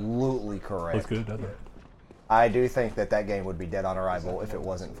absolutely correct. Looks good, doesn't it? I do think that game would be dead on arrival if it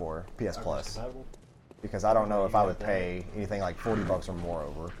wasn't for PS Plus, because I don't know if I would pay anything like $40 or more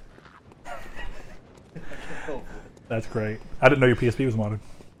over. That's great. I didn't know your PSP was modded.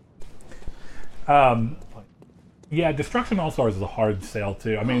 Yeah, Destruction All-Stars is a hard sale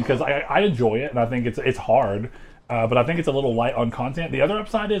too. I mean, because I enjoy it, and I think it's hard, but I think it's a little light on content. The other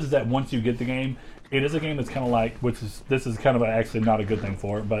upside is that once you get the game, it is a game that's kind of like, this is kind of actually not a good thing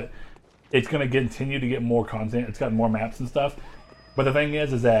for it, but it's going to continue to get more content. It's got more maps and stuff. But the thing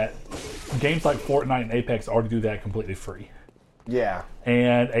is that games like Fortnite and Apex already do that completely free. Yeah.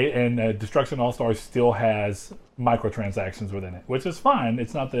 And Destruction All-Stars still has microtransactions within it, which is fine.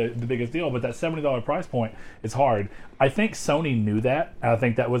 It's not the biggest deal, but that $70 price point is hard. I think Sony knew that. I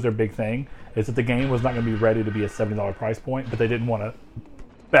think that was their big thing, is that the game was not going to be ready to be a $70 price point, but they didn't want to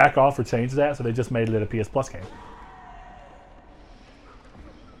back off or change that, so they just made it a PS Plus game.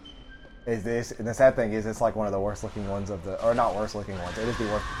 And the sad thing is, it's like one of the worst looking ones or not worst looking ones. It is the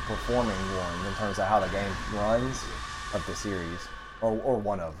worst performing one in terms of how the game runs of the series, or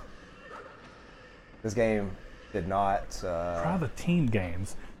one of. This game did not. Try the team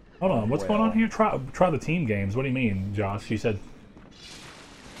games. Hold on, what's going on here? Try the team games. What do you mean, Josh? You said.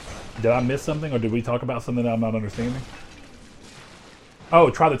 Did I miss something, or did we talk about something that I'm not understanding? Oh,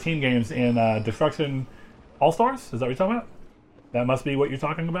 try the team games in Destruction All-Stars? Is that what you're talking about? That must be what you're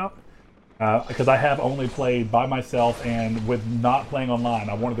talking about? Because I have only played by myself, and with not playing online,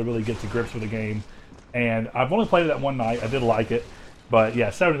 I wanted to really get to grips with the game. And I've only played it that one night. I did like it. But yeah,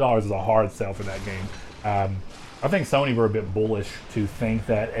 $70 is a hard sell for that game. I think Sony were a bit bullish to think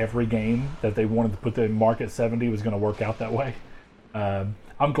that every game that they wanted to put the market 70 was going to work out that way.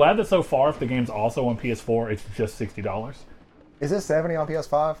 I'm glad that so far, if the game's also on PS4, it's just $60. Is it 70 on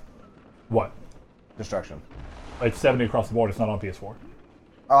PS5? What? Destruction. It's 70 across the board. It's not on PS4.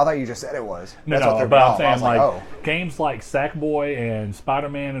 Oh, I thought you just said it was. No, That's what no, threw me but I'm off. I saying was like games like Sackboy and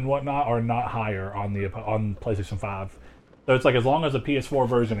Spider-Man and whatnot are not higher on PlayStation 5. So it's like as long as a PS4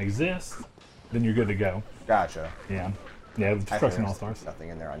 version exists, then you're good to go. Gotcha. Yeah, Destruction All-Stars. Nothing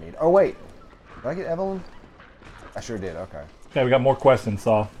in there I need. Oh wait, did I get Evelyn? I sure did. Okay. Okay, we got more questions,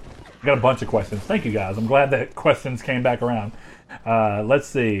 Saul. We got a bunch of questions. Thank you, guys. I'm glad that questions came back around. Let's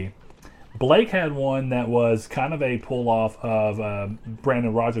see. Blake had one that was kind of a pull-off of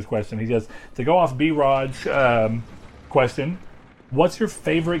Brandon Rogers' question. He says, to go off B-Raj question, what's your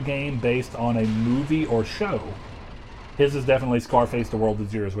favorite game based on a movie or show? His is definitely Scarface: The World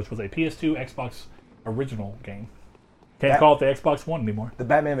Is Yours, which was a PS2 Xbox original game. Can't call it the Xbox One anymore. The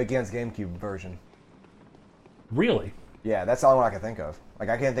Batman Begins GameCube version. Really? Yeah, that's the only one I can think of. Like,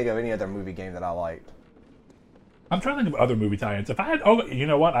 I can't think of any other movie game that I liked. I'm trying to think of other movie tie-ins. If I had, oh, you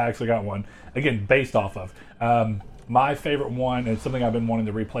know what? I actually got one. Again, based off of. My favorite one, and something I've been wanting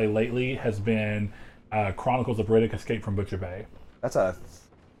to replay lately, has been Chronicles of Riddick: Escape from Butcher Bay. That's a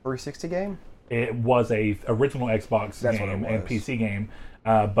 360 game? It was a original Xbox game and PC game,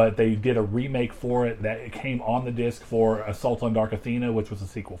 but they did a remake for it that came on the disc for Assault on Dark Athena, which was a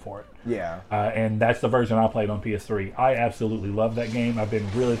sequel for it. Yeah. And that's the version I played on PS3. I absolutely love that game. I've been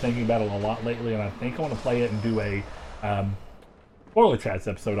really thinking about it a lot lately, and I think I want to play it and do a spoiler chats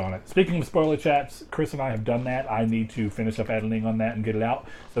episode on it. Speaking of spoiler chats, Chris and I have done that. I need to finish up editing on that and get it out.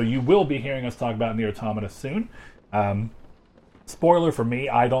 So you will be hearing us talk about Nier Automata soon. Spoiler for me,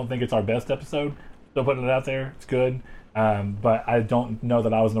 I don't think it's our best episode. Still putting it out there. It's good. But I don't know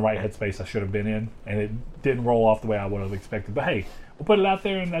that I was in the right headspace I should have been in, and it didn't roll off the way I would have expected. But hey, we'll put it out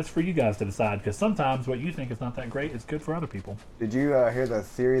there, and that's for you guys to decide, because sometimes what you think is not that great is good for other people. Did you hear the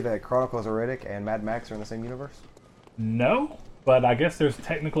theory that Chronicles of Riddick and Mad Max are in the same universe? No, but I guess there's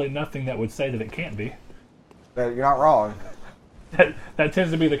technically nothing that would say that it can't be. You're not wrong. That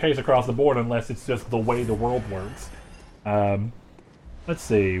tends to be the case across the board, unless it's just the way the world works. Let's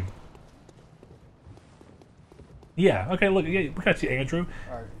see. Yeah. Okay. Look. Yeah, we got you, Andrew.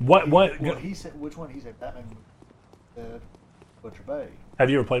 All right. What? Well, he said which one? He said Batman. Butcher Bay. Have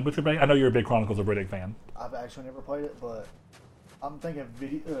you ever played Butcher Bay? I know you're a big Chronicles of Riddick fan. I've actually never played it, but I'm thinking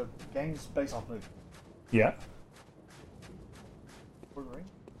video games based off movies. Yeah. Lord of the Rings?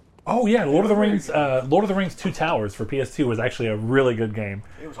 Oh yeah, Lord of the Rings. Lord of the Rings: Two Towers for PS2 was actually a really good game.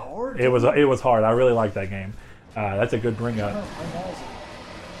 It was hard. It was hard. I really liked that game. That's a good bring up.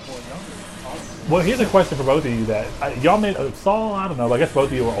 Well, here's a question for both of you that y'all made. Saul, I don't know. I guess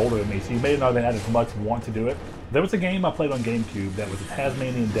both of you were older than me, so you may not have had as much want to do it. There was a game I played on GameCube that was a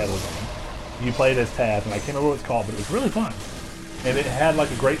Tasmanian Devil game. You played as Taz, and I can't remember what it's called, but it was really fun. And it had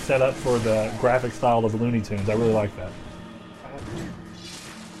like a great setup for the graphic style of Looney Tunes. I really liked that.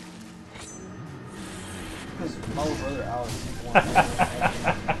 Because my older brother Alex,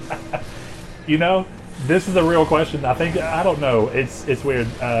 You know, this is a real question. I don't know. It's weird.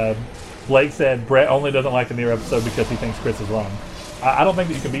 Blake said Brett only doesn't like the Nier episode because he thinks Chris is wrong. I don't think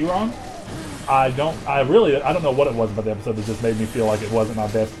that you can be wrong. I don't know what it was about the episode that just made me feel like it wasn't my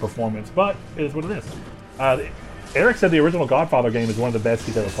best performance, but it is what it is. Eric said the original Godfather game is one of the best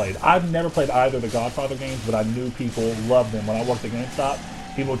he's ever played. I've never played either of the Godfather games, but I knew people loved them. When I worked at GameStop,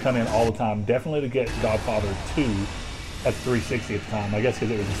 people would come in all the time, definitely to get Godfather 2 at 360 at the time, I guess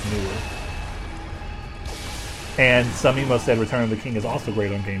because it was just newer. And some emo said Return of the King is also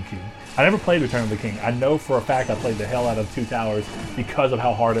great on GameCube. I never played Return of the King. I know for a fact I played the hell out of Two Towers because of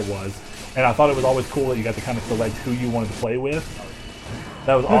how hard it was. And I thought it was always cool that you got to kind of select who you wanted to play with.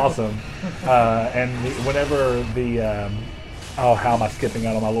 That was awesome. And whenever the... how am I skipping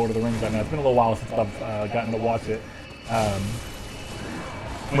out on my Lord of the Rings right now? It's been a little while since I've gotten to watch it.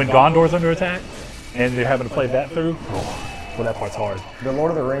 When Gondor's under attack, and you're having to play that through, well, that part's hard. The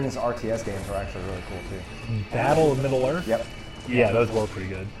Lord of the Rings RTS games are actually really cool, too. Battle of Middle-earth? Yep. Yeah, those were pretty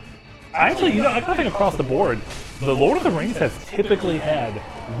good. Actually, I think across the board, the Lord of the Rings has typically had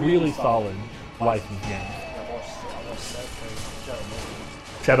really solid licensed games.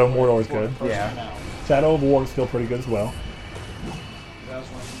 Shadow of Mordor is good. Yeah. Shadow of War is still pretty good as well. That was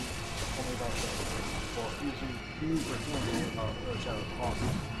when he told me about he was reviewing Shadow of the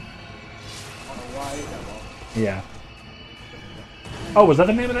Colossus. I don't know why that was. Yeah. Oh, was that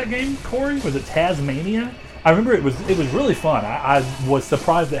the name of that game, Corey? Was it Tasmania? I remember it was really fun. I was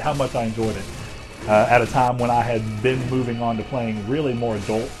surprised at how much I enjoyed it. At a time when I had been moving on to playing really more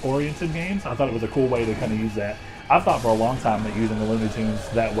adult-oriented games, I thought it was a cool way to kind of use that. I thought for a long time that using the Looney Tunes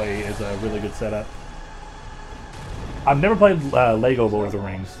that way is a really good setup. I've never played Lego Lord of the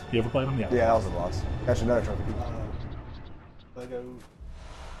Rings. You ever played them? Yeah. Yeah, that was a loss. Got another trophy. Lego.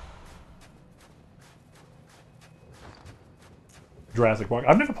 Jurassic Park.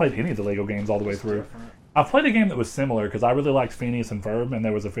 I've never played any of the Lego games all the way through. I've played a game that was similar because I really liked Phineas and Ferb, and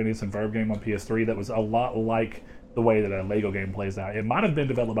there was a Phineas and Ferb game on PS3 that was a lot like the way that a Lego game plays out. It might have been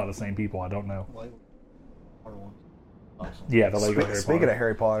developed by the same people. I don't know. Lego. Awesome. Yeah, the Lego Harry Speaking Potter. of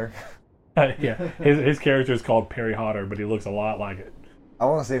Harry Potter, Yeah, his character is called Perry Hodder, but he looks a lot like it. I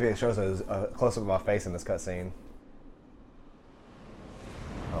want to see if it shows a close-up of my face in this cutscene.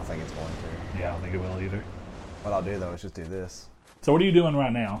 I don't think it's going to. Yeah, I don't think it will either. What I'll do, though, is just do this. So what are you doing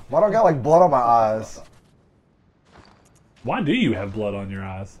right now? Why do I got, like, blood on my eyes? Why do you have blood on your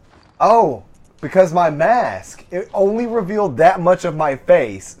eyes? Oh, because my mask, it only revealed that much of my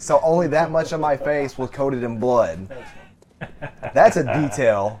face, so only that much of my face was coated in blood. That's a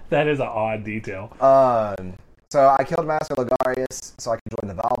detail. That is an odd detail. So I killed Master Logarius so I could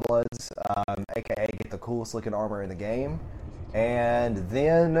join the Valbloods, aka get the coolest looking armor in the game. And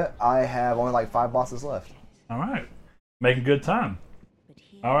then I have only like 5 bosses left. All right. Making good time.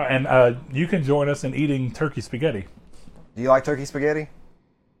 All right, and you can join us in eating turkey spaghetti. Do you like turkey spaghetti?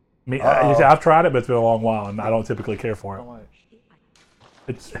 You see, I've tried it, but it's been a long while, and I don't typically care for it. I'm like,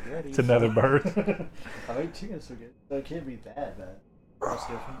 It's another bird. I like chicken spaghetti. So it can't be that bad. That's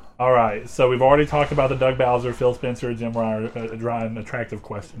different. All right, so we've already talked about the Doug Bowser, Phil Spencer, Jim Ryan attractive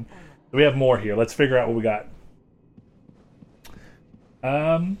question. We have more here. Let's figure out what we got.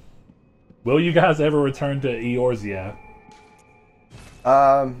 Will you guys ever return to Eorzea?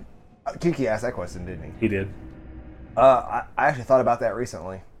 Kiki asked that question, didn't he? He did. I actually thought about that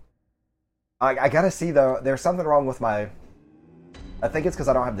recently. I gotta see though. There's something wrong with my. I think it's because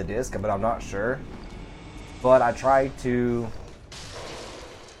I don't have the disc, but I'm not sure. But I tried to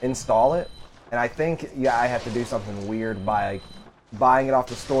install it, and I think I have to do something weird by buying it off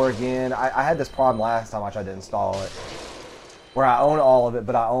the store again. I had this problem last time I tried to install it, where I own all of it,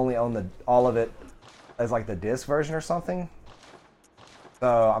 but I only own all of it as like the disc version or something.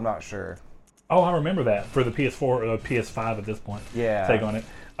 So I'm not sure. Oh, I remember that for the PS4 or PS5 at this point. Yeah. Take on it.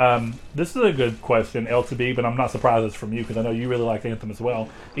 This is a good question, L2B, but I'm not surprised it's from you because I know you really like Anthem as well.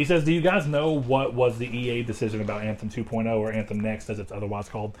 He says, do you guys know what was the EA decision about Anthem 2.0 or Anthem Next as it's otherwise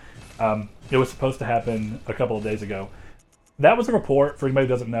called? It was supposed to happen a couple of days ago. That was a report, for anybody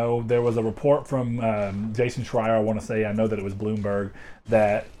who doesn't know, there was a report from Jason Schreier, I want to say, I know that it was Bloomberg,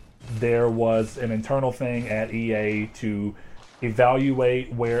 that there was an internal thing at EA to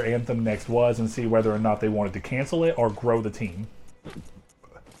evaluate where Anthem Next was and see whether or not they wanted to cancel it or grow the team.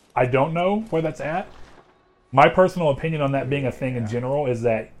 I don't know where that's at. My personal opinion on that being a thing in general is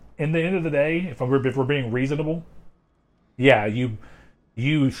that in the end of the day, if we're being reasonable, yeah, you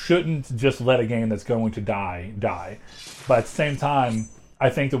shouldn't just let a game that's going to die. But at the same time, I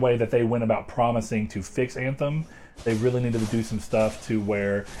think the way that they went about promising to fix Anthem, they really needed to do some stuff to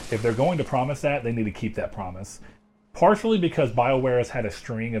where if they're going to promise that, they need to keep that promise. Partially because BioWare has had a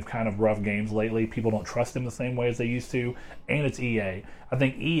string of kind of rough games lately. People don't trust them the same way as they used to. And it's EA. I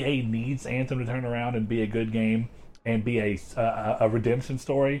think EA needs Anthem to turn around and be a good game and be a redemption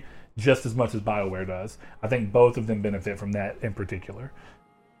story just as much as BioWare does. I think both of them benefit from that in particular.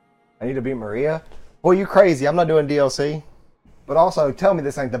 I need to beat Maria? Well, you crazy. I'm not doing DLC. But also, tell me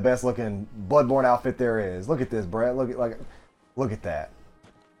this ain't the best looking Bloodborne outfit there is. Look at this, Brett. Look at that.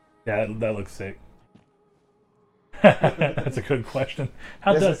 Yeah, that looks sick. That's a good question.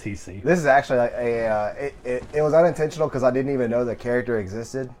 How does he see? This is actually like it was unintentional because I didn't even know the character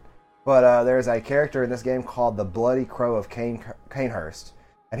existed. But there's a character in this game called the Bloody Crow of Canehurst,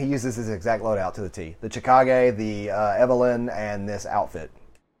 and he uses his exact loadout to the T. The Chikage, the Evelyn, and this outfit.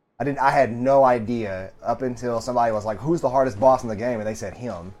 I had no idea up until somebody was like, "Who's the hardest boss in the game?" And they said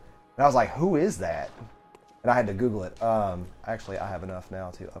him, and I was like, "Who is that?" And I had to Google it. Actually, I have enough now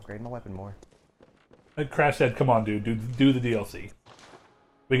to upgrade my weapon more. Crash said, "Come on, dude, do the DLC.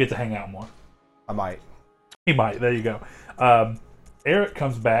 We get to hang out more." I might. He might. There you go. Eric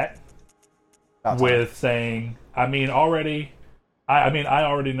comes back with saying, I already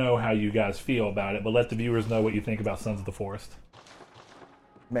know how you guys feel about it, but let the viewers know what you think about Sons of the Forest.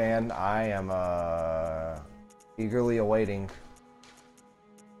 Man, I am eagerly awaiting.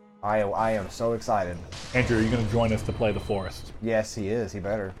 I am so excited. Andrew, are you going to join us to play The Forest? Yes, he is. He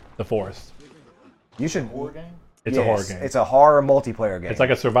better. The Forest. You should. Horror game? It's a horror game. It's a horror multiplayer game. It's like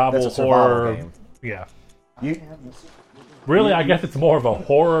a survival horror game. Yeah. Really, I guess it's more of a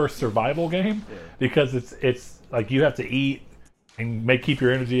horror survival game because it's like you have to eat and keep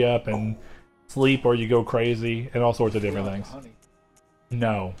your energy up and sleep or you go crazy and all sorts of different things. Honey.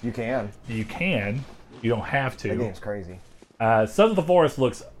 No. You can. You can. You don't have to. That game's crazy. Sons of the Forest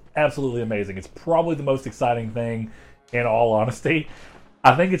looks absolutely amazing. It's probably the most exciting thing in all honesty.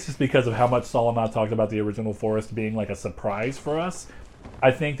 I think it's just because of how much Saul and I talked about the original Forest being like a surprise for us.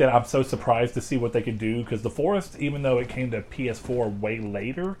 I think that I'm so surprised to see what they could do because the Forest, even though it came to PS4 way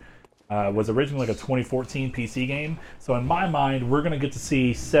later, was originally like a 2014 PC game. So in my mind, we're going to get to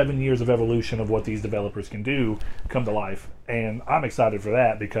see 7 years of evolution of what these developers can do come to life. And I'm excited for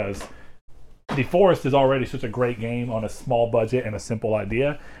that because The Forest is already such a great game on a small budget and a simple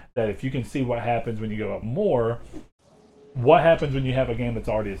idea that if you can see what happens when you go up more, what happens when you have a game that's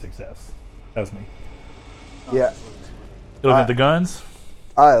already a success? That's me. Yeah. You looking at the guns?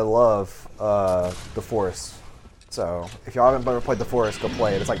 I love The Forest. So, if y'all haven't ever played The Forest, go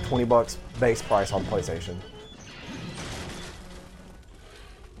play it. It's like $20 base price on PlayStation.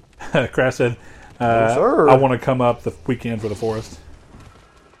 Crash said, Yes, sir. I want to come up the weekend for The Forest.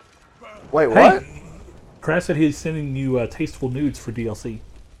 Wait, what? Hey, Crash said he's sending you tasteful nudes for DLC.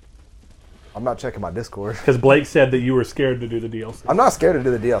 I'm not checking my Discord. Because Blake said that you were scared to do the DLC. I'm not scared to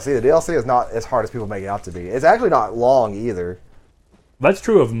do the DLC. The DLC is not as hard as people make it out to be. It's actually not long either. That's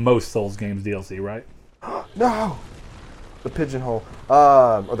true of most Souls games DLC, right? No! The pigeonhole.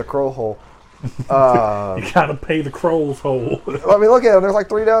 Or the crow hole. You gotta pay the crow's hole. I mean, look at them. There's like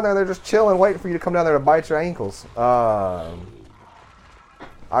 3 down there. They're just chilling, waiting for you to come down there to bite your ankles. I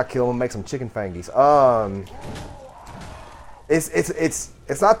kill them, make some chicken fangies.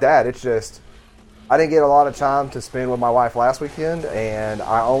 It's not that. It's just I didn't get a lot of time to spend with my wife last weekend, and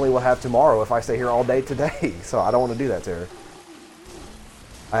I only will have tomorrow if I stay here all day today. So I don't want to do that to her.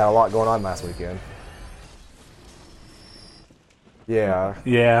 I had a lot going on last weekend. Yeah.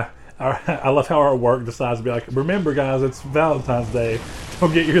 Yeah. I love how our work decides to be like, remember guys, it's Valentine's Day.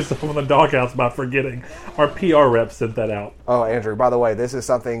 Don't get yourself in the doghouse by forgetting. Our PR rep sent that out. Oh, Andrew, by the way, this is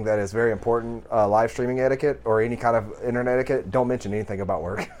something that is very important. Live streaming etiquette or any kind of internet etiquette. Don't mention anything about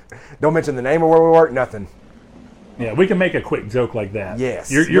work. Don't mention the name of where we work. Nothing. Yeah, we can make a quick joke like that.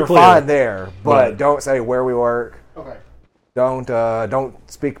 Yes, you're clear. fine there, but Right. don't say where we work. Okay. Don't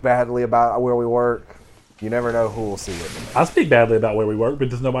speak badly about where we work. You never know who will see it. I speak badly about where we work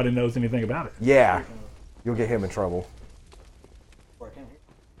because nobody knows anything about it. Yeah, you'll get him in trouble. Where I came here.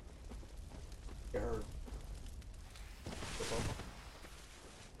 Get her.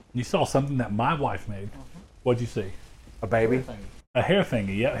 You saw something that my wife made. What'd you see? A baby. Thing. A hair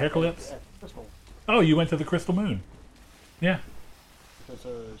thingy. Yeah, hair clips. Yeah, crystal. Oh, you went to the Crystal Moon. Yeah. Because I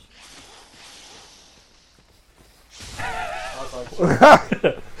was like,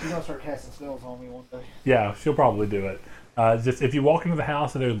 she's gonna start casting spells on me one day. Yeah, she'll probably do it. Just if you walk into the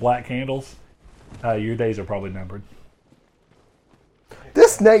house and there's black candles, your days are probably numbered.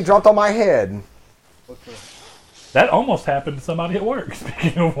 This snake dropped on my head. Look for That almost happened to somebody at work.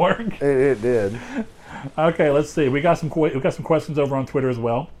 Speaking of work. It did. Okay, let's see. We got some questions over on Twitter as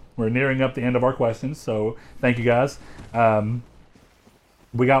well. We're nearing up the end of our questions, so thank you guys.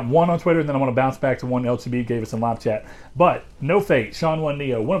 We got one on Twitter, and then I want to bounce back to one LTB gave us in live chat. But No Fate, Sean One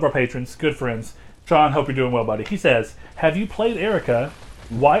Neo, one of our patrons, good friends. Sean, hope you're doing well, buddy. He says, "Have you played Erica?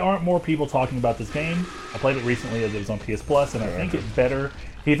 Why aren't more people talking about this game? I played it recently as it was on PS Plus, and I think it's better.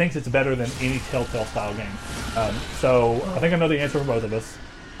 He thinks it's better than any Telltale style game. So I think I know the answer for both of us.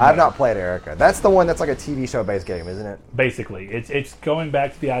 I've not played Erica. That's the one that's like a TV show based game, isn't it? Basically, it's going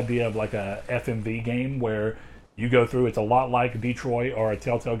back to the idea of like a FMV game where you go through. It's a lot like Detroit or a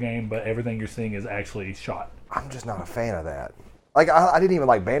Telltale game, but everything you're seeing is actually shot. I'm just not a fan of that. Like I didn't even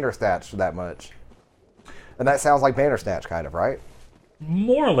like Bandersnatch that much, and that sounds like Bandersnatch kind of, right?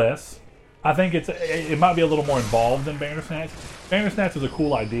 More or less. I think it might be a little more involved than Bandersnatch. Bandersnatch is a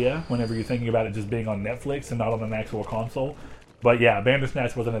cool idea whenever you're thinking about it just being on Netflix and not on an actual console. But yeah,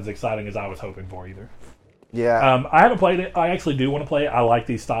 Bandersnatch wasn't as exciting as I was hoping for either. Yeah. I haven't played it. I actually do want to play it. I like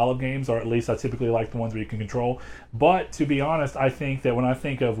these style of games, or at least I typically like the ones where you can control. But to be honest, I think that when I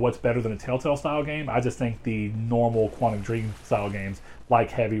think of what's better than a Telltale style game, I just think the normal Quantum Dream style games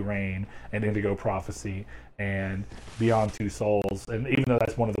like Heavy Rain and Indigo Prophecy and Beyond Two Souls, and even though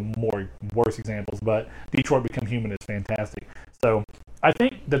that's one of the worse examples, but Detroit Become Human is fantastic. So I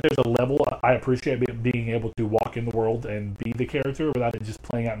think that there's a level I appreciate being able to walk in the world and be the character without it just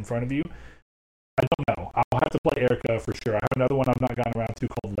playing out in front of you. I don't know. I'll have to play Erica for sure. I have another one I've not gotten around to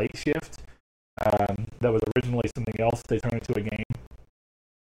called Late Shift. That was originally something else. They turned it into a game.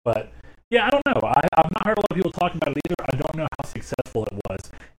 But yeah, I don't know. I've not heard a lot of people talk about it either. I don't know how successful it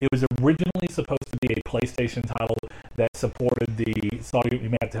was. It was originally supposed to be a PlayStation title that supported the... So you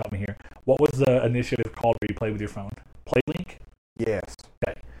may have to help me here. What was the initiative called where you play with your phone? PlayLink? Yes.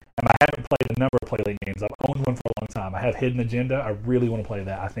 Okay. And I haven't played a number of PlayLink games. I've owned one for a long time. I have Hidden Agenda. I really want to play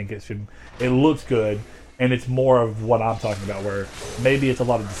that. I think it looks good, and it's more of what I'm talking about, where maybe it's a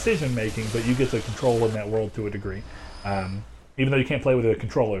lot of decision making, but you get to control in that world to a degree. Even though you can't play with a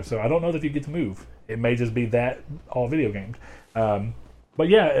controller, so I don't know that you get to move. It may just be that all video games. But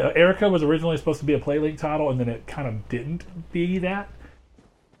yeah, Erica was originally supposed to be a PlayLink title, and then it kind of didn't be that.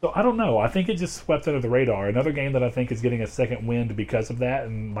 So I don't know. I think it just swept under the radar. Another game that I think is getting a second wind because of that,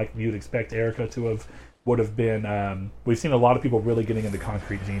 and like you'd expect Erica to would have been. We've seen a lot of people really getting into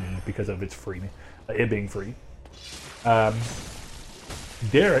Concrete Genie because of it being free.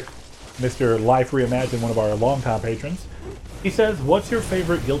 Derek, Mr. Life Reimagined, one of our longtime patrons, he says, "What's your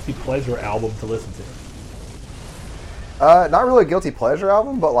favorite guilty pleasure album to listen to?" Not really a guilty pleasure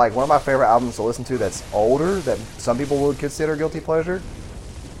album, but like one of my favorite albums to listen to that's older that some people would consider guilty pleasure.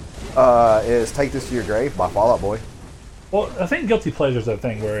 Is Take This to Your Grave by Fall Out Boy. Well, I think guilty pleasure is a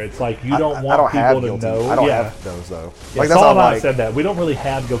thing where it's like you don't want I don't people to know. I don't have those though. Yeah, Like Saul all and I like, said that. We don't really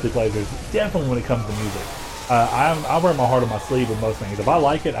have guilty pleasures, definitely when it comes to music. I wear my heart on my sleeve with most things. If I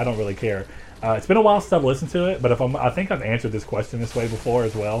like it, I don't really care. It's been a while since I've listened to it, but I think I've answered this question this way before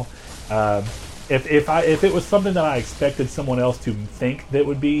as well. If it was something that I expected someone else to think that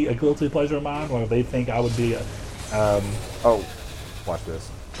would be a guilty pleasure of mine, or they think I would be a... oh, watch this.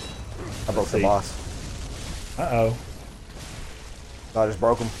 I broke the boss. Uh-oh. No, I just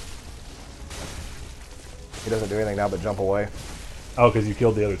broke him. He doesn't do anything now but jump away. Oh, because you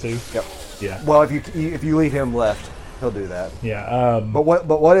killed the other two? Yep. Yeah. Well, if you leave him left, he'll do that. Yeah. But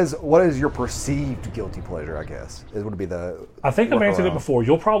what is your perceived guilty pleasure? I guess it would be the. I think I've answered it workaround. before.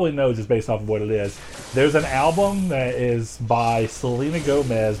 You'll probably know just based off of what it is. There's an album that is by Selena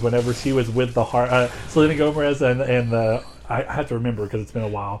Gomez. Whenever she was with the heart, Selena Gomez and the I have to remember because it's been a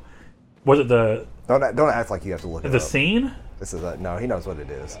while. Was it the Don't act like you have to look it up. scene? This is no. He knows what it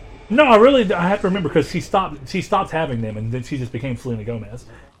is. No, I have to remember because she stopped having them, and then she just became Selena Gomez.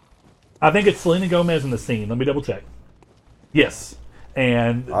 I think it's Selena Gomez in the scene. Let me double check. Yes.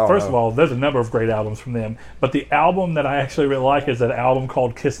 And first of all, there's a number of great albums from them, but the album that I actually really like is an album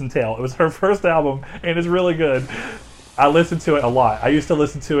called Kiss and Tell. It was her first album, and it's really good. I listen to it a lot. I used to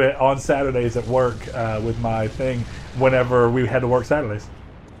listen to it on Saturdays at work with my thing whenever we had to work Saturdays.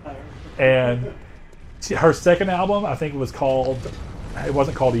 And her second album, I think it was called, it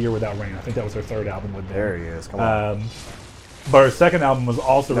wasn't called A Year Without Rain. I think that was her third album with them. There he is. Come on. But her second album was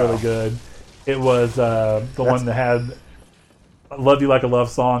also really good. It was the one that had Love You Like a Love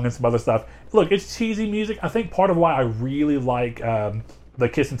Song and some other stuff. Look, it's cheesy music. I think part of why I really like the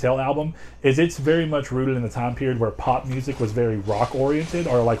Kiss and Tell album is it's very much rooted in the time period where pop music was very rock oriented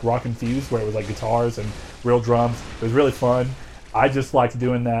or like rock infused, where it was like guitars and real drums. It was really fun. I just liked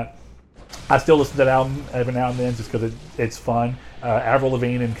doing that. I still listen to that album every now and then just because it's fun. Avril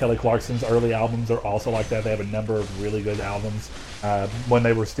Lavigne and Kelly Clarkson's early albums are also like that. They have a number of really good albums when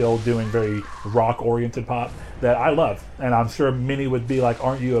they were still doing very rock-oriented pop that I love. And I'm sure many would be like,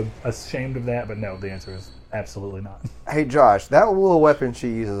 aren't you ashamed of that? But no, the answer is absolutely not. Hey, Josh, that little weapon she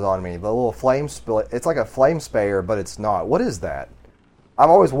uses on me, the little flame split, it's like a flame sprayer, but it's not. What is that? I've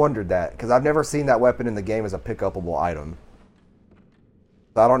always wondered that because I've never seen that weapon in the game as a pick-upable item.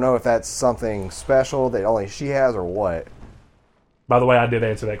 So I don't know if that's something special that only she has or what. By the way, I did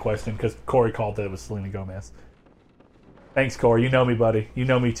answer that question because Corey called that it was Selena Gomez. Thanks, Corey. You know me, buddy. You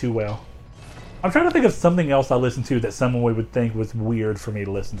know me too well. I'm trying to think of something else I listened to that someone would think was weird for me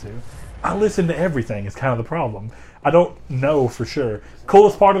to listen to. I listen to everything is kind of the problem. I don't know for sure.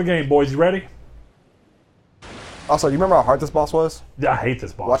 Coolest part of the game, boys. You ready? Also, do you remember how hard this boss was? I hate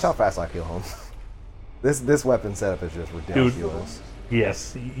this boss. Watch how fast I kill him. This weapon setup is just ridiculous. Dude,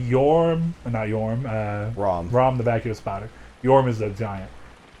 yes. Rom, the vacuum spider. Yorm is a giant.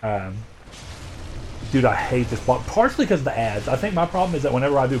 Dude, I hate this boss. Partially because of the ads. I think my problem is that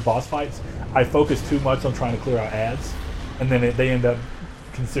whenever I do boss fights, I focus too much on trying to clear out ads, and then they end up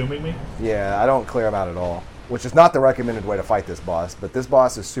consuming me. Yeah, I don't clear them out at all, which is not the recommended way to fight this boss, but this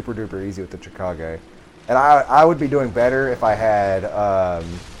boss is super duper easy with the Chikage. And I would be doing better if I had...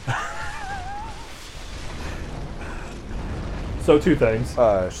 So two things.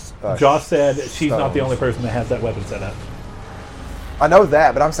 Josh said she's not the stones. only person that has that weapon set up. I know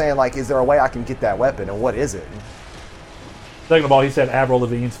that, but I'm saying, like, is there a way I can get that weapon, and what is it? Second of all, he said Avril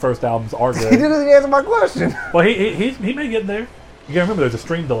Lavigne's first albums are He good. didn't answer my question. Well, he may get there. You gotta remember, there's a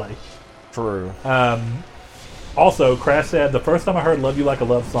stream delay. True. Also, Crash said, the first time I heard Love You Like a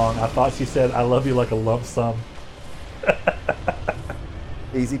Love Song, I thought she said, I love you like a lump sum.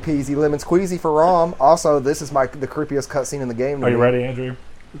 Easy peasy lemon squeezy for Rom. Also, this is the creepiest cutscene in the game. Are you ready, Andrew?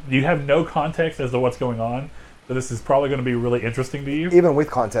 You have no context as to what's going on, so this is probably going to be really interesting to you. Even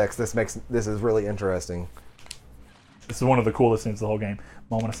with context, this is really interesting. This is one of the coolest scenes of the whole game.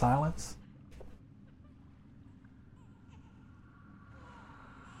 Moment of silence.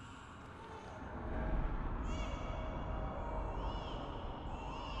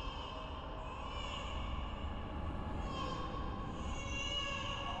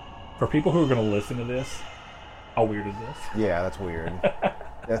 For people who are going to listen to this, how weird is this? Yeah, that's weird.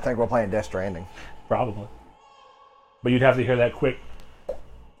 I think we're playing Death Stranding. Probably. But you'd have to hear that quick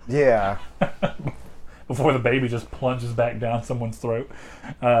Yeah. before the baby just plunges back down someone's throat.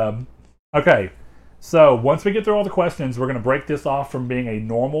 Okay, so once we get through all the questions, we're going to break this off from being a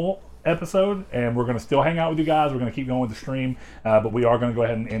normal episode, and we're going to still hang out with you guys. We're going to keep going with the stream, but we are going to go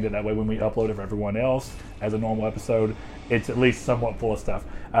ahead and end it that way. When we upload it for everyone else as a normal episode, it's at least somewhat full of stuff.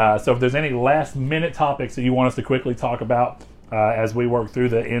 So if there's any last minute topics that you want us to quickly talk about as we work through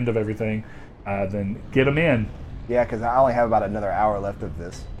the end of everything, then get them in. Yeah, because I only have about another hour left of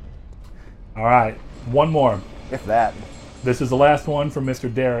this. All right, one more. If that. This is the last one from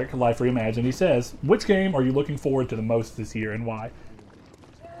Mr. Derek, Life Reimagined. He says, which game are you looking forward to the most this year and why?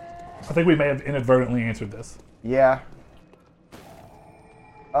 I think we may have inadvertently answered this. Yeah.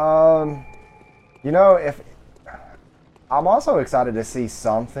 You know, if I'm also excited to see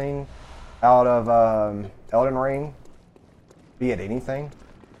something out of Elden Ring, be it anything.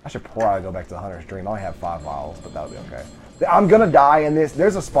 I should probably go back to the Hunter's Dream. I only have 5 vials, but that'll be okay. I'm gonna die in this.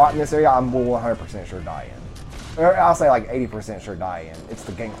 There's a spot in this area I'm 100% sure die in. Or I'll say like 80% sure die in. It's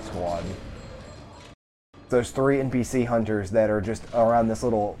the Gank Squad. Those 3 NPC hunters that are just around this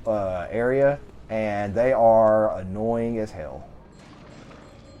little area, and they are annoying as hell.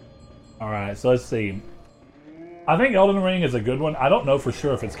 All right, so let's see. I think Elden Ring is a good one. I don't know for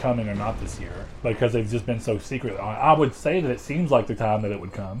sure if it's coming or not this year because they've just been so secret. I would say that it seems like the time that it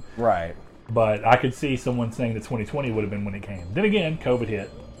would come, Right. but I could see someone saying that 2020 would have been when it came. Then again, COVID hit.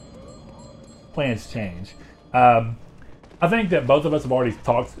 Plans change. I think that both of us have already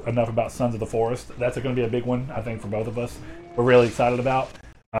talked enough about Sons of the Forest. That's going to be a big one, I think, for both of us. We're really excited about.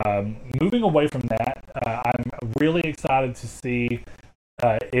 Moving away from that, I'm really excited to see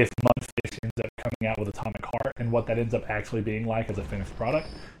if Mudfish ends up coming out with Atomic Heart and what that ends up actually being like as a finished product.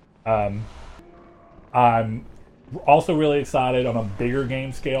 I'm also really excited on a bigger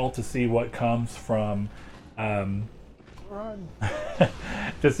game scale to see what comes from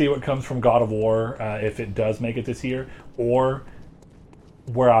to see what comes from God of War if it does make it this year, or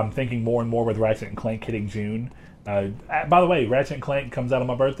where I'm thinking more and more with Ratchet and Clank hitting June. By the way, Ratchet and Clank comes out on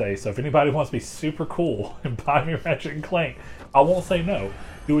my birthday, so if anybody wants to be super cool and buy me Ratchet and Clank, I won't say no.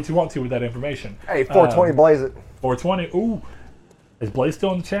 Do what you want to with that information. Hey, 420 blaze it. 420. Ooh, is Blaze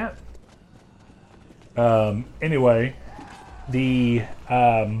still in the chat? Anyway, the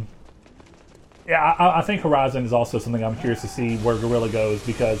yeah, I think Horizon is also something I'm curious to see where Guerrilla goes,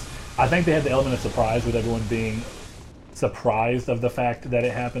 because I think they had the element of surprise with everyone being surprised of the fact that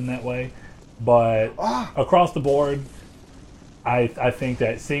it happened that way. But across the board, I think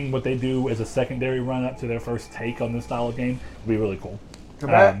that seeing what they do as a secondary run-up to their first take on this style of game would be really cool.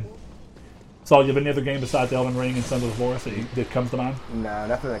 Saul, you have any other game besides Elden Ring and Sons of the Forest that comes to mind? No,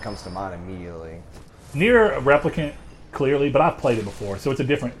 nothing that comes to mind immediately. Nier Replicant, clearly, but I've played it before, so it's a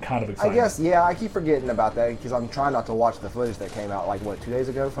different kind of I excitement. guess, yeah, I keep forgetting about that because I'm trying not to watch the footage that came out, like, what, 2 days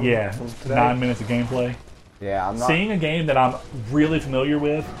ago from Yeah, today? 9 minutes of gameplay. Yeah, I'm not... Seeing a game that I'm really familiar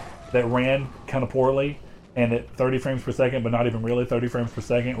with that ran kind of poorly and at 30 frames per second, but not even really 30 frames per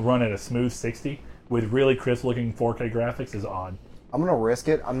second, run at a smooth 60 with really crisp-looking 4K graphics is odd. I'm going to risk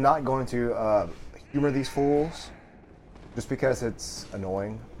it. I'm not going to humor these fools just because it's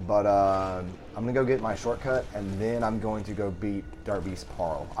annoying. But I'm going to go get my shortcut, and then I'm going to go beat Dark Beast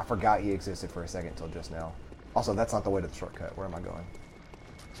Parl. I forgot he existed for a second until just now. Also, that's not the way to the shortcut. Where am I going?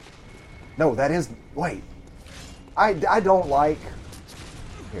 No, that is... Wait. I don't like...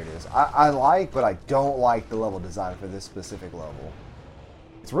 Here it is. I like, but I don't like the level design for this specific level.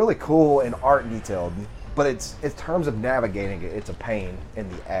 It's really cool and art detailed, but it's in terms of navigating it, it's a pain in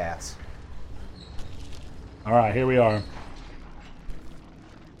the ass. All right, here we are.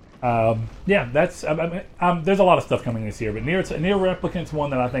 Yeah, that's. There's a lot of stuff coming this year, but Nier Replicant's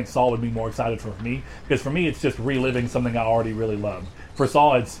one that I think Saul would be more excited for me, because for me, it's just reliving something I already really loved. For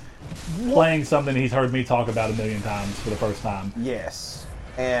Saul, it's playing something he's heard me talk about a million times for the first time. Yes,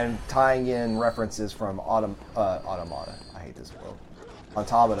 and tying in references from Automata. I hate this word.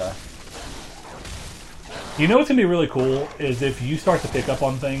 Automata. You know what's gonna be really cool is if you start to pick up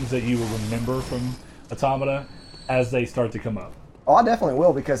on things that you will remember from Automata as they start to come up. Oh, I definitely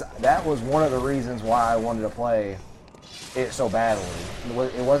will, because that was one of the reasons why I wanted to play it so badly.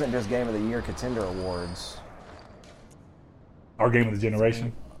 It wasn't just Game of the Year Contender Awards. Our Game of the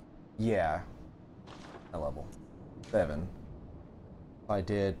Generation. Yeah. That level. 7. If I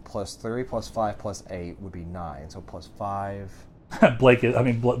did +3, +5, +8 would be 9. So +5.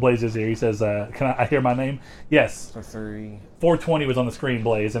 Blaze is here. He says, "Can I hear my name?" Yes. So 3. 420 was on the screen,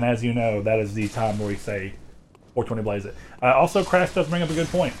 Blaze, and as you know, that is the time where we say 420 Blaze it. Also, Crash does bring up a good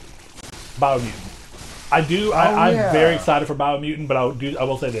point. Biomutant. I'm very excited for Biomutant, but I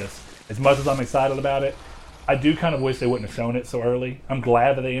will say this: as much as I'm excited about it, I do kind of wish they wouldn't have shown it so early. I'm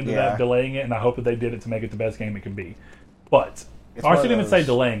glad that they ended up delaying it, and I hope that they did it to make it the best game it can be. But I shouldn't even say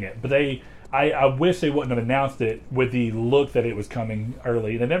delaying it, but I wish they wouldn't have announced it with the look that it was coming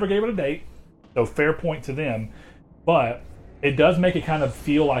early. They never gave it a date, so fair point to them. But it does make it kind of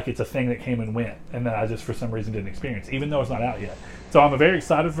feel like it's a thing that came and went, and that I just for some reason didn't experience, even though it's not out yet. So I'm very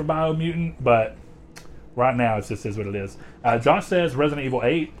excited for Biomutant, but right now it just is what it is. Josh says Resident Evil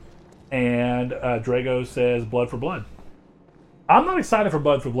 8, and Drago says Blood for Blood. I'm not excited for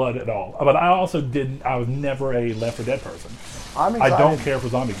Blood for Blood at all, but I was never a Left 4 Dead person. I don't care for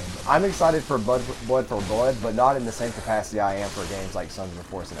zombie games. I'm excited for Blood for Blood, but not in the same capacity I am for games like Sons of the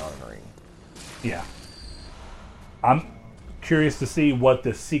Forest and Elden Ring. Yeah. I'm curious to see what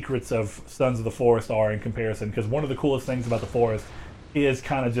the secrets of Sons of the Forest are in comparison, because one of the coolest things about the Forest is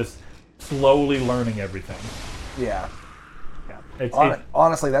kind of just slowly learning everything. Yeah. Yeah.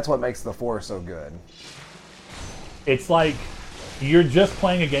 Honestly, that's what makes the Forest so good. It's like you're just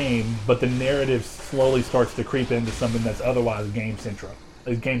playing a game, but the narrative slowly starts to creep into something that's otherwise game-centric.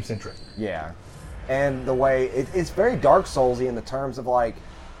 Yeah. And the way... it's very Dark Souls-y in the terms of, like...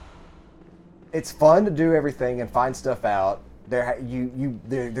 It's fun to do everything and find stuff out,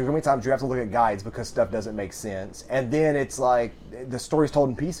 there's gonna be times you have to look at guides because stuff doesn't make sense, and then it's like the story's told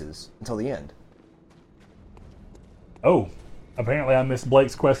in pieces until the end. Oh, apparently I missed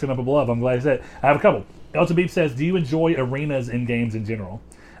Blake's question up above. I'm glad he said it. I have a couple. El Tabib says, do you enjoy arenas in games in general?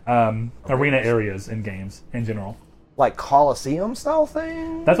 Arena areas in games in general. Like Coliseum style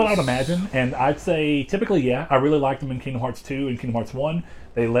thing? That's what I would imagine, and I'd say typically, yeah. I really liked them in Kingdom Hearts 2 and Kingdom Hearts 1.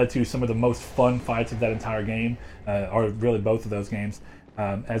 They led to some of the most fun fights of that entire game, or really both of those games,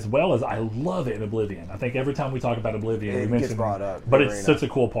 as well as I love it in Oblivion. I think every time we talk about Oblivion, we It mention gets brought up. but the it's arena. such a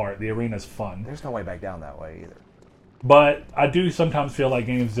cool part. The arena's fun. There's no way back down that way either. But I do sometimes feel like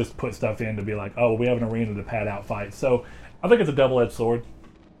games just put stuff in to be like, oh, we have an arena to pad out fights. So I think it's a double-edged sword,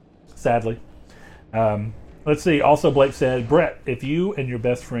 sadly. Let's see. Also, Blake said, Brett, if you and your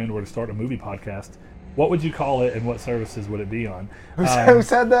best friend were to start a movie podcast, what would you call it and what services would it be on? Who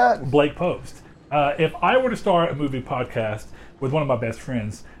said that? Blake Post. If I were to start a movie podcast with one of my best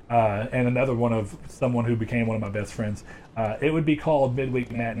friends and another one of someone who became one of my best friends, it would be called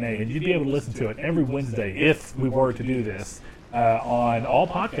Midweek Matinee, and you'd be able to listen to it every Wednesday if we were to do this on all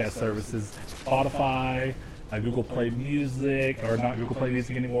podcast services, Spotify, Google Play Music, or not Google Play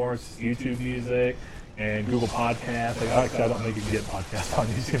Music anymore, it's just YouTube Music, and Google Podcasts. Actually, I don't think you can get podcasts on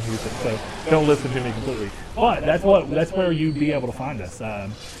YouTube Music, so don't listen to me completely. But that's where you'd be able to find us.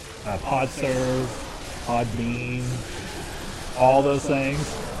 PodServe, Podbean, all those things.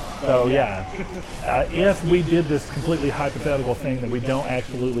 So yeah, if we did this completely hypothetical thing that we don't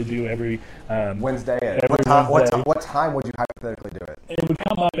absolutely do every Wednesday. every Wednesday. What time would you hypothetically do it? It would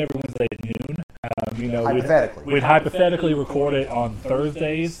come up every Wednesday at noon. Hypothetically. We'd hypothetically record it on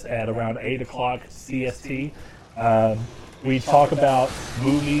Thursdays at around 8 o'clock CST. We talk about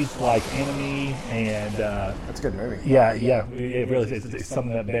movies like Enemy and That's a good movie. yeah, it really is. It's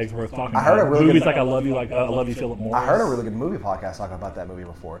something that begs worth talking I heard about. a really Movies good- like I Love You, Philip Morris. I heard a really good movie podcast talking about that movie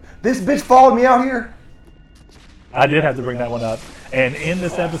before. This bitch followed me out here. I did have to bring that one up. And in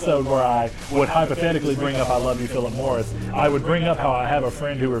this episode where I would hypothetically bring up I Love You, Philip Morris, I would bring up how I have a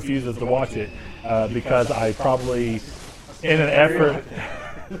friend who refuses to watch it because I probably, in an effort,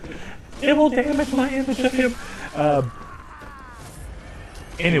 it will damage my image of him.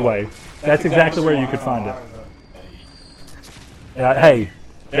 Anyway, that's exactly where you could find it. Hey,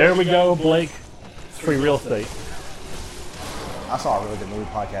 there we go, Blake. It's free real estate. I saw a really good movie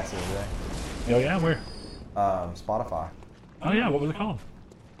podcast the other day. Oh yeah, where? Spotify. Oh yeah, what was it called?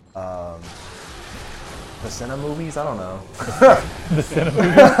 The Cinema movies? I don't know. The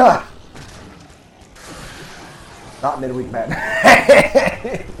Cinema. Not Midweek Matinee.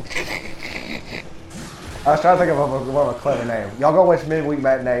 I was trying to think of more of a clever name. Y'all go watch Midweek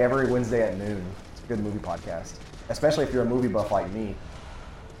Matinee every Wednesday at noon. It's a good movie podcast. Especially if you're a movie buff like me.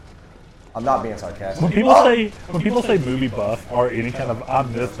 I'm not being sarcastic. When people say movie buff or any kind of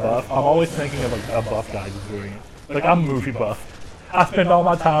I'm this buff, I'm always thinking of a buff guy just doing it. Like I'm movie buff. I spend all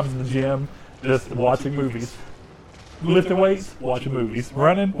my time in the gym just watching movies, lifting weights, watching movies,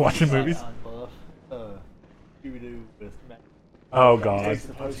 running, watching movies. Buff, Scooby-Doo with Matt. Oh god. Takes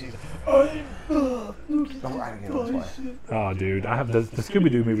the postseason. Don't write again this way. Oh dude, I have the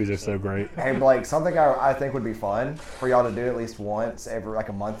Scooby-Doo movies are so great. Hey Blake, something I think would be fun for y'all to do at least once every like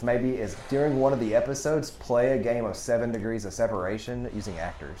a month maybe is during one of the episodes play a game of 7 Degrees of Separation using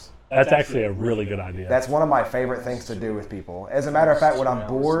actors. That's actually a really good idea. That's one of my favorite things to do with people. As a matter of fact, when I'm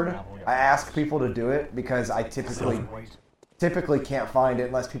bored, I ask people to do it because I typically can't find it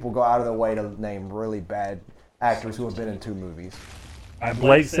unless people go out of their way to name really bad actors who have been in 2 movies.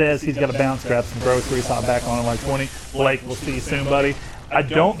 Blake says he's got to bounce, grab some groceries, hop back on at like 20. Blake, we'll see you soon, buddy. I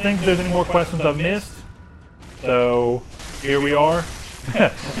don't think there's any more questions I've missed. So, here we are.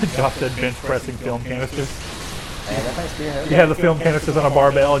 Josh said bench pressing film canisters. And that thing's being You have the film canisters on a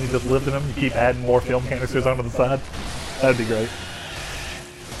barbell and you just lifting them. You keep adding more film canisters onto the side. That'd be great.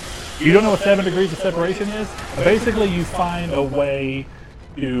 You don't know what 7 Degrees of Separation is? Basically, you find a way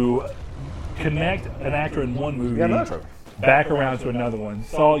to connect an actor in one movie Yeah, another trophy. back around to another one.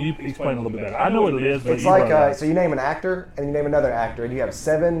 So you explain a little bit better. I know what it is, but It's you like, brought it up. so you name an actor and you name another actor and you have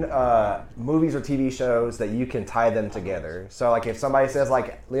 7 movies or TV shows that you can tie them together. So like if somebody says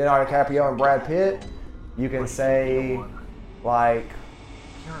like Leonardo DiCaprio and Brad Pitt, you can say like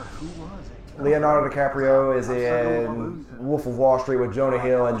Who was it? Leonardo DiCaprio is in Wolf of Wall Street with Jonah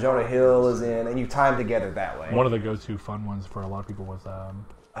Hill and Jonah Hill is in, and you tie them together that way. One of the go-to fun ones for a lot of people was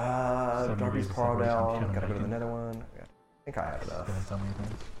Darby's Degrees of Parle Separation. down. Gotta go to another one. I think I have enough. so many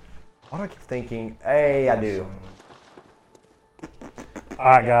things. Why do I keep thinking? Hey, I do. All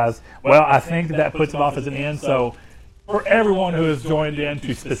right, guys. Well, I think that puts it off as an end. So for everyone who has joined in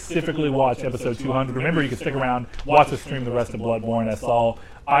to specifically watch episode 200. Remember, you can stick around, watch us stream the rest of Bloodborne as Saul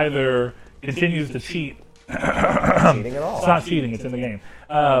either continues to cheat. Cheating at all. It's not cheating, it's in the game.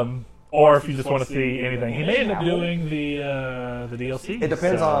 Or if you just want to see anything. He may end up doing the DLC. It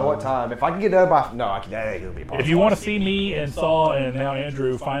depends on what time. If I can get done by no, I can. It'll be possible. If you want to see me and Saul and now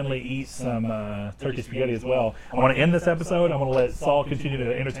Andrew finally eat some turkey spaghetti as well, I want to end this episode. I'm going to let Saul continue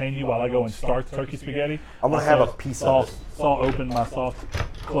to entertain you while I go and start the turkey spaghetti. I'm going to have a piece Saul, of it. Saul opened my soft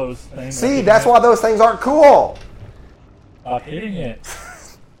clothes thing. See, that's why those things aren't cool. Stop hitting it.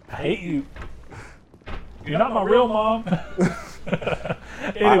 I hate you. You're not my real mom.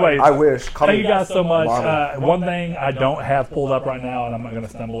 Anyways, I wish. Thank you guys so much. Mama. One thing I don't have pulled up right now, and I'm not going to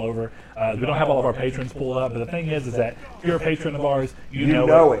stumble over. We don't have all of our patrons pulled up, but the thing is that if you're a patron of ours, you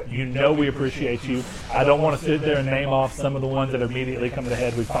know it. You know we appreciate you. I don't want to sit there and name off some of the ones that immediately come to the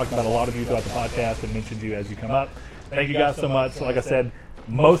head. We've talked about a lot of you throughout the podcast and mentioned you as you come up. Thank you guys so much. Like I said,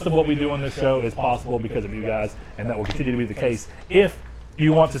 most of what we do on this show is possible because of you guys, and that will continue to be the case. If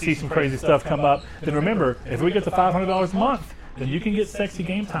you want to see some crazy stuff come up, then remember, if we get to $500 a month, then you can get sexy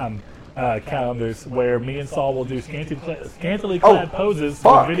game time calendars where me and Saul will do scantily clad poses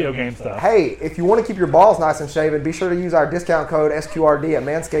for video game stuff. Hey, if you want to keep your balls nice and shaven, be sure to use our discount code SQRD at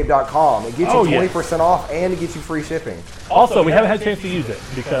manscaped.com. It gets you 20% off and it gets you free shipping. Also, we haven't had a chance to use it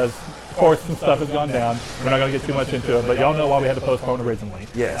because, of course, some stuff has gone down. We're not going to get too much into it, but y'all know why we had to postpone originally.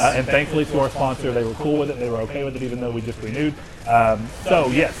 Yes. And thankfully to our sponsor, they were cool with it. They were okay with it, even though we just renewed. So,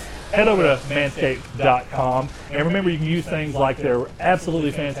 yes. Head over to manscaped.com. And remember, you can use things like their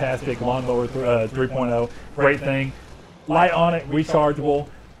absolutely fantastic Lawnmower 3.0. Great thing. Light on it, rechargeable.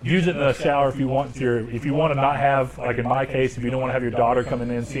 Use it in the shower if you want to not have, like in my case, if you don't want to have your daughter coming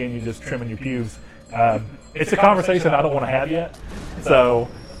in seeing you just trimming your pubes. It's a conversation I don't want to have yet. So,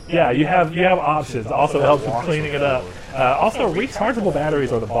 yeah, you have options. It also helps with cleaning it up. Also, rechargeable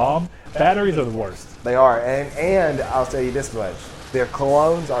batteries are the bomb. Batteries are the worst. They are. And I'll tell you this much. Their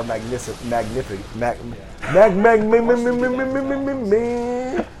colognes are magnificent.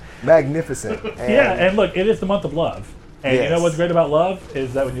 Yeah, and look, it is the month of love. And Yes. you know what's great about love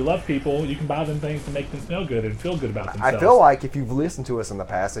is that when you love people, you can buy them things to make them smell good and feel good about themselves. I feel like if you've listened to us in the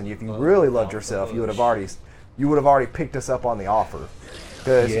past and if you really loved yourself, you would have already picked us up on the offer.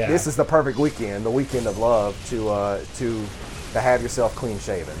 Because this is the perfect weekend, the weekend of love to have yourself clean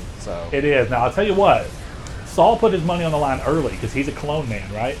shaven. So It is. Now, I'll tell you what. Saul put his money on the line early because he's a cologne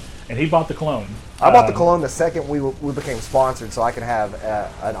man, right? And he bought the cologne. I bought the cologne the second we became sponsored, so I could have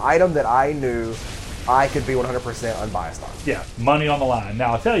an item that I knew I could be 100% unbiased on. Yeah, money on the line.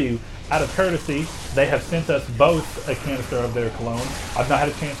 Now, I'll tell you, out of courtesy, they have sent us both a canister of their cologne. I've not had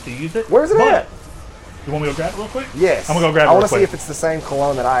a chance to use it. Where's it at? You want me to go grab it real quick? Yes. I'm going to go grab it I real want to quick. see if it's the same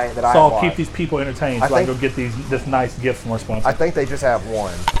cologne that I Saul, bought. keep these people entertained so I can go get this nice gift from our sponsor. I think they just have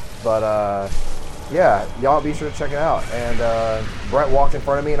one. But, yeah, y'all be sure to check it out. And Brett walked in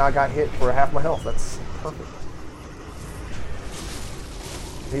front of me and I got hit for half my health. That's perfect.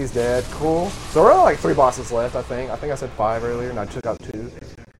 He's dead. Cool. So we're only like 3 bosses left, I think. I think I said 5 earlier and I took out 2.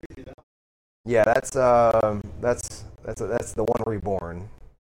 Yeah, that's the one reborn.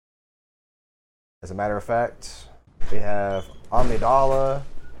 As a matter of fact, we have Amidala,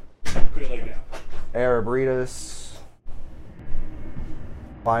 Put your leg down. Erebritus,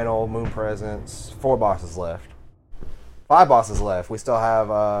 Final, Moon Presence. 4 bosses left. 5 bosses left. We still have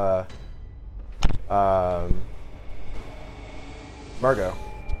Murgo.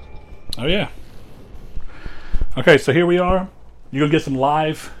 Oh, yeah. Okay, so here we are. You're going to get some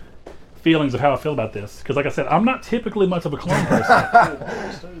live feelings of how I feel about this. Because like I said, I'm not typically much of a clone person.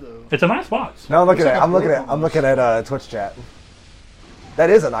 It's a nice box. No, I'm looking at Twitch chat. That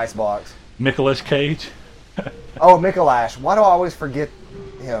is a nice box. Nicolas Cage. Oh, Mikolash. Why do I always forget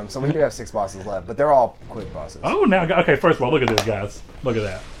him? So we do have 6 bosses left, but they're all quick bosses. Oh, now, okay, first of all, look at this, guys. Look at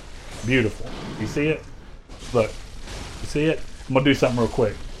that. Beautiful. You see it? Look. You see it? I'm going to do something real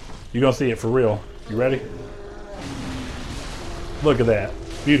quick. You're going to see it for real. You ready? Look at that.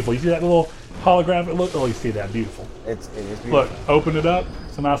 Beautiful. You see that little holographic look? Oh, you see that. Beautiful. It is beautiful. Look, open it up.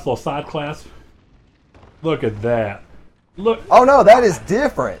 It's a nice little side clasp. Look at that. Look. Oh, no, that is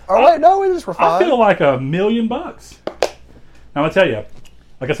different. Oh, wait, no, it is refined. I feel like $1 million. Now, I'm going to tell you,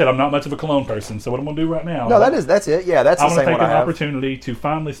 like I said, I'm not much of a cologne person, so what I'm going to do right now... No, that's it. Yeah, that's the I'm same going to one take I an have. opportunity to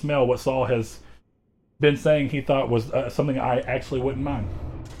finally smell what Saul has been saying he thought was something I actually wouldn't mind.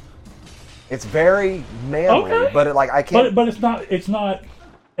 It's very manly, Okay. but I can't... But it's not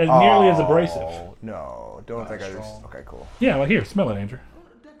as nearly as abrasive. No, don't think I just... Okay, cool. Yeah, well, here, smell it, Andrew.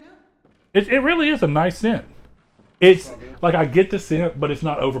 It really is a nice scent. It's like I get the scent, but it's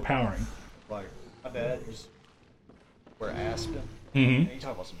not overpowering. Like, my dad was Where Aspen. Mhm. And you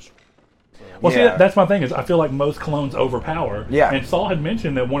talk about some. Well, Yeah. see, that's my thing is I feel like most clones overpower. Yeah. And Saul had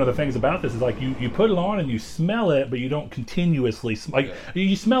mentioned that one of the things about this is like you put it on and you smell it, but you don't continuously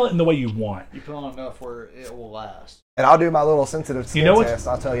you smell it in the way you want. You put on enough where it will last. And I'll do my little sensitive skin know what- test.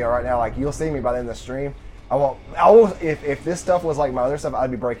 I'll tell you right now, like you'll see me by the end of the stream. I will. If this stuff was like my other stuff, I'd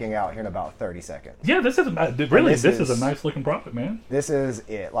be breaking out here in about 30 seconds. Yeah, this is really this this is is- a nice looking product, man. This is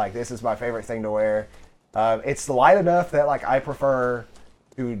it. Like this is my favorite thing to wear. It's light enough that like I prefer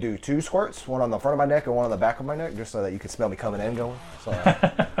to do 2 squirts, one on the front of my neck and one on the back of my neck, just so that you can smell me coming and going. So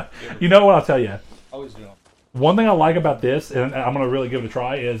You know what I'll tell you. Always do them. One thing I like about this, and I'm going to really give it a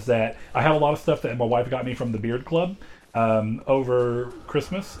try, is that I have a lot of stuff that my wife got me from the Beard Club over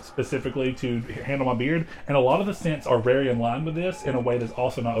Christmas, specifically to handle my beard. And a lot of the scents are very in line with this in a way that's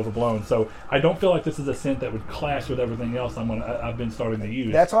also not overblown. So I don't feel like this is a scent that would clash with everything else I've been starting to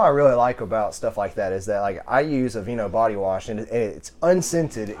use. that's what I really like about stuff like that is that like I use a Vino body wash and it's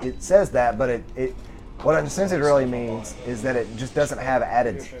unscented. It says that, but it what unscented really means is that it just doesn't have an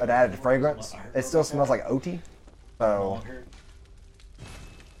added fragrance. It still smells like OT. So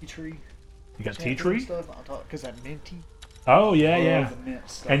Tea tree. You got tea tree? Stuff. Because that minty. Oh, yeah, Love yeah. the mint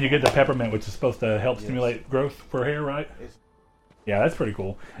stuff. And you get the peppermint, which is supposed to help stimulate growth for hair, right? Yeah, that's pretty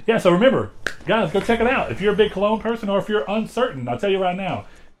cool. Yeah, so remember, guys, go check it out. If you're a big cologne person or if you're uncertain, I'll tell you right now,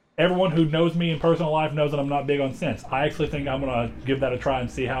 everyone who knows me in personal life knows that I'm not big on scents. I actually think I'm going to give that a try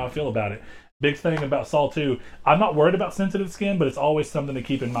and see how I feel about it. Big thing about Saul too, I'm not worried about sensitive skin, but it's always something to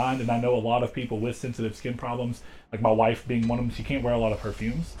keep in mind. And I know a lot of people with sensitive skin problems, like my wife being one of them, she can't wear a lot of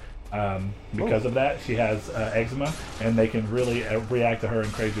perfumes. Because of that, she has eczema, and they can really react to her in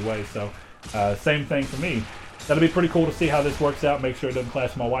crazy ways. So, same thing for me. That'll be pretty cool to see how this works out. Make sure it doesn't clash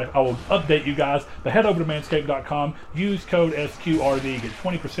with my wife. I will update you guys. But head over to manscaped.com. Use code SQRD. Get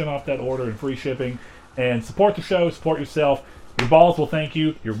 20% off that order and free shipping. And support the show. Support yourself. Your balls will thank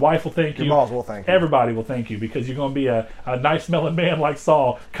you. Your wife will thank you. your balls will thank you. Everybody will thank you because you're going to be a nice smelling man like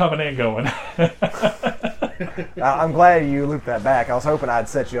Saul coming and going. I'm glad you looped that back. I was hoping I'd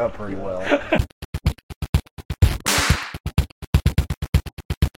set you up pretty well.